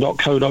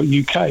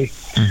prewarn.co.uk.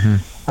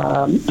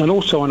 And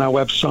also on our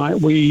website,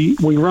 we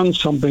run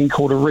something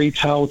called a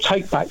retail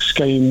take-back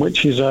scheme,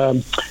 which is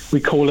we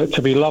call it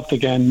To Be Loved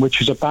Again, which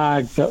is a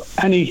bag that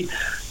any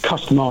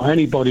customer or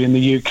anybody in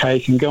the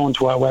UK can go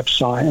onto our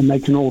website and they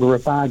can order a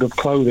bag of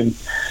clothing,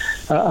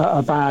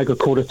 a bag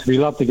called a To Be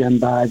Loved Again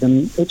bag,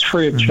 and it's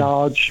free of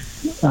charge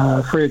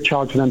for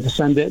them to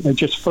send it. They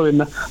just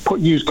put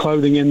used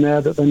clothing in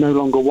there that they no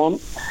longer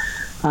want.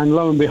 And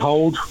lo and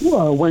behold,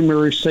 when we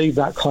receive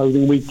that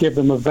clothing, we give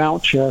them a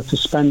voucher to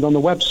spend on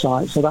the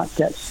website. So that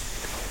gets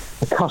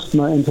the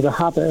customer into the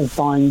habit of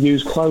buying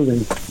used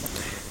clothing.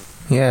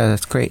 Yeah,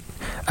 that's great.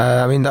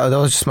 I mean, that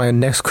was just my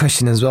next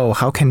question as well.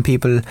 How can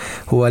people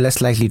who are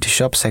less likely to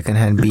shop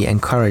secondhand be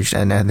encouraged?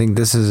 And I think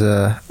this is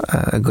a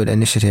good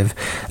initiative.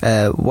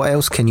 What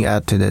else can you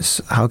add to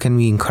this? How can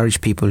we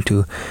encourage people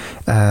to?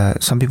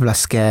 Some people are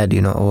scared,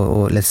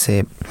 or let's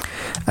say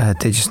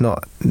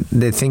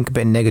they think a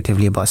bit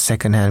negatively about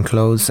secondhand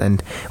clothes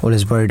and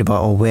always worried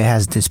about, where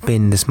has this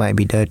been? This might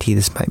be dirty.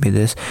 This might be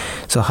this.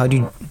 So how do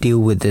you deal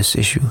with this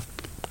issue?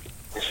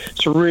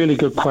 It's a really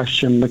good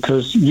question,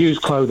 because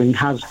used clothing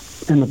has,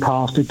 in the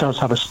past, it does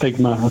have a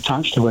stigma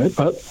attached to it.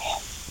 But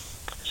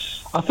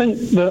I think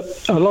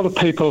that a lot of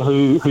people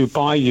who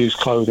buy used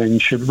clothing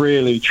should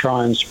really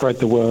try and spread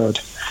the word,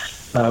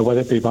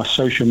 whether it be by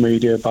social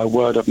media, by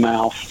word of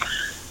mouth,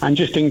 and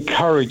just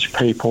encourage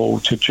people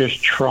to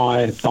just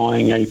try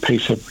buying a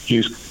piece of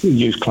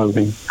used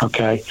clothing,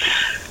 okay?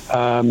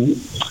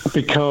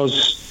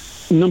 Because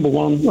number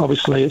one,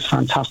 obviously, it's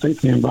fantastic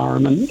for the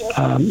environment,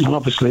 and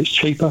obviously it's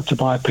cheaper to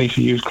buy a piece of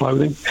used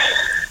clothing.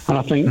 And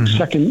I think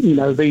second,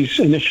 these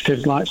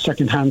initiatives like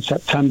Secondhand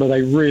September,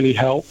 they really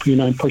help,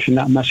 in pushing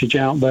that message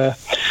out there.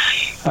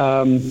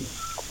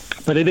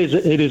 But it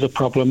is a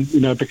problem,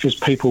 because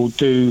people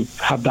do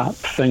have that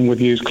thing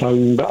with used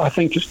clothing. But I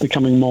think it's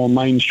becoming more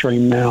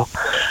mainstream now.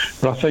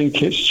 But I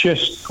think it's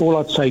just, all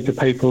I'd say to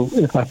people,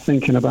 if they're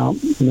thinking about,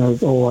 I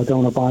don't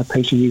want to buy a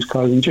piece of used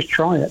clothing, just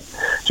try it.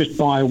 Just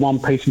buy one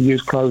piece of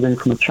used clothing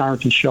from a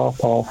charity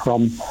shop or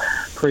from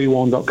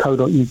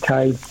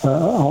preone.co.uk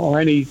or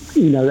any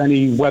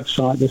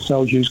website that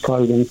sells used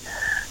clothing.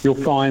 You'll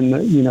find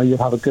that, you'll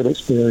have a good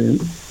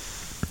experience.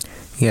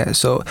 Yeah,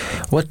 so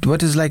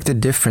what is like the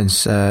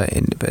difference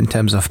in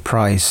terms of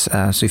price?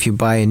 So if you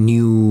buy a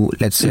new,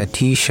 let's say, a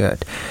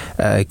T-shirt,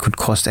 it could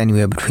cost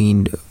anywhere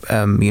between,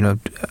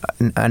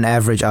 an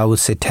average, I would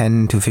say,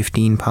 £10 to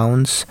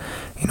 £15,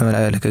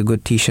 like a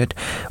good T-shirt.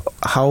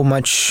 How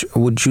much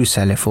would you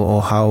sell it for,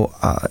 or how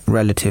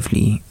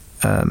relatively,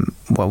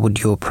 what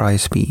would your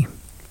price be?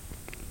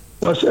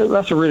 That's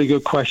a really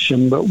good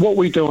question. But what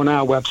we do on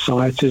our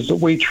website is that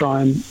we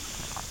try and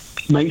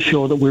make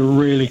sure that we're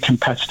really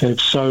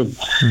competitive. So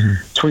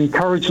to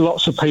encourage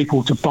lots of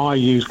people to buy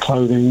used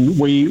clothing,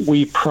 we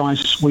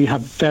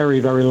have very,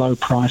 very low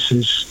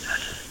prices.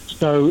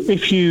 So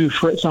if you,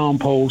 for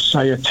example,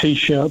 say a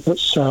T-shirt that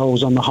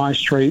sells on the high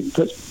street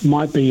that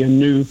might be a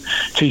new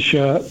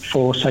T-shirt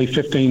for, say,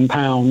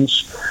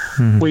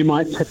 £15, we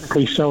might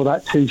typically sell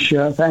that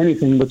T-shirt for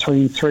anything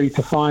between £3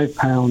 to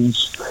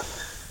 £5.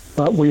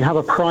 But we have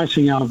a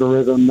pricing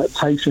algorithm that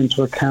takes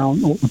into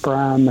account the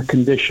brand, the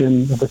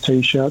condition of the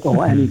T-shirt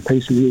or any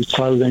piece of used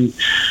clothing.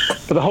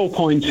 But the whole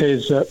point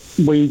is that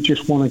we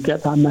just want to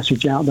get that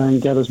message out there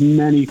and get as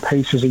many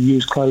pieces of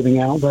used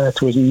clothing out there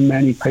to as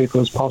many people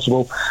as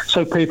possible,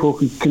 so people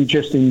can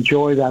just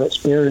enjoy that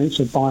experience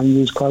of buying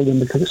used clothing,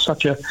 because it's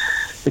such a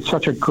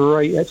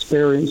great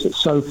experience. It's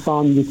so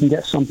fun. You can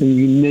get something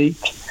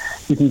unique.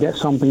 You can get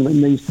something that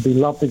needs to be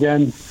loved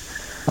again.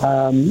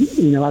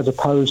 As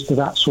opposed to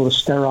that sort of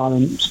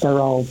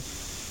sterile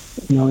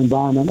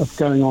environment of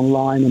going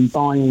online and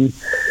buying,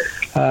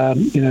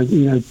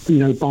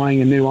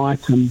 buying a new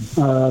item.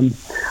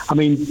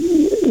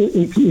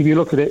 If you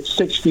look at it,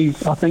 60.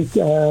 I think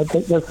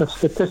there's a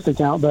statistic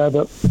out there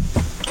that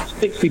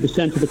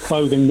 60% of the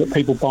clothing that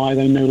people buy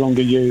they no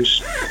longer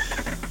use,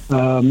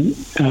 and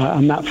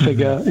that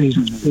figure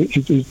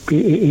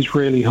is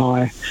really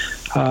high.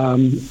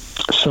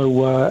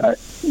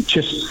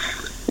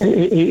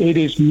 It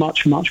is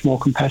much, much more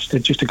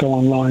competitive just to go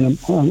online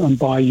and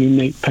buy a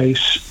unique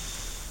piece.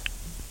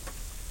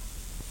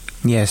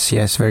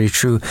 Yes, very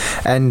true.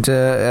 And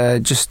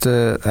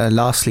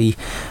lastly,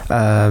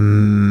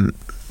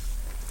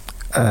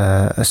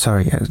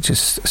 sorry, it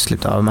just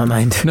slipped out of my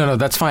mind. No,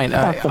 that's fine.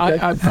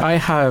 I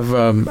have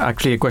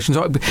actually a question.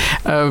 So,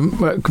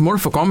 more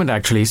of a comment,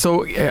 actually.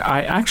 So,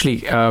 I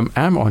actually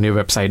am on your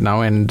website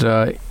now, and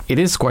it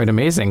is quite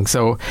amazing.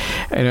 So,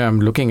 I'm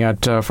looking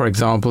at, for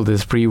example,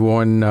 this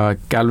pre-worn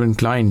Calvin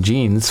Klein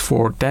jeans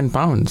for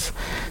 £10.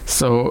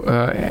 So,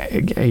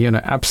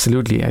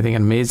 absolutely, I think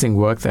amazing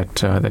work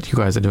that you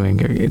guys are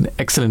doing. An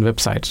excellent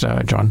website,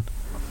 John.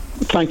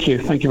 Thank you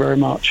very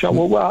much.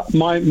 Well,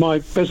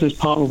 my business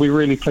partner will be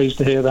really pleased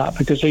to hear that,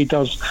 because he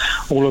does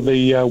all of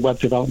the web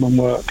development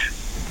work.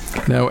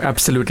 No,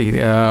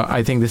 absolutely.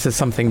 I think this is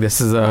something. This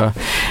is I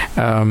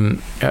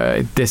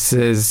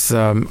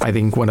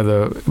think one of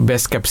the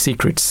best kept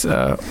secrets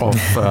of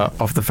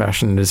the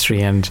fashion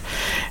industry, and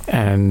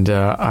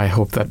I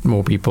hope that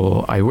more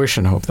people. I wish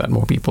and hope that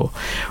more people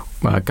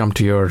come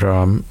to your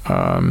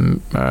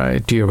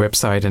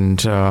website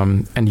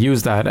and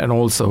use that, and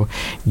also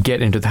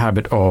get into the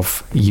habit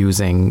of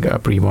using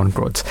pre-worn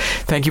clothes.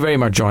 Thank you very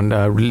much, John.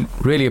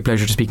 Really a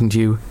pleasure speaking to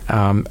you.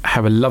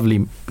 Have a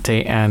lovely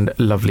day and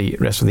lovely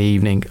rest of the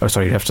evening.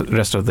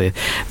 Rest of the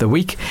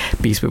week.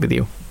 Peace be with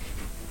you.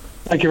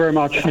 Thank you very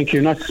much. Thank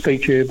you. Nice to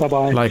speak to you.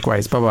 Bye-bye.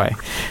 Likewise. Bye-bye.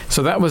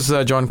 So that was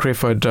John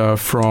Crayford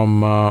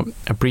from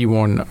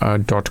preone.co.uk,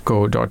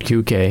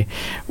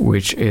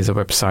 which is a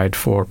website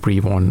for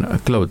pre-worn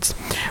clothes.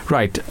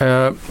 Right.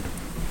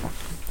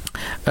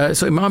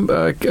 So Imam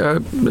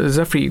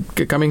Zafri,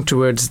 coming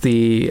towards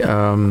the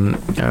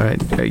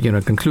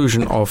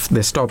conclusion of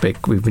this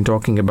topic, we've been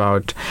talking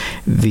about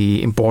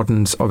the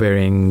importance of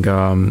wearing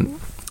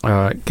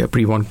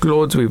pre-worn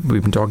clothes. We've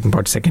been talking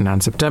about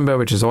Second-Hand September,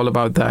 which is all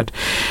about that.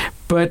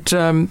 But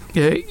in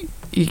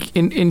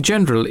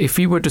general, if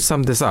we were to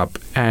sum this up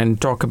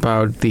and talk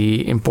about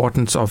the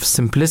importance of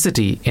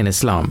simplicity in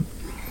Islam,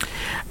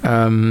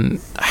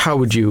 how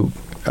would you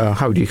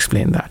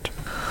explain that?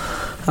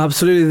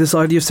 Absolutely, this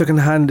idea of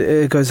second-hand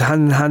goes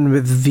hand in hand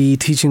with the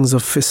teachings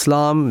of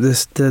Islam,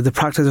 the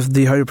practice of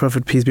the Holy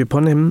Prophet, peace be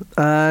upon him.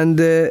 And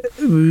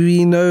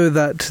we know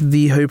that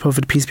the Holy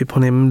Prophet, peace be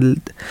upon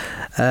him,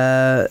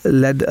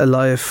 led a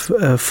life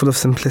full of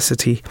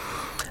simplicity.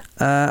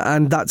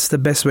 And that's the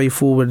best way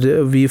forward.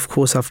 We, of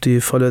course, have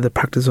to follow the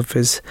practice of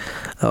the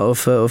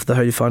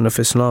Holy Founder of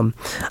Islam.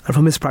 And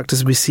from his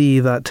practice, we see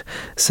that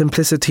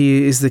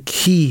simplicity is the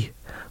key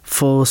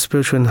for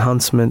spiritual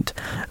enhancement.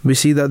 We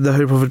see that the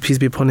Holy Prophet, peace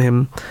be upon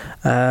him,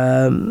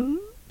 rather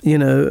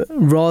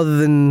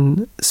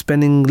than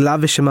spending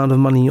lavish amount of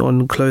money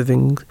on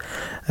clothing,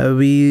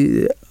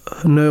 we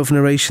know of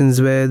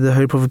narrations where the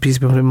Holy Prophet, peace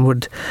be upon him,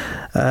 would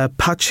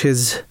patch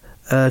his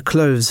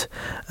clothes.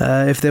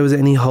 If there was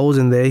any holes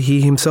in there, he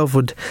himself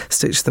would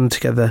stitch them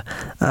together,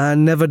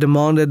 and never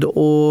demanded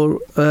or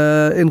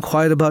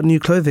inquired about new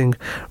clothing.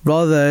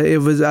 Rather,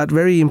 it was at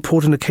very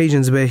important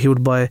occasions where he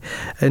would buy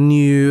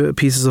new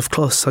pieces of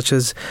cloth, such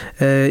as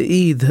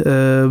Eid,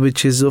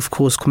 which is of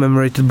course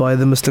commemorated by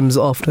the Muslims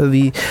after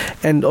the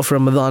end of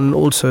Ramadan,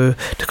 also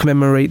to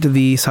commemorate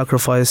the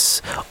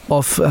sacrifice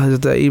of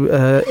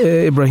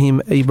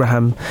Abraham,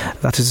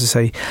 that is to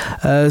say.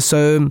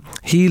 So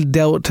he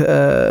dealt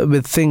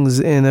with things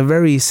in a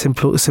very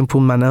simple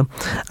manner,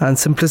 and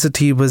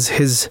simplicity was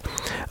his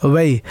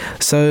way.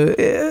 So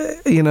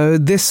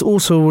this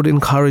also would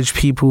encourage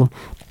people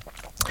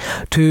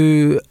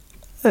to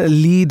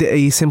lead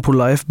a simple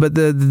life, but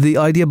the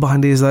idea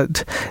behind it is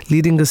that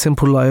leading a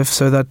simple life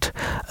so that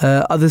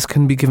others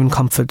can be given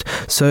comfort.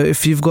 So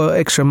if you've got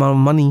extra amount of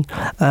money,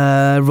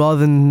 rather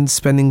than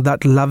spending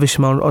that lavish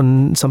amount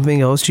on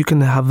something else, you can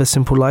have a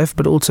simple life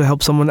but also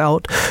help someone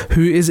out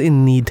who is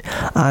in need.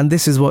 And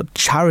this is what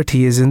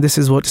charity is, and this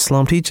is what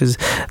Islam teaches,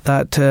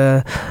 that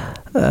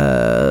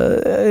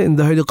in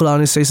the Holy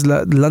Quran it says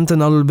that لَن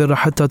تَنَالُوا الْبِرَّ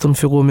حَتَّى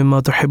تُنْفِقُوا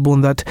مِمَّا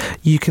تُحِبُّونَ, that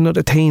you cannot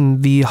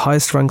attain the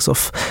highest ranks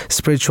of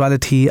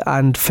spirituality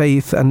and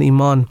faith and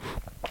iman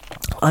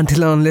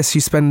until and unless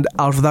you spend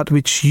out of that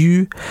which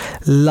you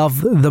love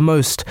the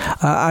most.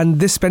 And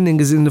this spending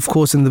is, of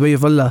course, in the way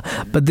of Allah,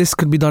 but this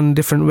could be done in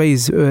different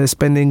ways.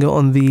 Spending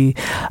on the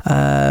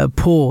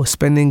poor,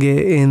 spending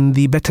it in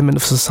the betterment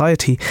of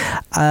society.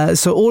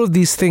 So all of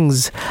these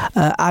things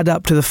add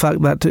up to the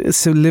fact that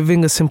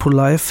living a simple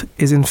life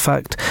is in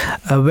fact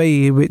a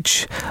way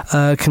which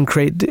can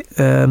create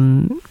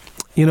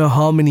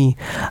harmony,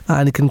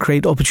 and it can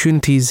create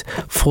opportunities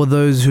for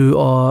those who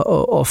are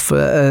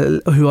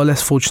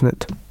less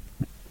fortunate.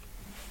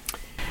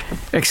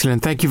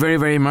 Excellent. Thank you very,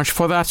 very much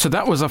for that. So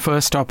that was our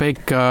first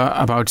topic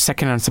about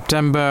Second-Hand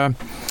September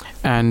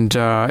and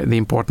the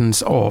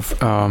importance of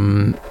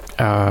and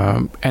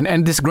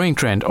this growing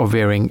trend of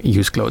wearing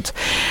used clothes.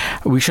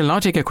 We shall now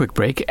take a quick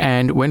break,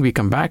 and when we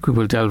come back, we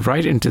will delve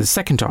right into the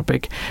second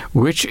topic,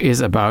 which is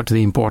about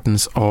the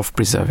importance of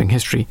preserving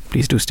history.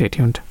 Please do stay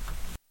tuned.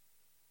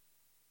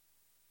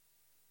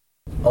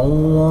 Allahu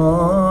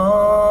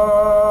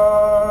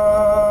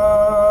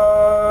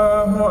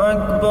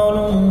Akbar,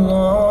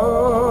 Allahu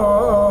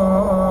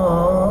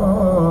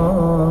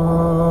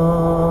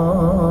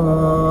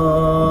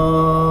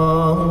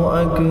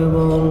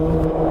Akbar,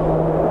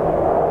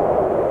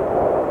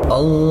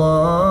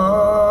 Allahu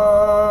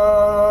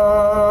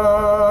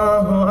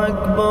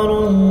Akbar,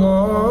 Allahu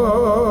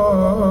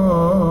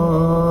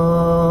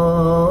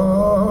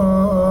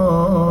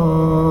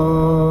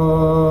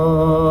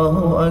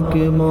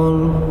Akbar.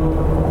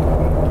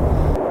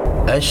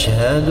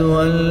 أشهد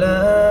أن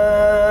لا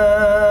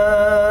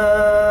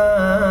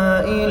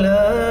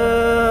إله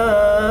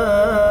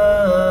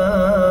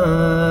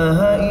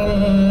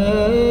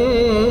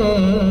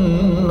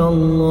إلا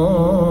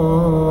الله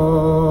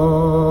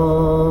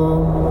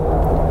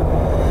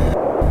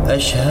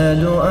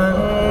أشهد أن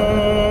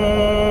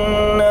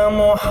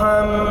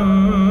محمدا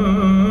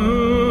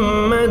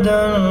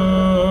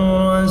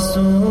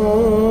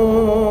رسول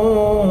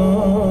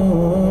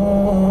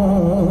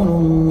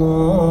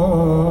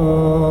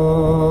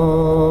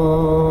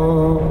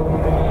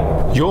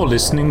You're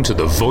listening to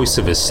the Voice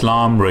of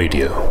Islam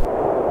Radio.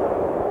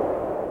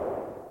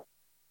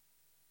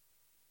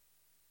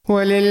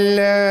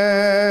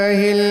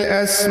 ولله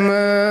الأسماء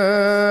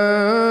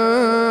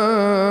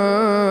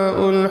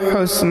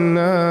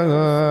الحسنى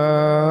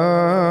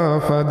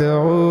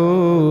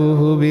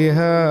فادعوه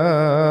بها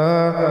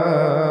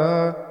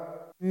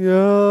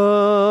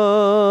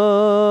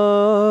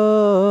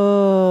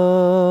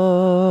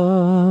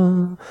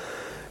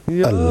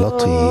يا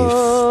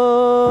اللطيف.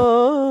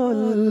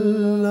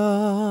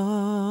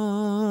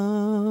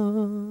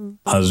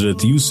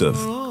 Hazrat Yusuf,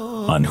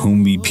 on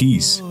whom be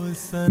peace,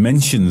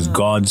 mentions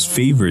God's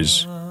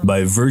favors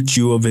by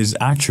virtue of his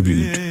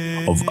attribute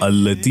of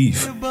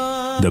Al-Latif,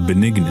 the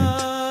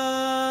Benignant,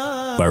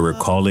 by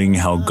recalling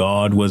how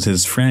God was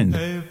his friend,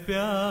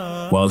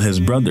 while his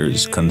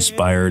brothers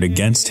conspired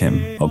against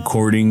him.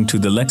 According to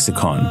the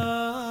lexicon,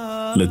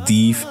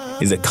 Latif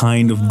is a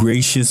kind of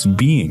gracious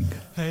being,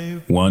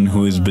 one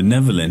who is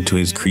benevolent to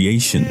his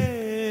creation,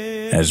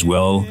 as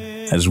well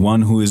as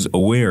one who is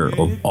aware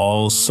of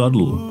all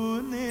subtle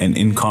and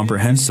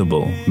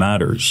incomprehensible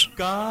matters.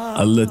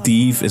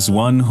 Al-Latif is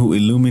one who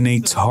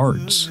illuminates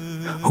hearts,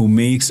 who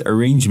makes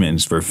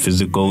arrangements for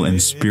physical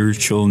and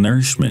spiritual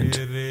nourishment,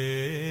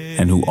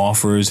 and who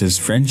offers his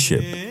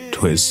friendship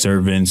to his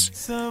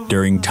servants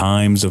during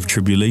times of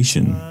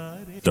tribulation.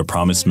 The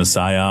promised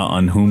Messiah,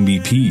 on whom be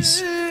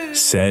peace,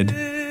 said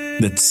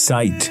that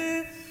sight,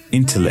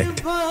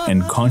 intellect,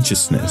 and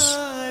consciousness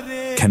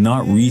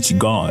cannot reach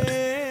God.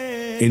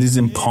 It is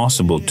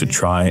impossible to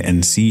try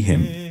and see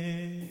him.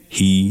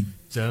 He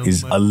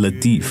is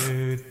Al-Latif.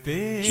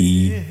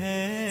 He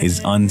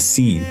is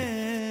unseen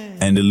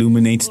and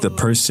illuminates the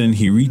person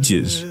he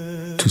reaches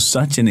to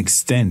such an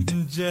extent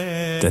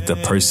that the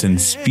person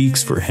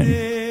speaks for him,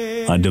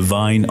 a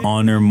divine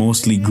honor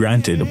mostly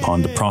granted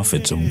upon the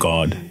prophets of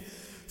God.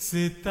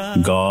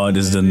 God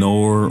is the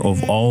knower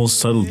of all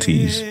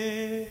subtleties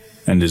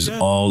and is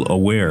all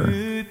aware.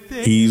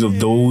 He is of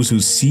those who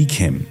seek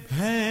him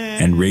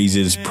and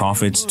raises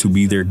prophets to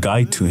be their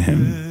guide to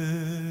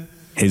him.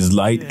 His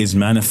light is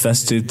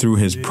manifested through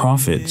his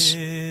prophets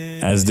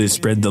as they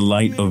spread the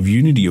light of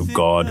unity of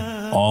God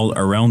all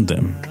around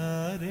them.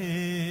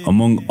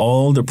 Among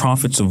all the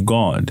prophets of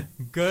God,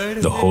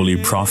 the Holy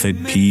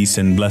Prophet, peace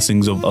and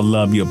blessings of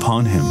Allah be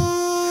upon him,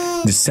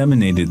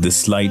 disseminated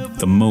this light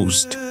the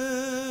most.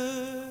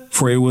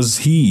 For it was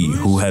he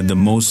who had the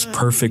most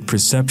perfect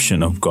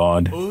perception of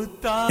God,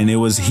 and it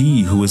was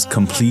he who was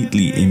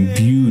completely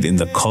imbued in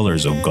the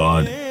colors of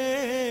God.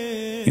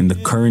 In the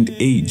current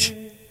age,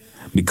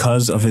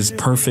 because of his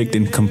perfect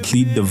and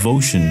complete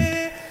devotion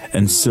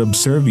and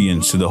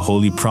subservience to the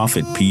Holy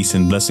Prophet, peace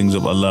and blessings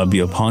of Allah be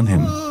upon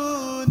him,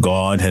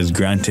 God has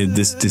granted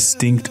this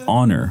distinct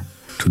honor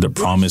to the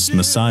promised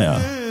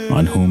Messiah,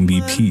 on whom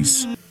be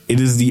peace. It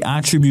is the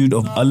attribute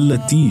of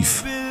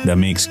Al-Latif that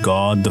makes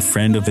God the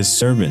friend of his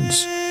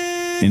servants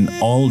in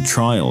all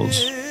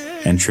trials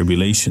and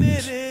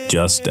tribulations,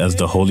 just as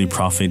the Holy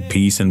Prophet,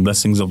 peace and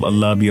blessings of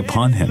Allah be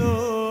upon him,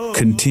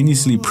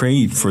 continuously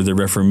prayed for the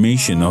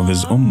reformation of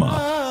his ummah,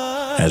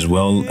 as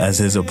well as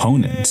his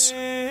opponents,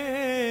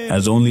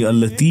 as only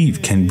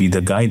Al-Latif can be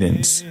the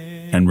guidance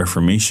and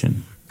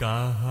reformation.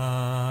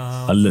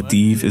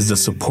 Al-Latif is the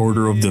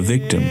supporter of the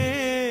victim,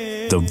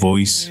 the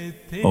voice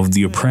of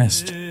the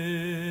oppressed.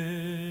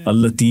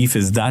 Al-Latif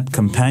is that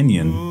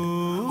companion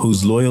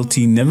whose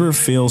loyalty never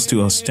fails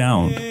to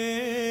astound.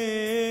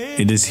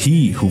 It is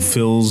he who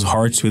fills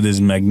hearts with his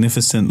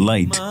magnificent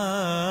light.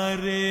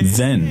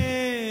 Then,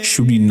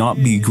 should we not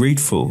be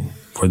grateful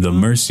for the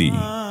mercy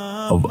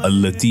of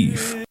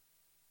Al-Latif?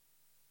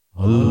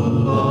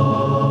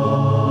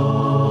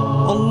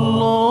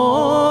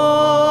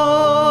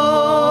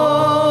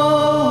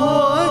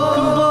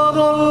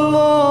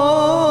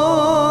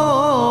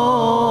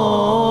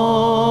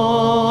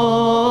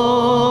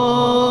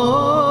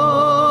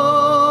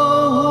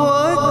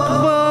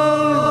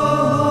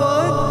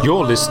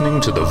 You're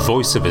listening to the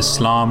Voice of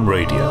Islam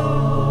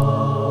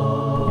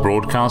Radio,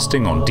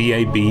 broadcasting on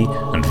DAB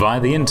and via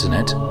the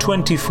internet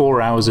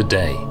 24 hours a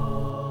day.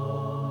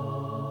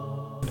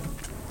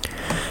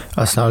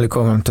 Assalamu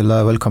alaikum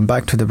warahmatullah. Welcome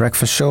back to the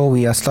Breakfast Show.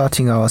 We are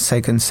starting our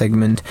second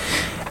segment,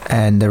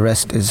 and the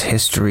rest is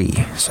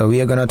history. So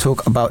we are going to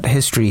talk about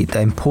history,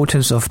 the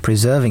importance of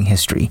preserving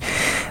history.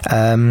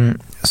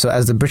 So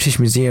as the British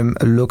Museum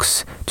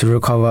looks to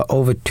recover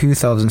over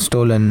 2,000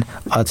 stolen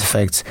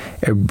artifacts,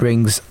 it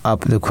brings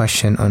up the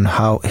question on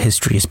how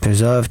history is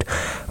preserved,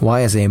 why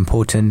is it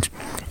important,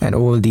 and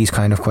all these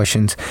kind of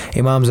questions.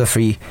 Imam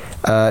Zafri,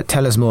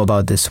 tell us more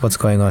about this. What's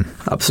going on?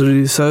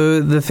 Absolutely.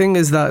 So the thing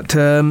is that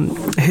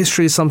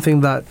history is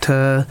something that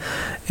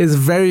is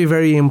very,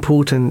 very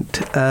important,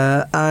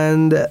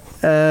 and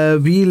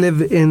we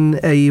live in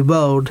a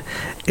world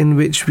in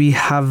which we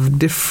have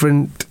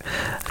different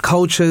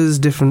cultures,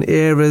 different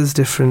eras,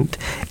 different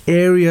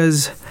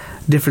areas,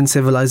 different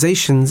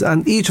civilizations,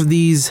 and each of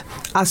these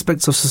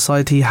aspects of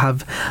society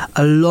have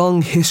a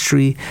long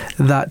history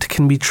that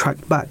can be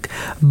tracked back.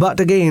 But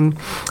again,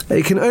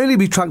 it can only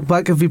be tracked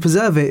back if we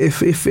preserve it.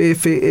 If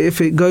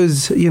it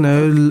goes, if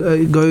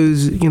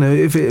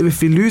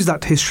we lose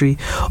that history,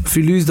 if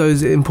we lose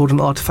those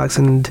important artifacts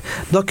and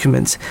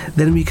documents,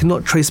 then we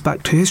cannot trace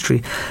back to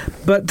history.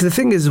 But the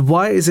thing is,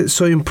 why is it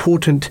so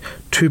important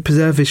to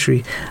preserve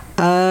history?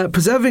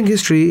 Preserving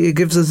history, it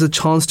gives us a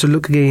chance to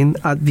look again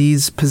at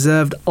these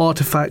preserved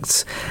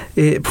artifacts.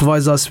 It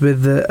provides us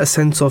with a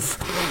sense of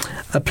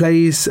a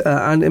place,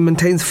 and it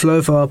maintains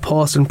flow for our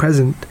past and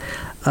present.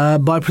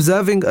 By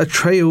preserving a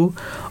trail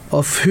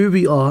of who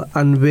we are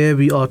and where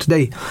we are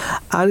today.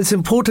 And it's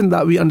important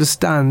that we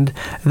understand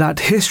that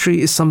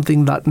history is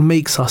something that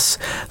makes us.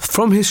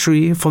 From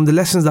history, from the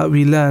lessons that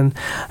we learn,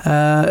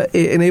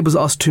 it enables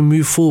us to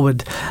move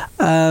forward.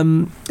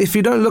 If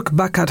you don't look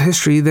back at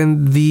history,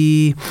 then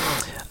the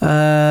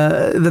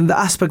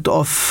aspect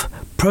of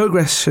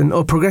progression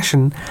will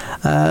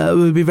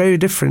be very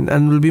different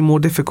and will be more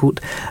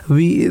difficult.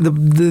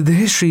 The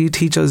history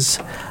teaches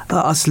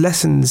us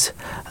lessons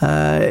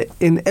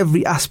in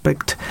every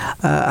aspect,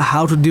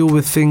 how to deal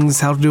with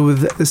things, how to deal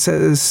with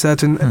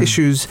certain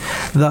issues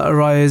that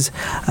arise,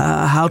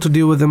 how to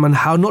deal with them and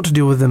how not to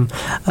deal with them.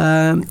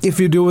 If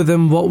you deal with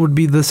them, what would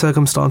be the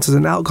circumstances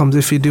and outcomes?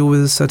 If you deal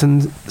with a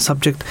certain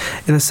subject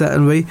in a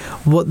certain way,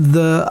 what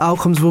the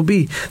outcomes will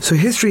be. So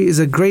history is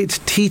a great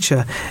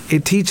teacher.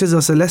 It teaches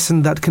us a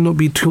lesson that cannot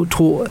be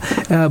taught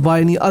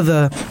by any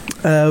other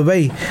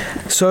way.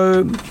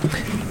 So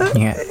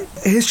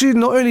history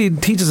not only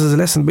teaches us a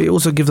lesson, but it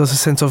also gives us a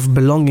sense of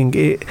belonging.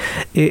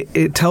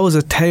 It tells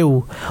a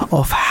tale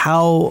of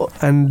how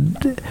and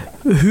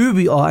who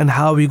we are and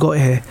how we got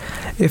here.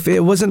 If it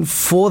wasn't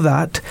for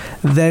that,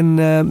 then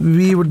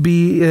we would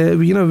be,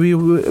 we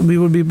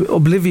would be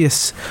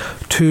oblivious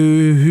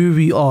to who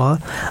we are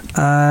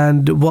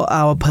and what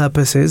our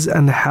purpose is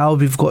and how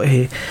we've got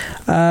here.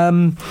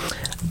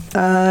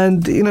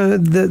 And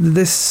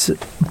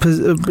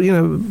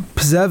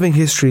preserving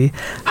history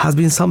has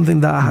been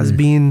something that has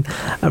been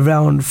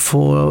around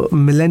for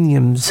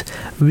millenniums.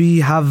 We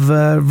have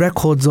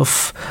records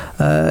of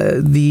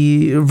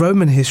the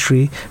Roman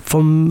history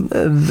from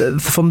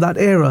that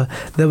era.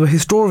 There were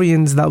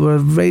historians that were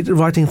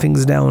writing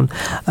things down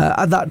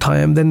at that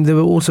time. Then there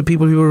were also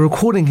people who were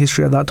recording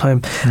history at that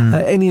time.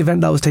 Any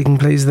event that was taking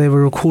place, they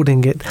were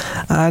recording it,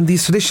 and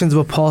these traditions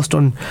were passed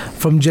on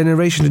from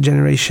generation to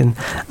generation.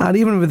 And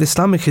even with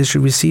Islamic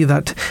history, we see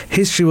that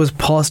history was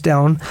passed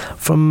down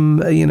from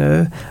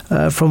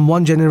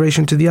one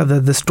generation to the other.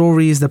 The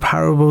stories, the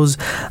parables,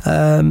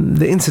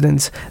 the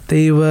incidents,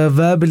 they were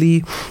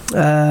verbally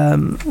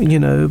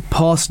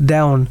passed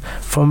down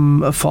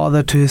from a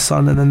father to his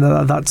son, and then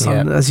that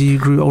son, as he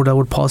grew older,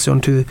 would pass it on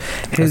to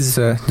his.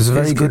 That's a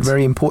very good,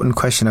 very important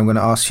question I'm going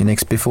to ask you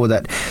next. Before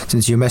that,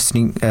 since you're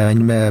mentioning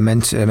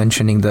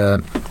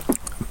the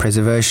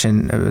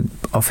preservation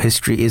of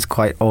history is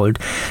quite old,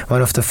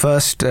 one of the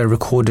first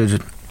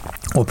recorded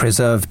or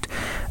preserved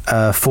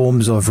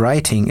forms of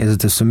writing is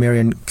the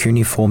Sumerian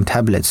cuneiform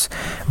tablets,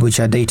 which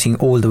are dating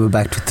all the way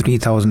back to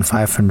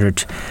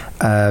 3500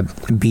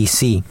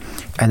 BC.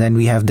 And then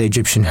we have the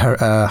Egyptian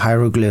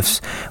hieroglyphs,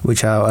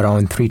 which are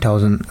around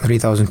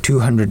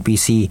 3200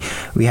 BC.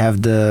 We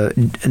have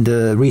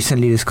the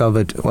recently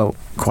discovered,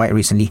 quite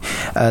recently,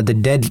 the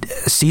Dead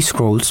Sea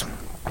Scrolls,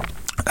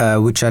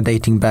 which are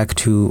dating back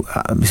to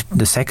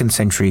the 2nd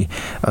century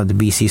of the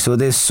BC. So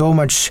there's so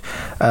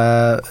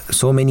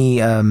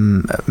many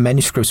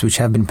manuscripts which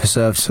have been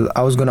preserved. So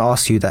I was going to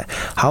ask you that,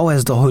 how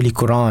has the Holy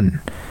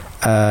Quran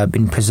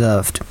been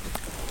preserved?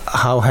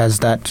 How has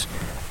that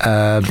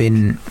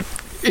been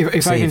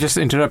If I can just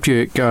interrupt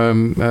you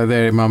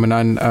there, Imam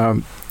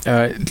Anan,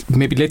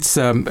 maybe let's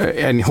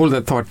and hold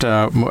that thought,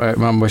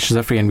 Imam Bashir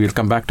Zafri, and we'll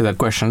come back to that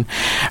question.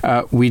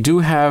 We do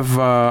have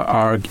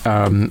our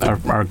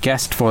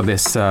guest for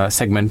this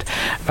segment,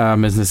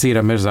 Ms.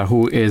 Nazira Mirza,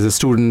 who is a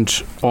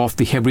student of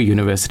the Hebrew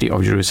University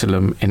of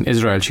Jerusalem in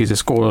Israel. She's a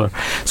scholar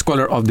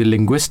of the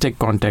linguistic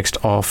context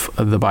of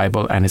the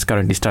Bible and is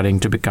currently studying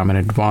to become an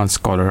advanced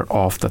scholar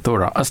of the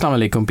Torah.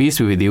 Assalamu alaikum, peace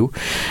be with you.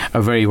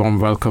 A very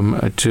warm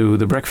welcome to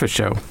the Breakfast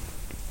Show.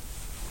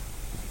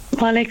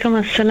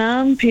 Walaikum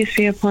assalam, peace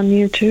be upon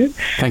you too.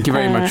 Thank you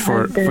very much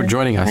for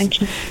joining us.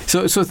 Thank you.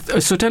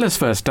 So tell us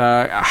first,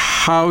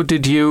 how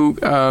did you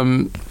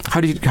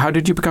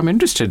become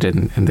interested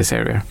in this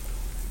area?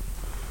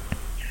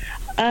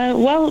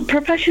 Well,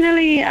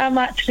 professionally, I'm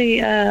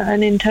actually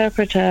an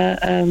interpreter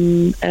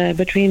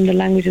between the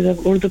languages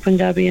of Urdu,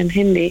 Punjabi, and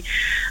Hindi.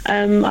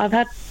 I've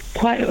had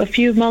quite a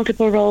few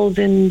multiple roles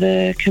in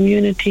the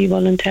community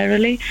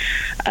voluntarily.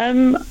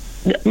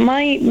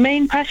 My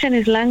main passion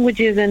is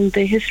languages and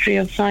the history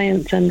of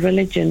science and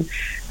religion,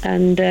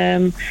 and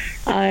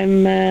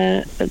I'm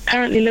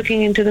currently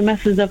looking into the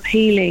methods of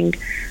healing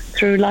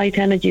through light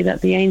energy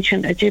that the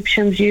ancient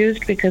Egyptians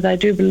used, because I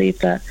do believe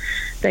that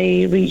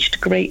they reached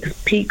great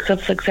peaks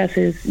of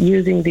successes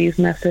using these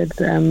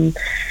methods, and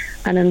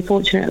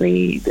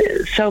unfortunately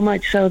so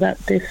much so that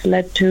this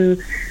led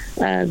to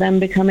them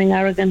becoming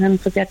arrogant and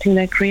forgetting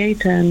their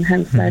creator, and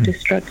hence their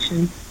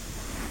destruction.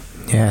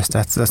 Yes,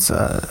 that's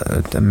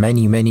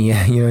many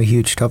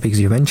huge topics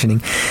you're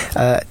mentioning.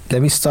 Let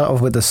me start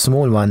off with a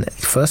small one.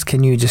 First,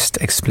 can you just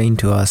explain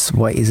to us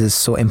why is it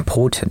so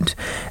important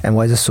and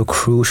why is it so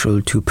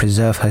crucial to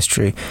preserve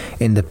history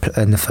in the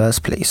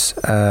first place?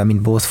 I mean,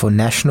 both for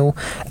national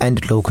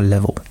and local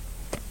level.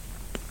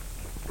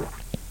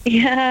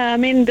 Yeah, I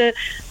mean the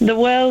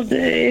world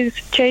is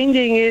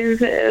changing is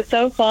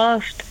so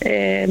fast,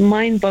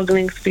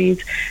 mind-boggling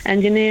speeds.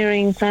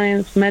 Engineering,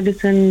 science,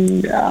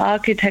 medicine,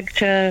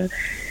 architecture.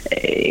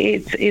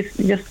 It's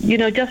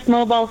just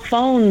mobile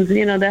phones.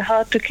 They're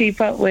hard to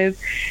keep up with.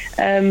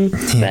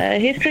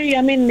 History.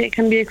 I mean, it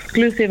can be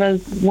exclusive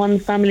as one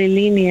family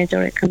lineage,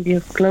 or it can be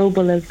as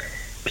global as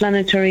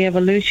planetary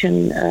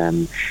evolution.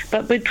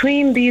 But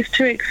between these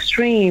two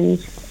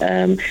extremes,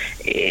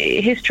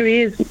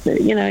 history is,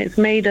 it's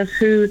made us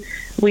who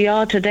we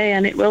are today,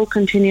 and it will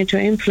continue to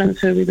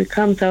influence who we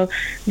become. So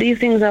these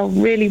things are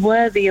really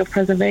worthy of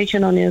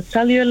preservation on a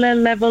cellular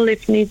level,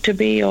 if need to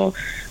be, or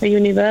a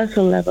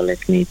universal level,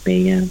 if need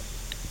be. Yeah.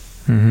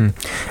 Mm-hmm.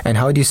 And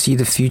how do you see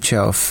the future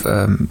of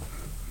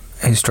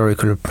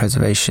historical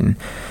preservation?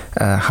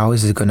 How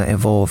is it going to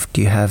evolve?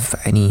 Do you have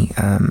any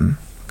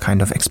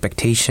kind of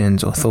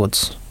expectations or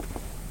thoughts?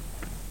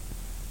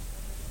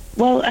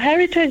 Well,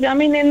 heritage. I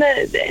mean, in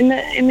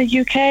the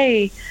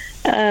UK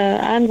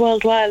and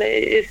worldwide,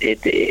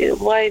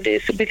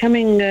 it's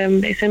becoming,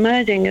 it's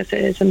emerging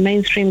as a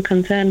mainstream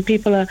concern.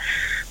 People are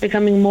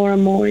becoming more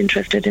and more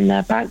interested in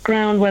their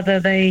background, whether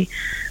they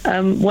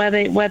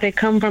where they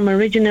come from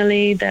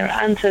originally, their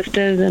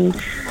ancestors, and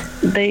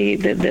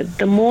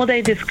the more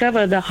they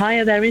discover, the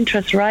higher their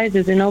interest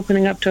rises in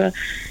opening up to a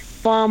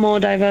far more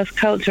diverse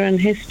culture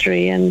and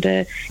history, and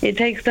it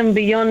takes them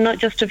beyond not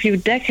just a few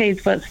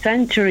decades but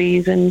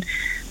centuries, and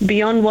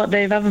beyond what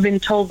they've ever been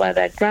told by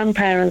their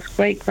grandparents,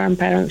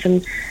 great-grandparents.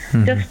 And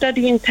just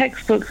studying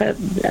textbooks at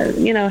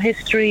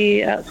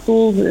history at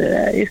schools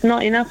is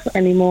not enough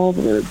anymore.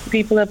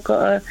 People have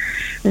got a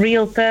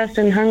real thirst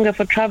and hunger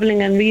for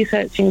traveling and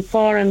researching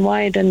far and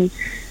wide. And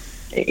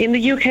in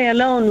the UK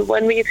alone,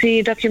 when we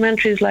see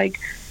documentaries like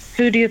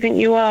Who Do You Think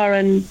You Are?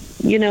 And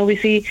we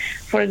see,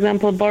 for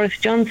example, Boris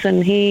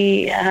Johnson.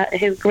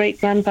 His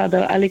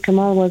great-grandfather Ali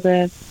Kamal was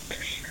a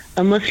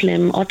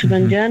Muslim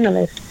Ottoman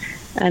journalist,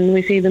 and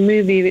we see the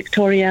movie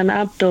Victoria and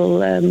Abdul,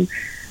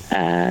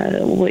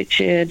 which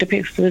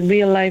depicts the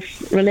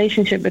real-life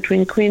relationship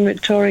between Queen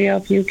Victoria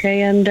of UK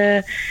and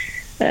her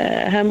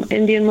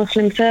Indian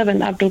Muslim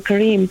servant Abdul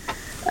Karim.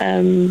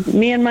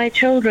 Me and my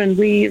children,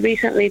 we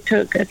recently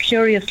took a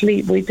curious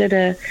leap. We did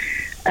a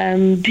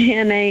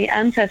DNA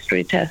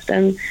ancestry test,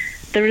 and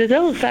the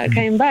results that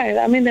came back,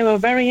 I mean, they were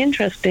very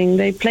interesting.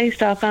 They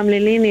placed our family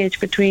lineage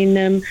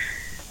between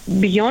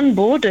beyond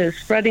borders,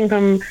 spreading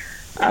from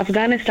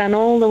Afghanistan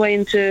all the way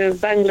into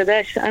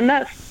Bangladesh, and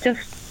that's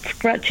just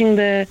scratching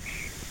the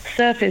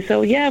surface.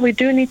 So yeah, we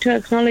do need to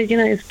acknowledge,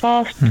 it's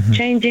fast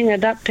changing,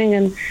 adapting,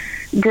 and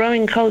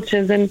growing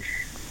cultures. And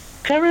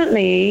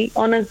currently,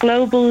 on a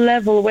global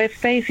level, we're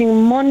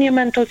facing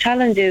monumental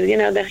challenges,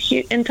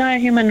 the entire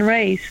human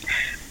race.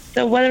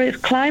 So whether it's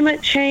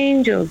climate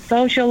change or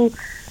social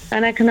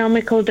and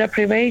economical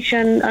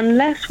deprivation,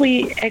 unless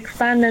we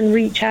expand and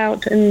reach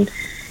out and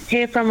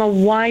hear from a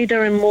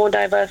wider and more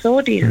diverse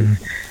audience,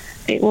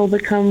 it will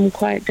become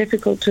quite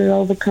difficult to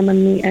overcome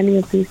and meet any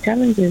of these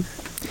challenges.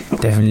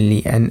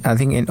 Definitely. And I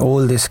think in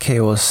all this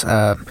chaos,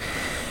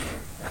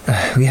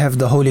 we have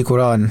the Holy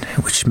Quran,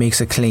 which makes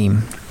a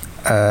claim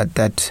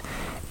that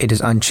it is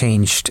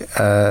unchanged.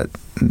 God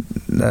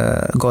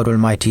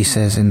Almighty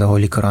says in the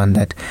Holy Quran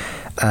that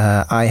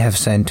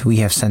we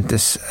have sent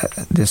this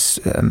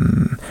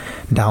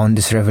down,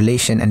 this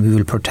revelation, and we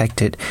will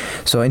protect it.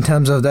 So in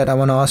terms of that, I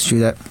want to ask you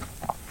that,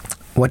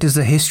 what is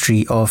the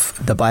history of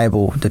the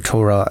Bible, the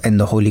Torah, and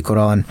the Holy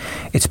Quran,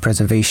 its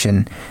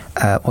preservation?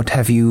 What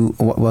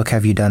work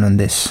have you done on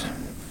this?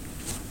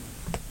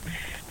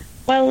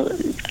 Well,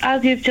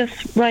 as you've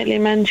just rightly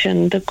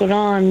mentioned, the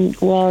Quran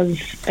was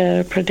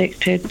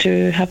predicted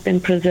to have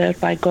been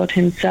preserved by God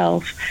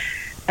Himself.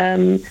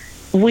 When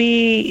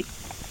the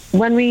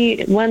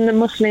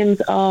Muslims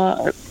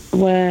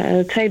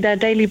say their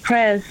daily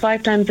prayers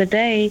 5 times a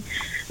day,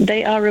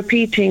 they are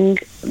repeating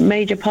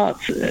major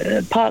parts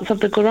of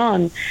the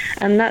Quran,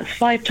 and that's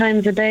 5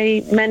 times a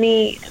day,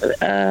 many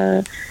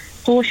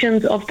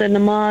portions of the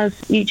namaz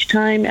each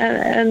time,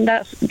 and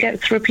that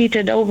gets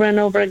repeated over and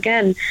over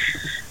again.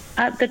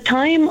 At the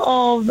time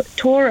of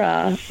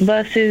Torah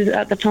versus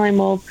at the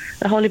time of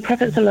the Holy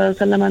Prophet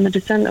ﷺ and the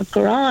descent of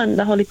Quran,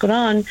 the Holy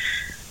Quran,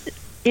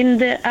 in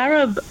the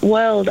Arab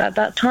world at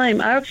that time,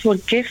 Arabs were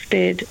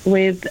gifted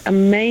with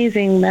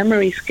amazing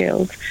memory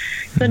skills.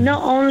 So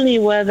not only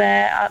were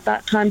there at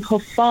that time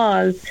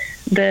huffaz,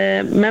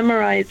 the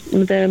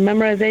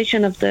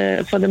memorization of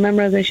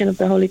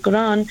the Holy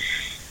Quran,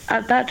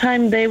 at that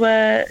time they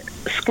were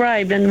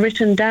scribed and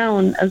written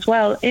down as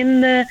well.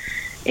 In the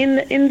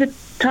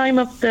time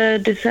of the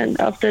descent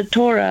of the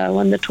Torah,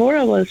 when the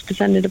Torah was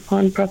descended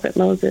upon Prophet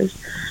Moses,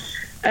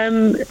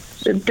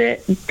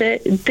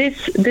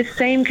 this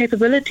same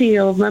capability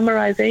of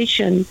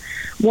memorization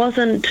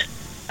wasn't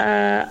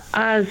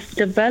as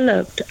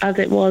developed as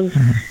it was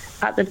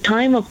at the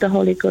time of the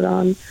Holy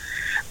Quran.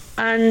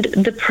 And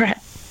the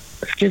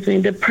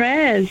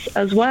prayers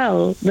as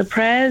well. The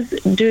prayers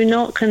do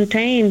not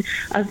contain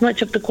as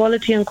much of the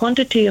quality and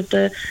quantity of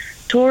the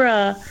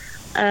Torah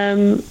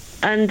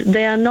and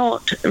they are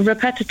not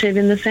repetitive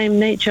in the same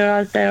nature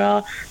as there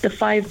are the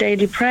 5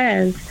 daily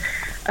prayers.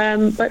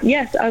 But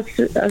yes,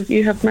 as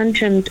you have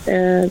mentioned,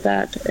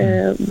 that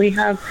we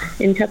have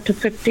in chapter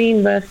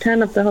 15, verse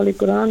 10 of the Holy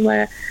Quran,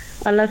 where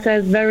Allah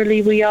says,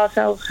 "Verily we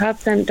ourselves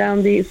have sent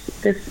down this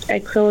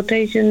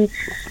exhortation,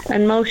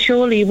 and most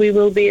surely we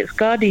will be its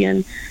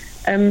guardian."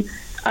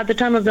 At the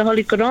time of the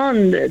Holy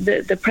Quran,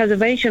 the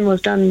preservation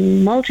was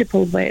done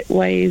multiple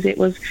ways. It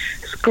was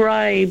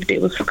scribed.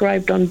 It was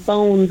scribed on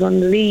bones,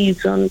 on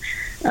leaves, on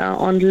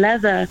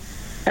leather,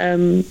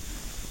 and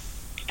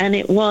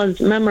it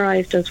was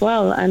memorized as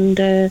well. And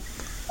the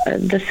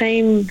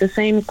same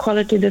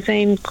quality, the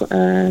same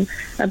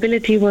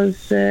ability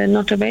was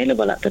not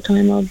available at the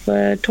time of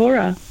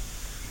Torah.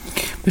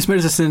 Ms.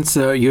 Mirza, since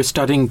you're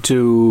studying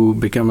to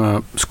become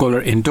a scholar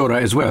in Torah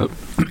as well,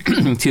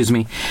 excuse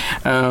me,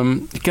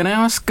 can I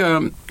ask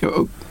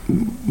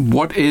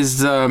what is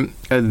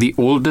the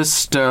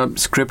oldest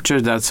scripture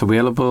that's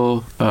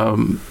available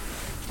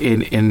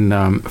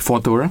for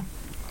Torah?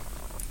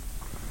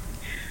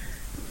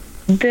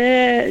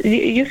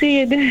 You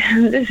see,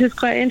 this is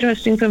quite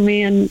interesting for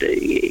me, and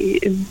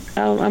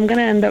I'm going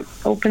to end up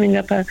opening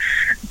up a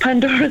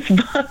Pandora's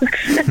box.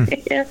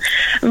 Yeah.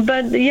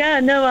 But yeah,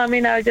 no, I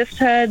mean, I just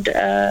heard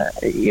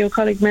your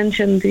colleague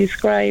mention the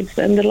scribes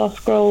and the lost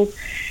scrolls.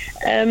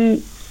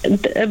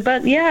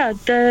 But yeah,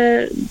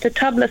 the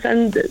tablets,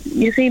 and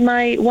you see,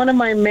 one of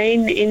my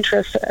main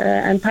interests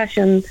and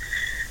passions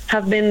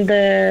have been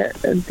the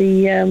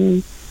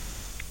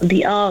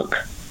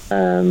Ark.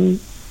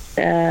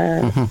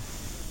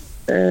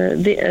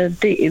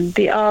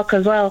 The Ark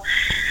as well,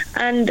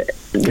 and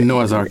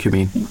Noah's Ark, you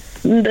mean?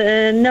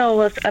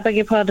 I beg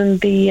your pardon.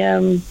 The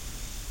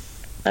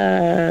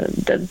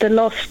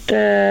lost.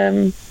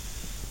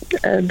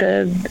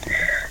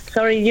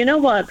 Sorry, you know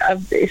what?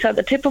 It's at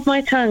the tip of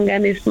my tongue,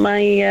 and it's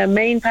my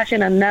main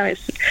passion, and now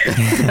it's.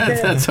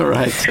 That's all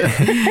right.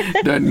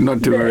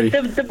 Not to worry.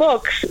 The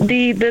box,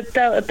 the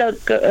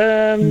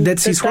Dead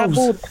Sea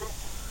Scrolls.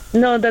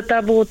 No, the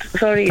tabut.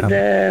 Sorry,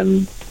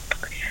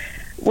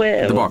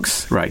 the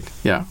box, right?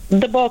 Yeah.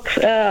 The box.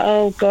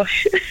 Oh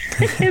gosh,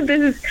 this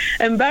is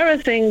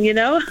embarrassing. You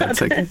know.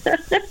 That's okay.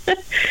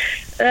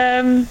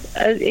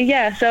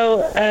 Yeah.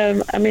 So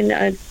I mean,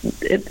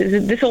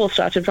 this all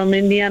started from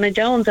Indiana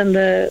Jones and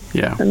that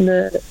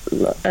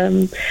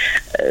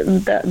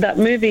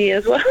movie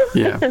as well.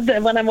 Yeah.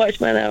 When I watched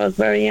when I was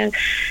very young.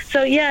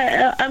 So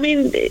yeah, I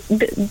mean,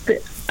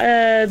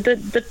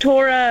 the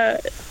Torah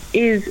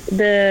is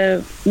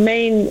the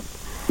main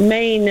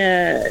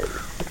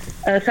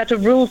set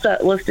of rules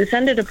that was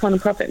descended upon the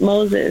Prophet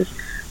Moses,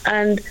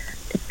 and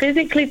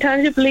physically,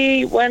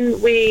 tangibly,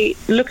 when we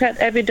look at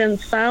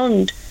evidence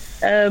found,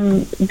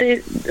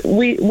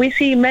 we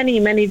see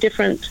many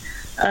different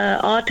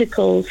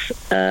articles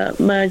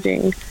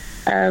merging.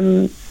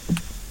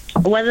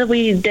 Whether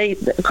we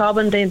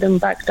carbon date them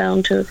back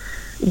down to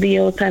the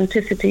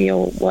authenticity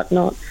or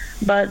whatnot,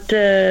 but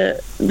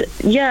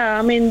yeah,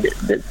 I mean,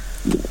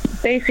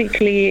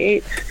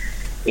 basically,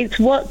 it's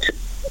what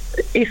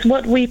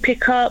we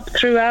pick up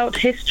throughout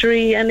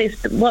history, and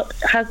it's what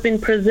has been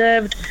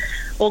preserved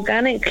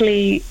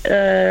organically,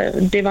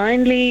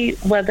 divinely,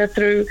 whether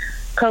through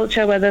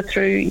culture, whether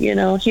through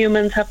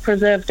humans have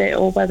preserved it,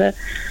 or whether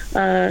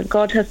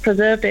God has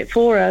preserved it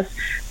for us.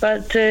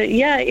 But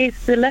yeah,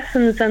 it's the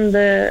lessons and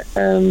the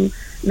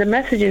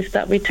messages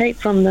that we take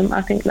from them.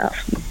 I think that's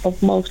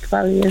of most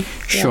value. Yeah.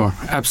 Sure,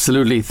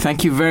 absolutely.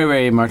 Thank you very,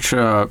 very much,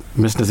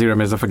 Ms. Nazira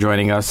Mirza, for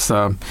joining us.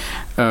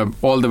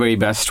 All the very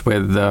best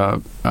with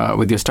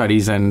your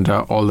studies, and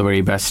all the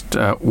very best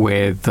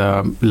with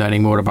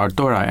learning more about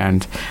Torah,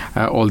 and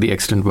all the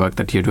excellent work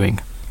that you're doing.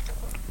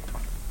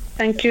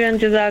 Thank you, and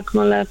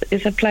Jazakumullah.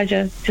 It's a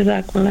pleasure.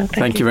 Jazakumullah.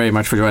 Thank you very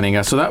much for joining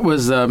us. So that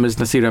was Ms.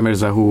 Nazira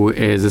Mirza, who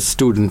is a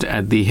student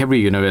at the Hebrew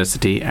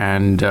University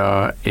and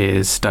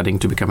is studying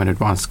to become an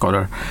advanced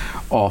scholar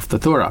of the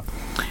Torah.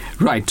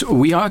 Right,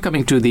 we are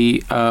coming to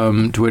the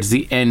towards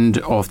the end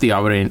of the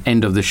hour and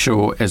end of the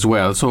show as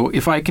well. So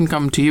if I can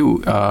come to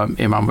you,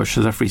 Imam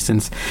Bashir Zafri,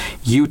 since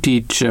you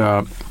teach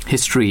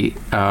history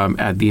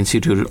at the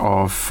Institute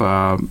of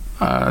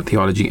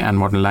Theology and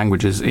Modern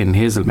Languages in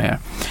Hazelmere.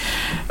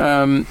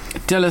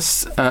 Tell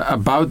us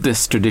about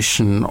this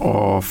tradition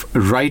of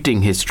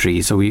writing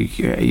history. So we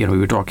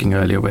were talking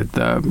earlier with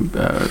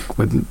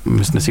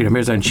Ms. Nazira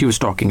Mirza, and she was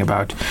talking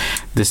about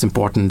this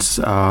importance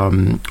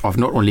of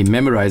not only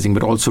memorizing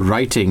but also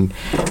writing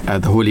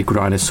the Holy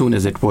Quran as soon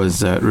as it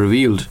was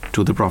revealed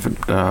to the Prophet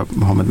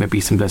Muhammad, may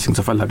peace and blessings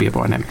of Allah be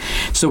upon him.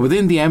 So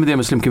within the Ahmadiyya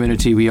Muslim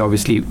community,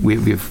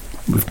 we've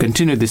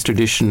continued this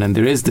tradition, and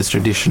there is this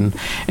tradition,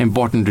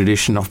 important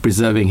tradition of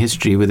preserving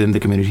history within the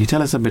community.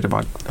 Tell us a bit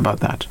about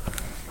that.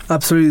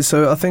 Absolutely.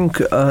 So I think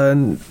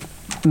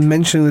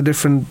mentioning the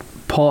different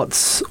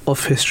parts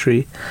of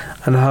history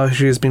and how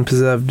history has been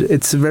preserved,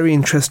 it's very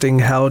interesting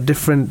how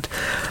different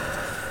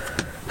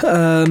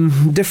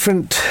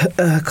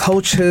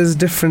cultures,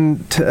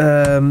 different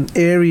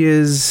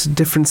areas,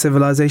 different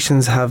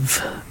civilizations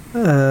have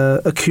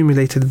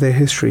accumulated their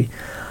history.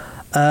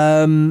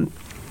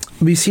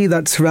 we see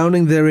that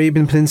surrounding the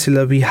Arabian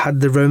Peninsula, we had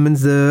the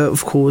Romans,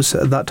 of course,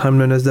 at that time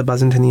known as the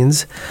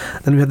Byzantines.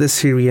 Then we had the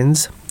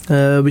Syrians,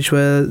 which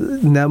were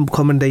now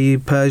common-day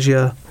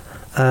Persia,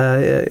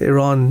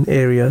 Iran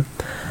area.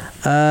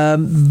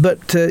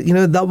 But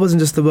that wasn't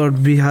just the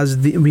world. We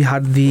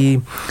had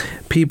the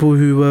people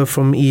who were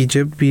from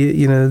Egypt,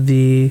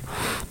 the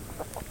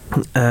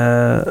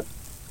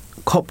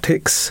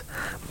Coptics,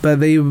 but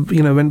they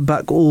went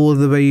back all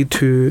the way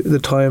to the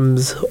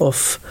times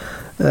of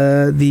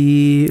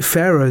the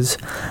pharaohs,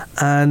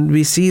 and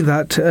we see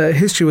that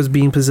history was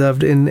being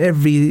preserved in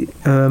every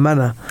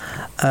manner.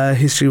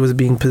 History was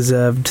being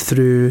preserved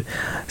through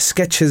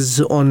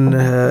sketches on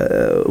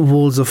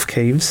walls of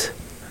caves.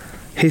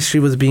 History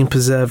was being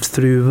preserved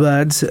through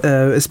words,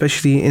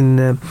 especially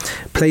in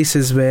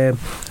places where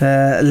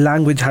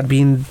language had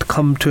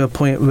come to a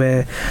point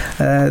where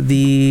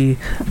the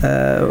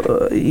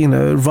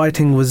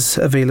writing was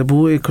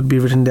available. It could be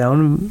written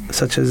down,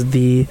 such as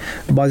the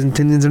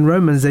Byzantines and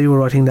Romans. They were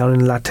writing down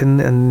in Latin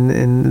and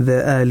in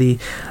the early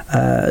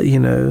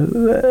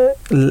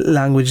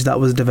language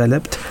that was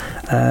developed.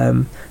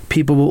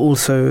 People were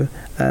also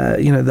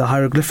the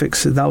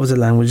hieroglyphics, that was a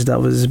language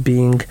that was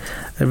being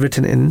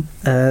written in,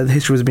 the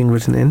history was being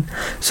written in.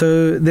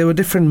 So there were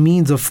different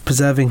means of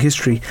preserving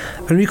history.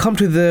 When we come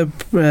to the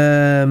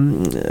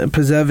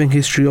preserving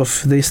history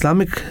of the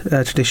Islamic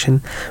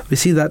tradition, we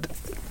see that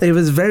it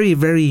was very,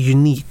 very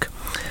unique,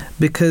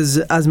 because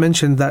as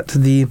mentioned, that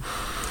the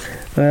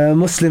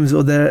Muslims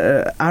or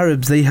the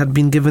Arabs, they had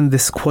been given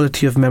this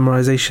quality of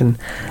memorization,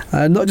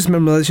 not just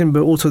memorization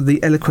but also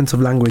the eloquence of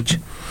language.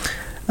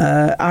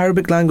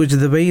 Arabic language,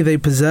 the way they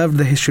preserved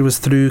the history was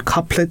through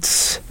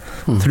couplets,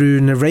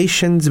 through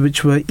narrations,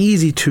 which were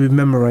easy to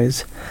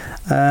memorize.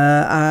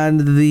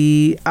 And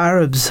the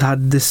Arabs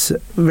had this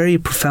very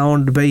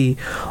profound way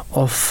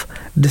of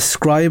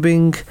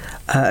describing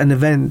an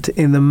event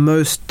in the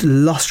most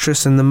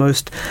lustrous and the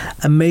most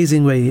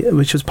amazing way,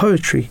 which was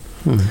poetry.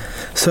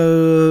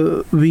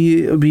 So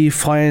we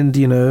find,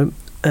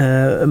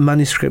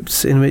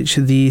 manuscripts in which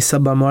the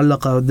Sab'a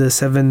Mu'allaqa, the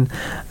 7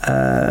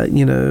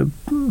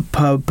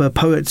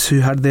 poets who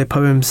had their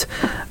poems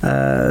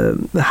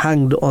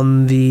hanged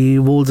on the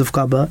walls of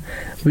Kaaba.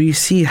 We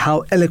see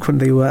how eloquent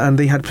they were, and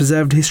they had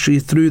preserved history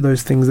through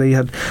those things. They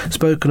had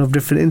spoken of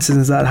different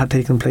incidents that had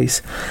taken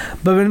place.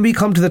 But when we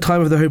come to the time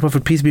of the Holy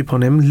Prophet, peace be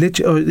upon him,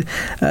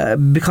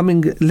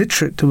 becoming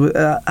literate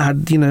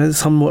had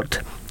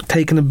somewhat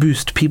taken a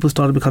boost. People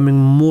started becoming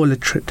more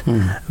literate.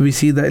 We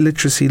see the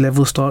illiteracy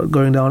level start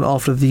going down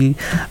after the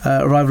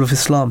arrival of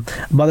Islam.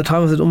 By the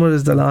time of the Umar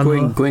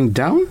going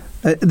down?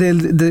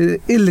 The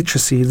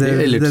illiteracy,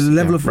 the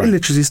level of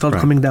illiteracy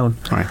started coming down.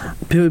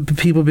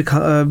 People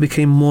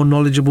became more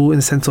knowledgeable in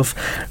the sense of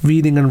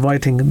reading and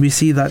writing. We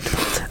see that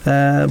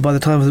by the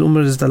time of the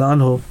Umar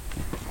anhu,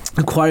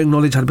 acquiring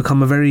knowledge had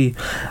become a very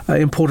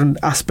important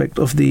aspect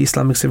of the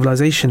Islamic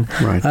civilization,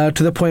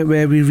 to the point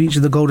where we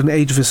reached the golden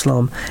age of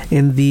Islam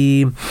in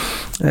the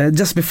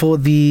just before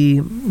the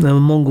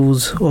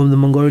Mongols or the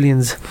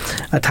Mongolians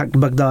attacked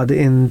Baghdad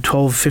in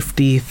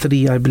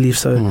 1253, I believe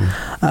so.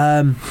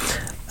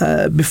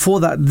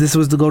 Before that, this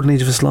was the golden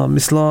age of Islam.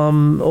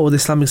 Islam, or the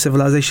Islamic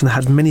civilization,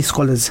 had many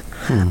scholars,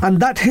 and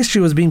that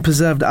history was being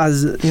preserved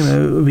as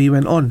we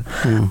went on.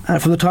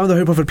 From the time of the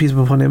Holy Prophet, peace be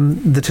upon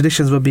him, the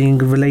traditions were being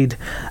relayed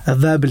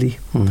verbally.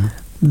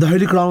 The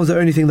Holy Quran was the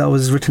only thing that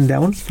was written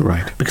down,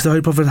 because the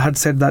Holy Prophet had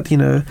said that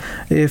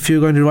if you're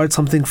going to write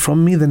something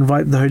from me, then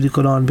write the Holy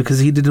Quran, because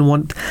he didn't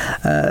want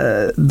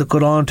the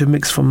Quran to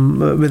mix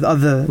with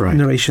other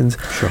narrations.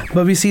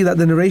 But we see that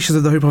the narrations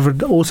of the Holy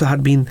Prophet also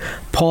had been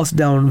passed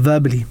down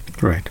verbally.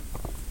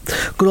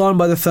 Quran,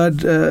 by the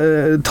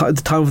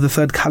time of the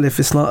third Caliph,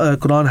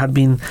 Quran had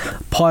been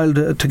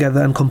piled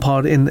together and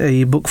compiled in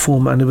a book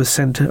form, and it was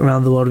sent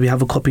around the world. We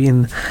have a copy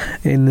in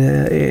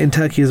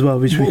Turkey as well,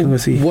 which we can go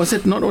see. Was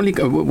it not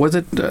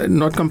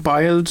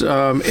compiled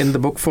in the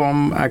book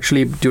form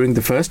actually during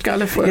the first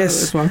Caliph?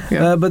 Yes,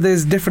 but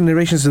there's different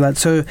narrations to that.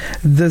 So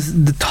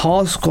the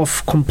task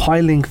of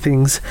compiling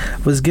things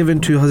was given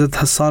to Hazrat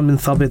Hassan bin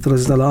Thabit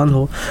radhiyallahu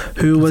anhu,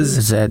 who was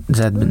Zaid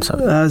bin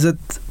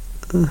Thabit.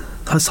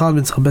 Hassan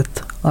bin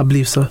Thabit, I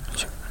believe so.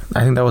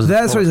 I think that was...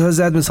 Sorry,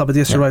 Zaid bin Thabit.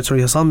 Yes, you're right. Sorry,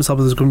 Hassan bin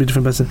Thabit is going to be a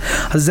different person.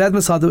 Zaid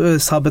bin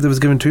Thabit was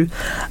given to,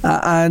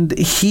 and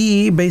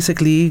he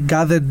basically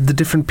gathered the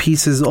different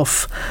pieces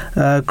of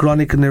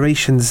Quranic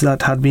narrations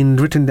that had been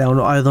written down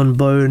either on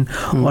bone,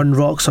 on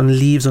rocks, on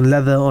leaves, on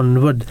leather,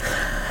 on wood,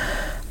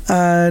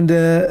 and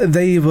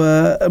they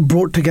were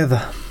brought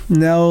together.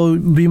 Now,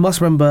 we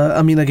must remember,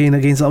 I'm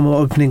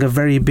opening a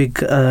very big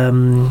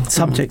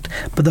subject,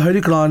 but the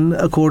Holy Quran,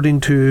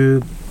 according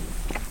to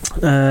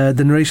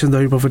the narration of the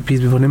Holy Prophet, peace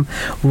be upon him,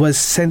 was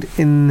sent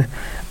in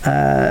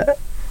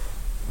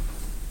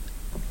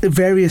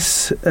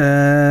various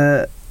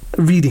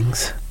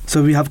readings.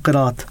 So we have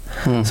qiraat.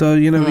 So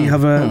we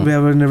have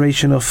a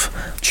narration of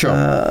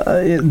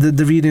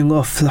the reading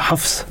of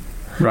Hafs.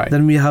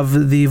 Then we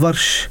have the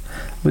Warsh,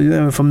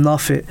 from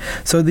Nafi.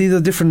 So these are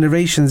different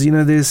narrations.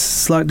 There's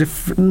slight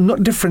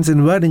not difference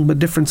in wording, but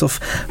difference of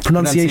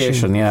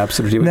pronunciation. Yeah,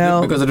 absolutely.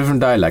 Now, because of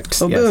different dialects.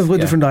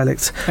 Different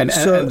dialects. And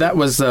that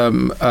was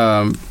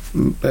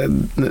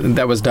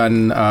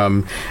done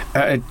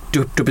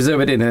to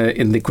preserve it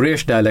in the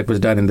Quraysh dialect, was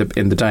done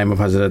in the time of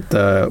Hazrat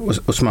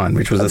Usman,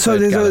 which was the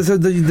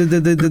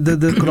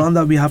the Quran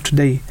that we have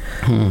today,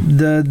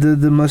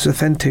 the most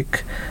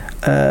authentic.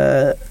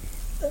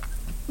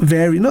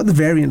 Not the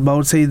variant, but I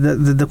would say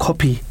the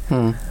copy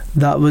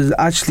that was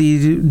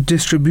actually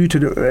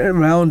distributed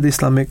around the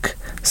Islamic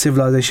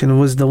civilization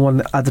was the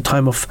one at the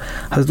time of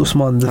Hazrat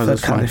Usman, the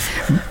third caliph.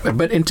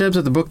 But in terms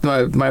of the book,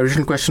 my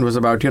original question was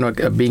about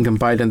being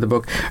compiled in the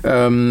book,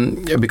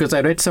 because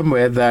I read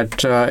somewhere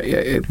that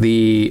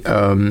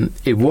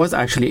it was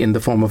actually in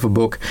the form of a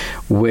book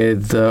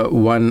with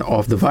one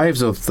of the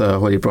wives of the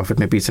Holy Prophet,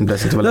 may peace and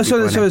blessings of Allah be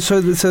upon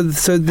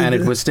him. And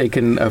it was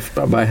taken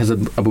by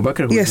Hazrat Abu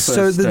Bakr, who was the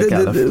first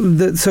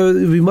caliph. So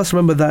we must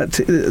remember that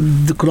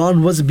the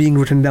Quran was being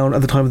written down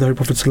at the time of the Holy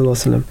Prophet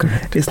ﷺ.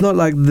 Correct. It's not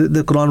like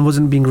the Quran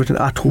wasn't being written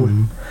at all.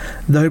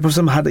 The Holy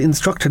Prophet had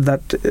instructed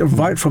that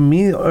write from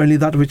me only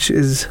that which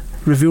is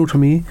revealed to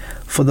me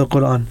for the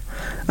Quran.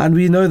 And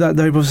we know that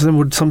the Holy Prophet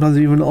would sometimes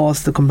even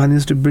ask the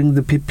companions to bring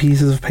the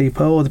pieces of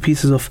paper or the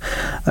pieces of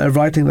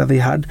writing that they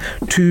had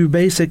to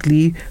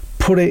basically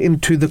put it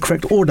into the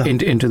correct order.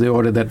 Into the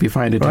order that we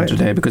find it in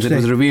today, because it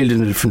was revealed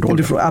in a different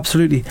order.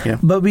 Absolutely. Yeah.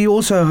 But we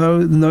also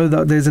know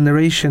that there's a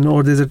narration,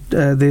 or there's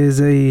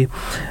a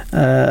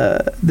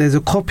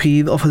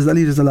copy of Hazrat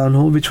Ali Radhiyallahu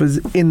Anhu which was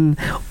in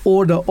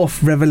order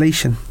of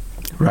revelation.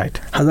 Right.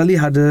 Hazrat Ali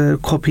had a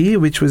copy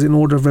which was in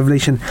order of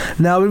revelation.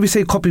 Now, when we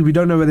say copy, we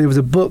don't know whether it was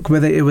a book,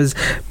 whether it was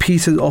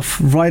pieces of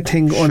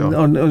writing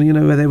on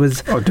whether it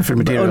was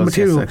different materials.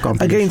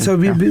 Yes, again, so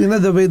we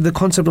the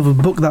concept of a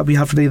book that we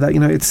have today, that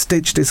it's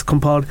stitched, it's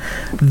compiled,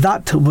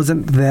 that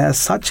wasn't there as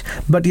such.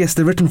 But yes,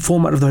 the written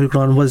format of the Holy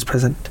Quran was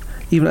present,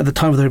 even at the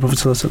time of the Holy Prophet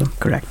ﷺ.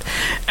 Correct.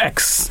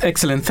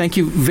 Excellent. Thank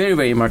you very,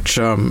 very much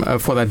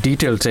for that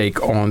detailed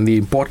take on the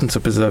importance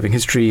of preserving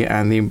history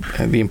and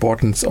the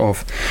importance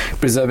of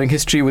preserving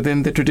history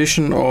within the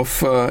tradition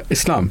of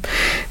Islam.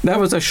 That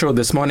was our show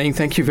this morning.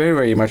 Thank you very,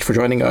 very much for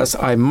joining us.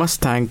 I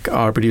must thank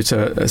our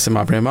producer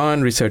Simab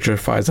Rahman, researcher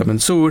Faiza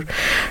Mansoor,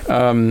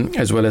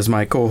 as well as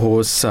my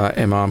co-hosts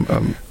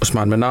Imam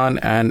Usman Manan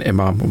and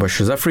Imam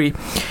Mubashir Zafri.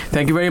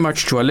 Thank you very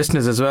much to our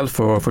listeners as well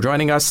for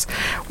joining us.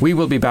 We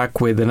will be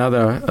back with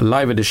another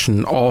live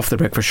edition of The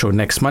Breakfast Show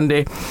next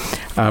Monday,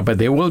 but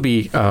there will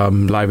be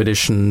live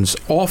editions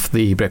of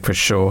The Breakfast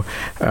Show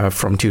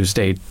from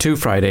Tuesday to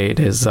Friday. It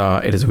is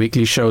a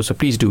weekly show, so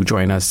please do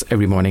join us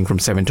every morning from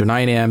 7 to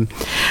 9 a.m.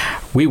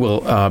 We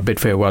will bid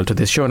farewell to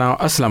this show now.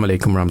 Assalamu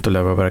alaikum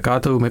warahmatullahi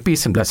wabarakatuh. May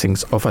peace and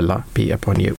blessings of Allah be upon you.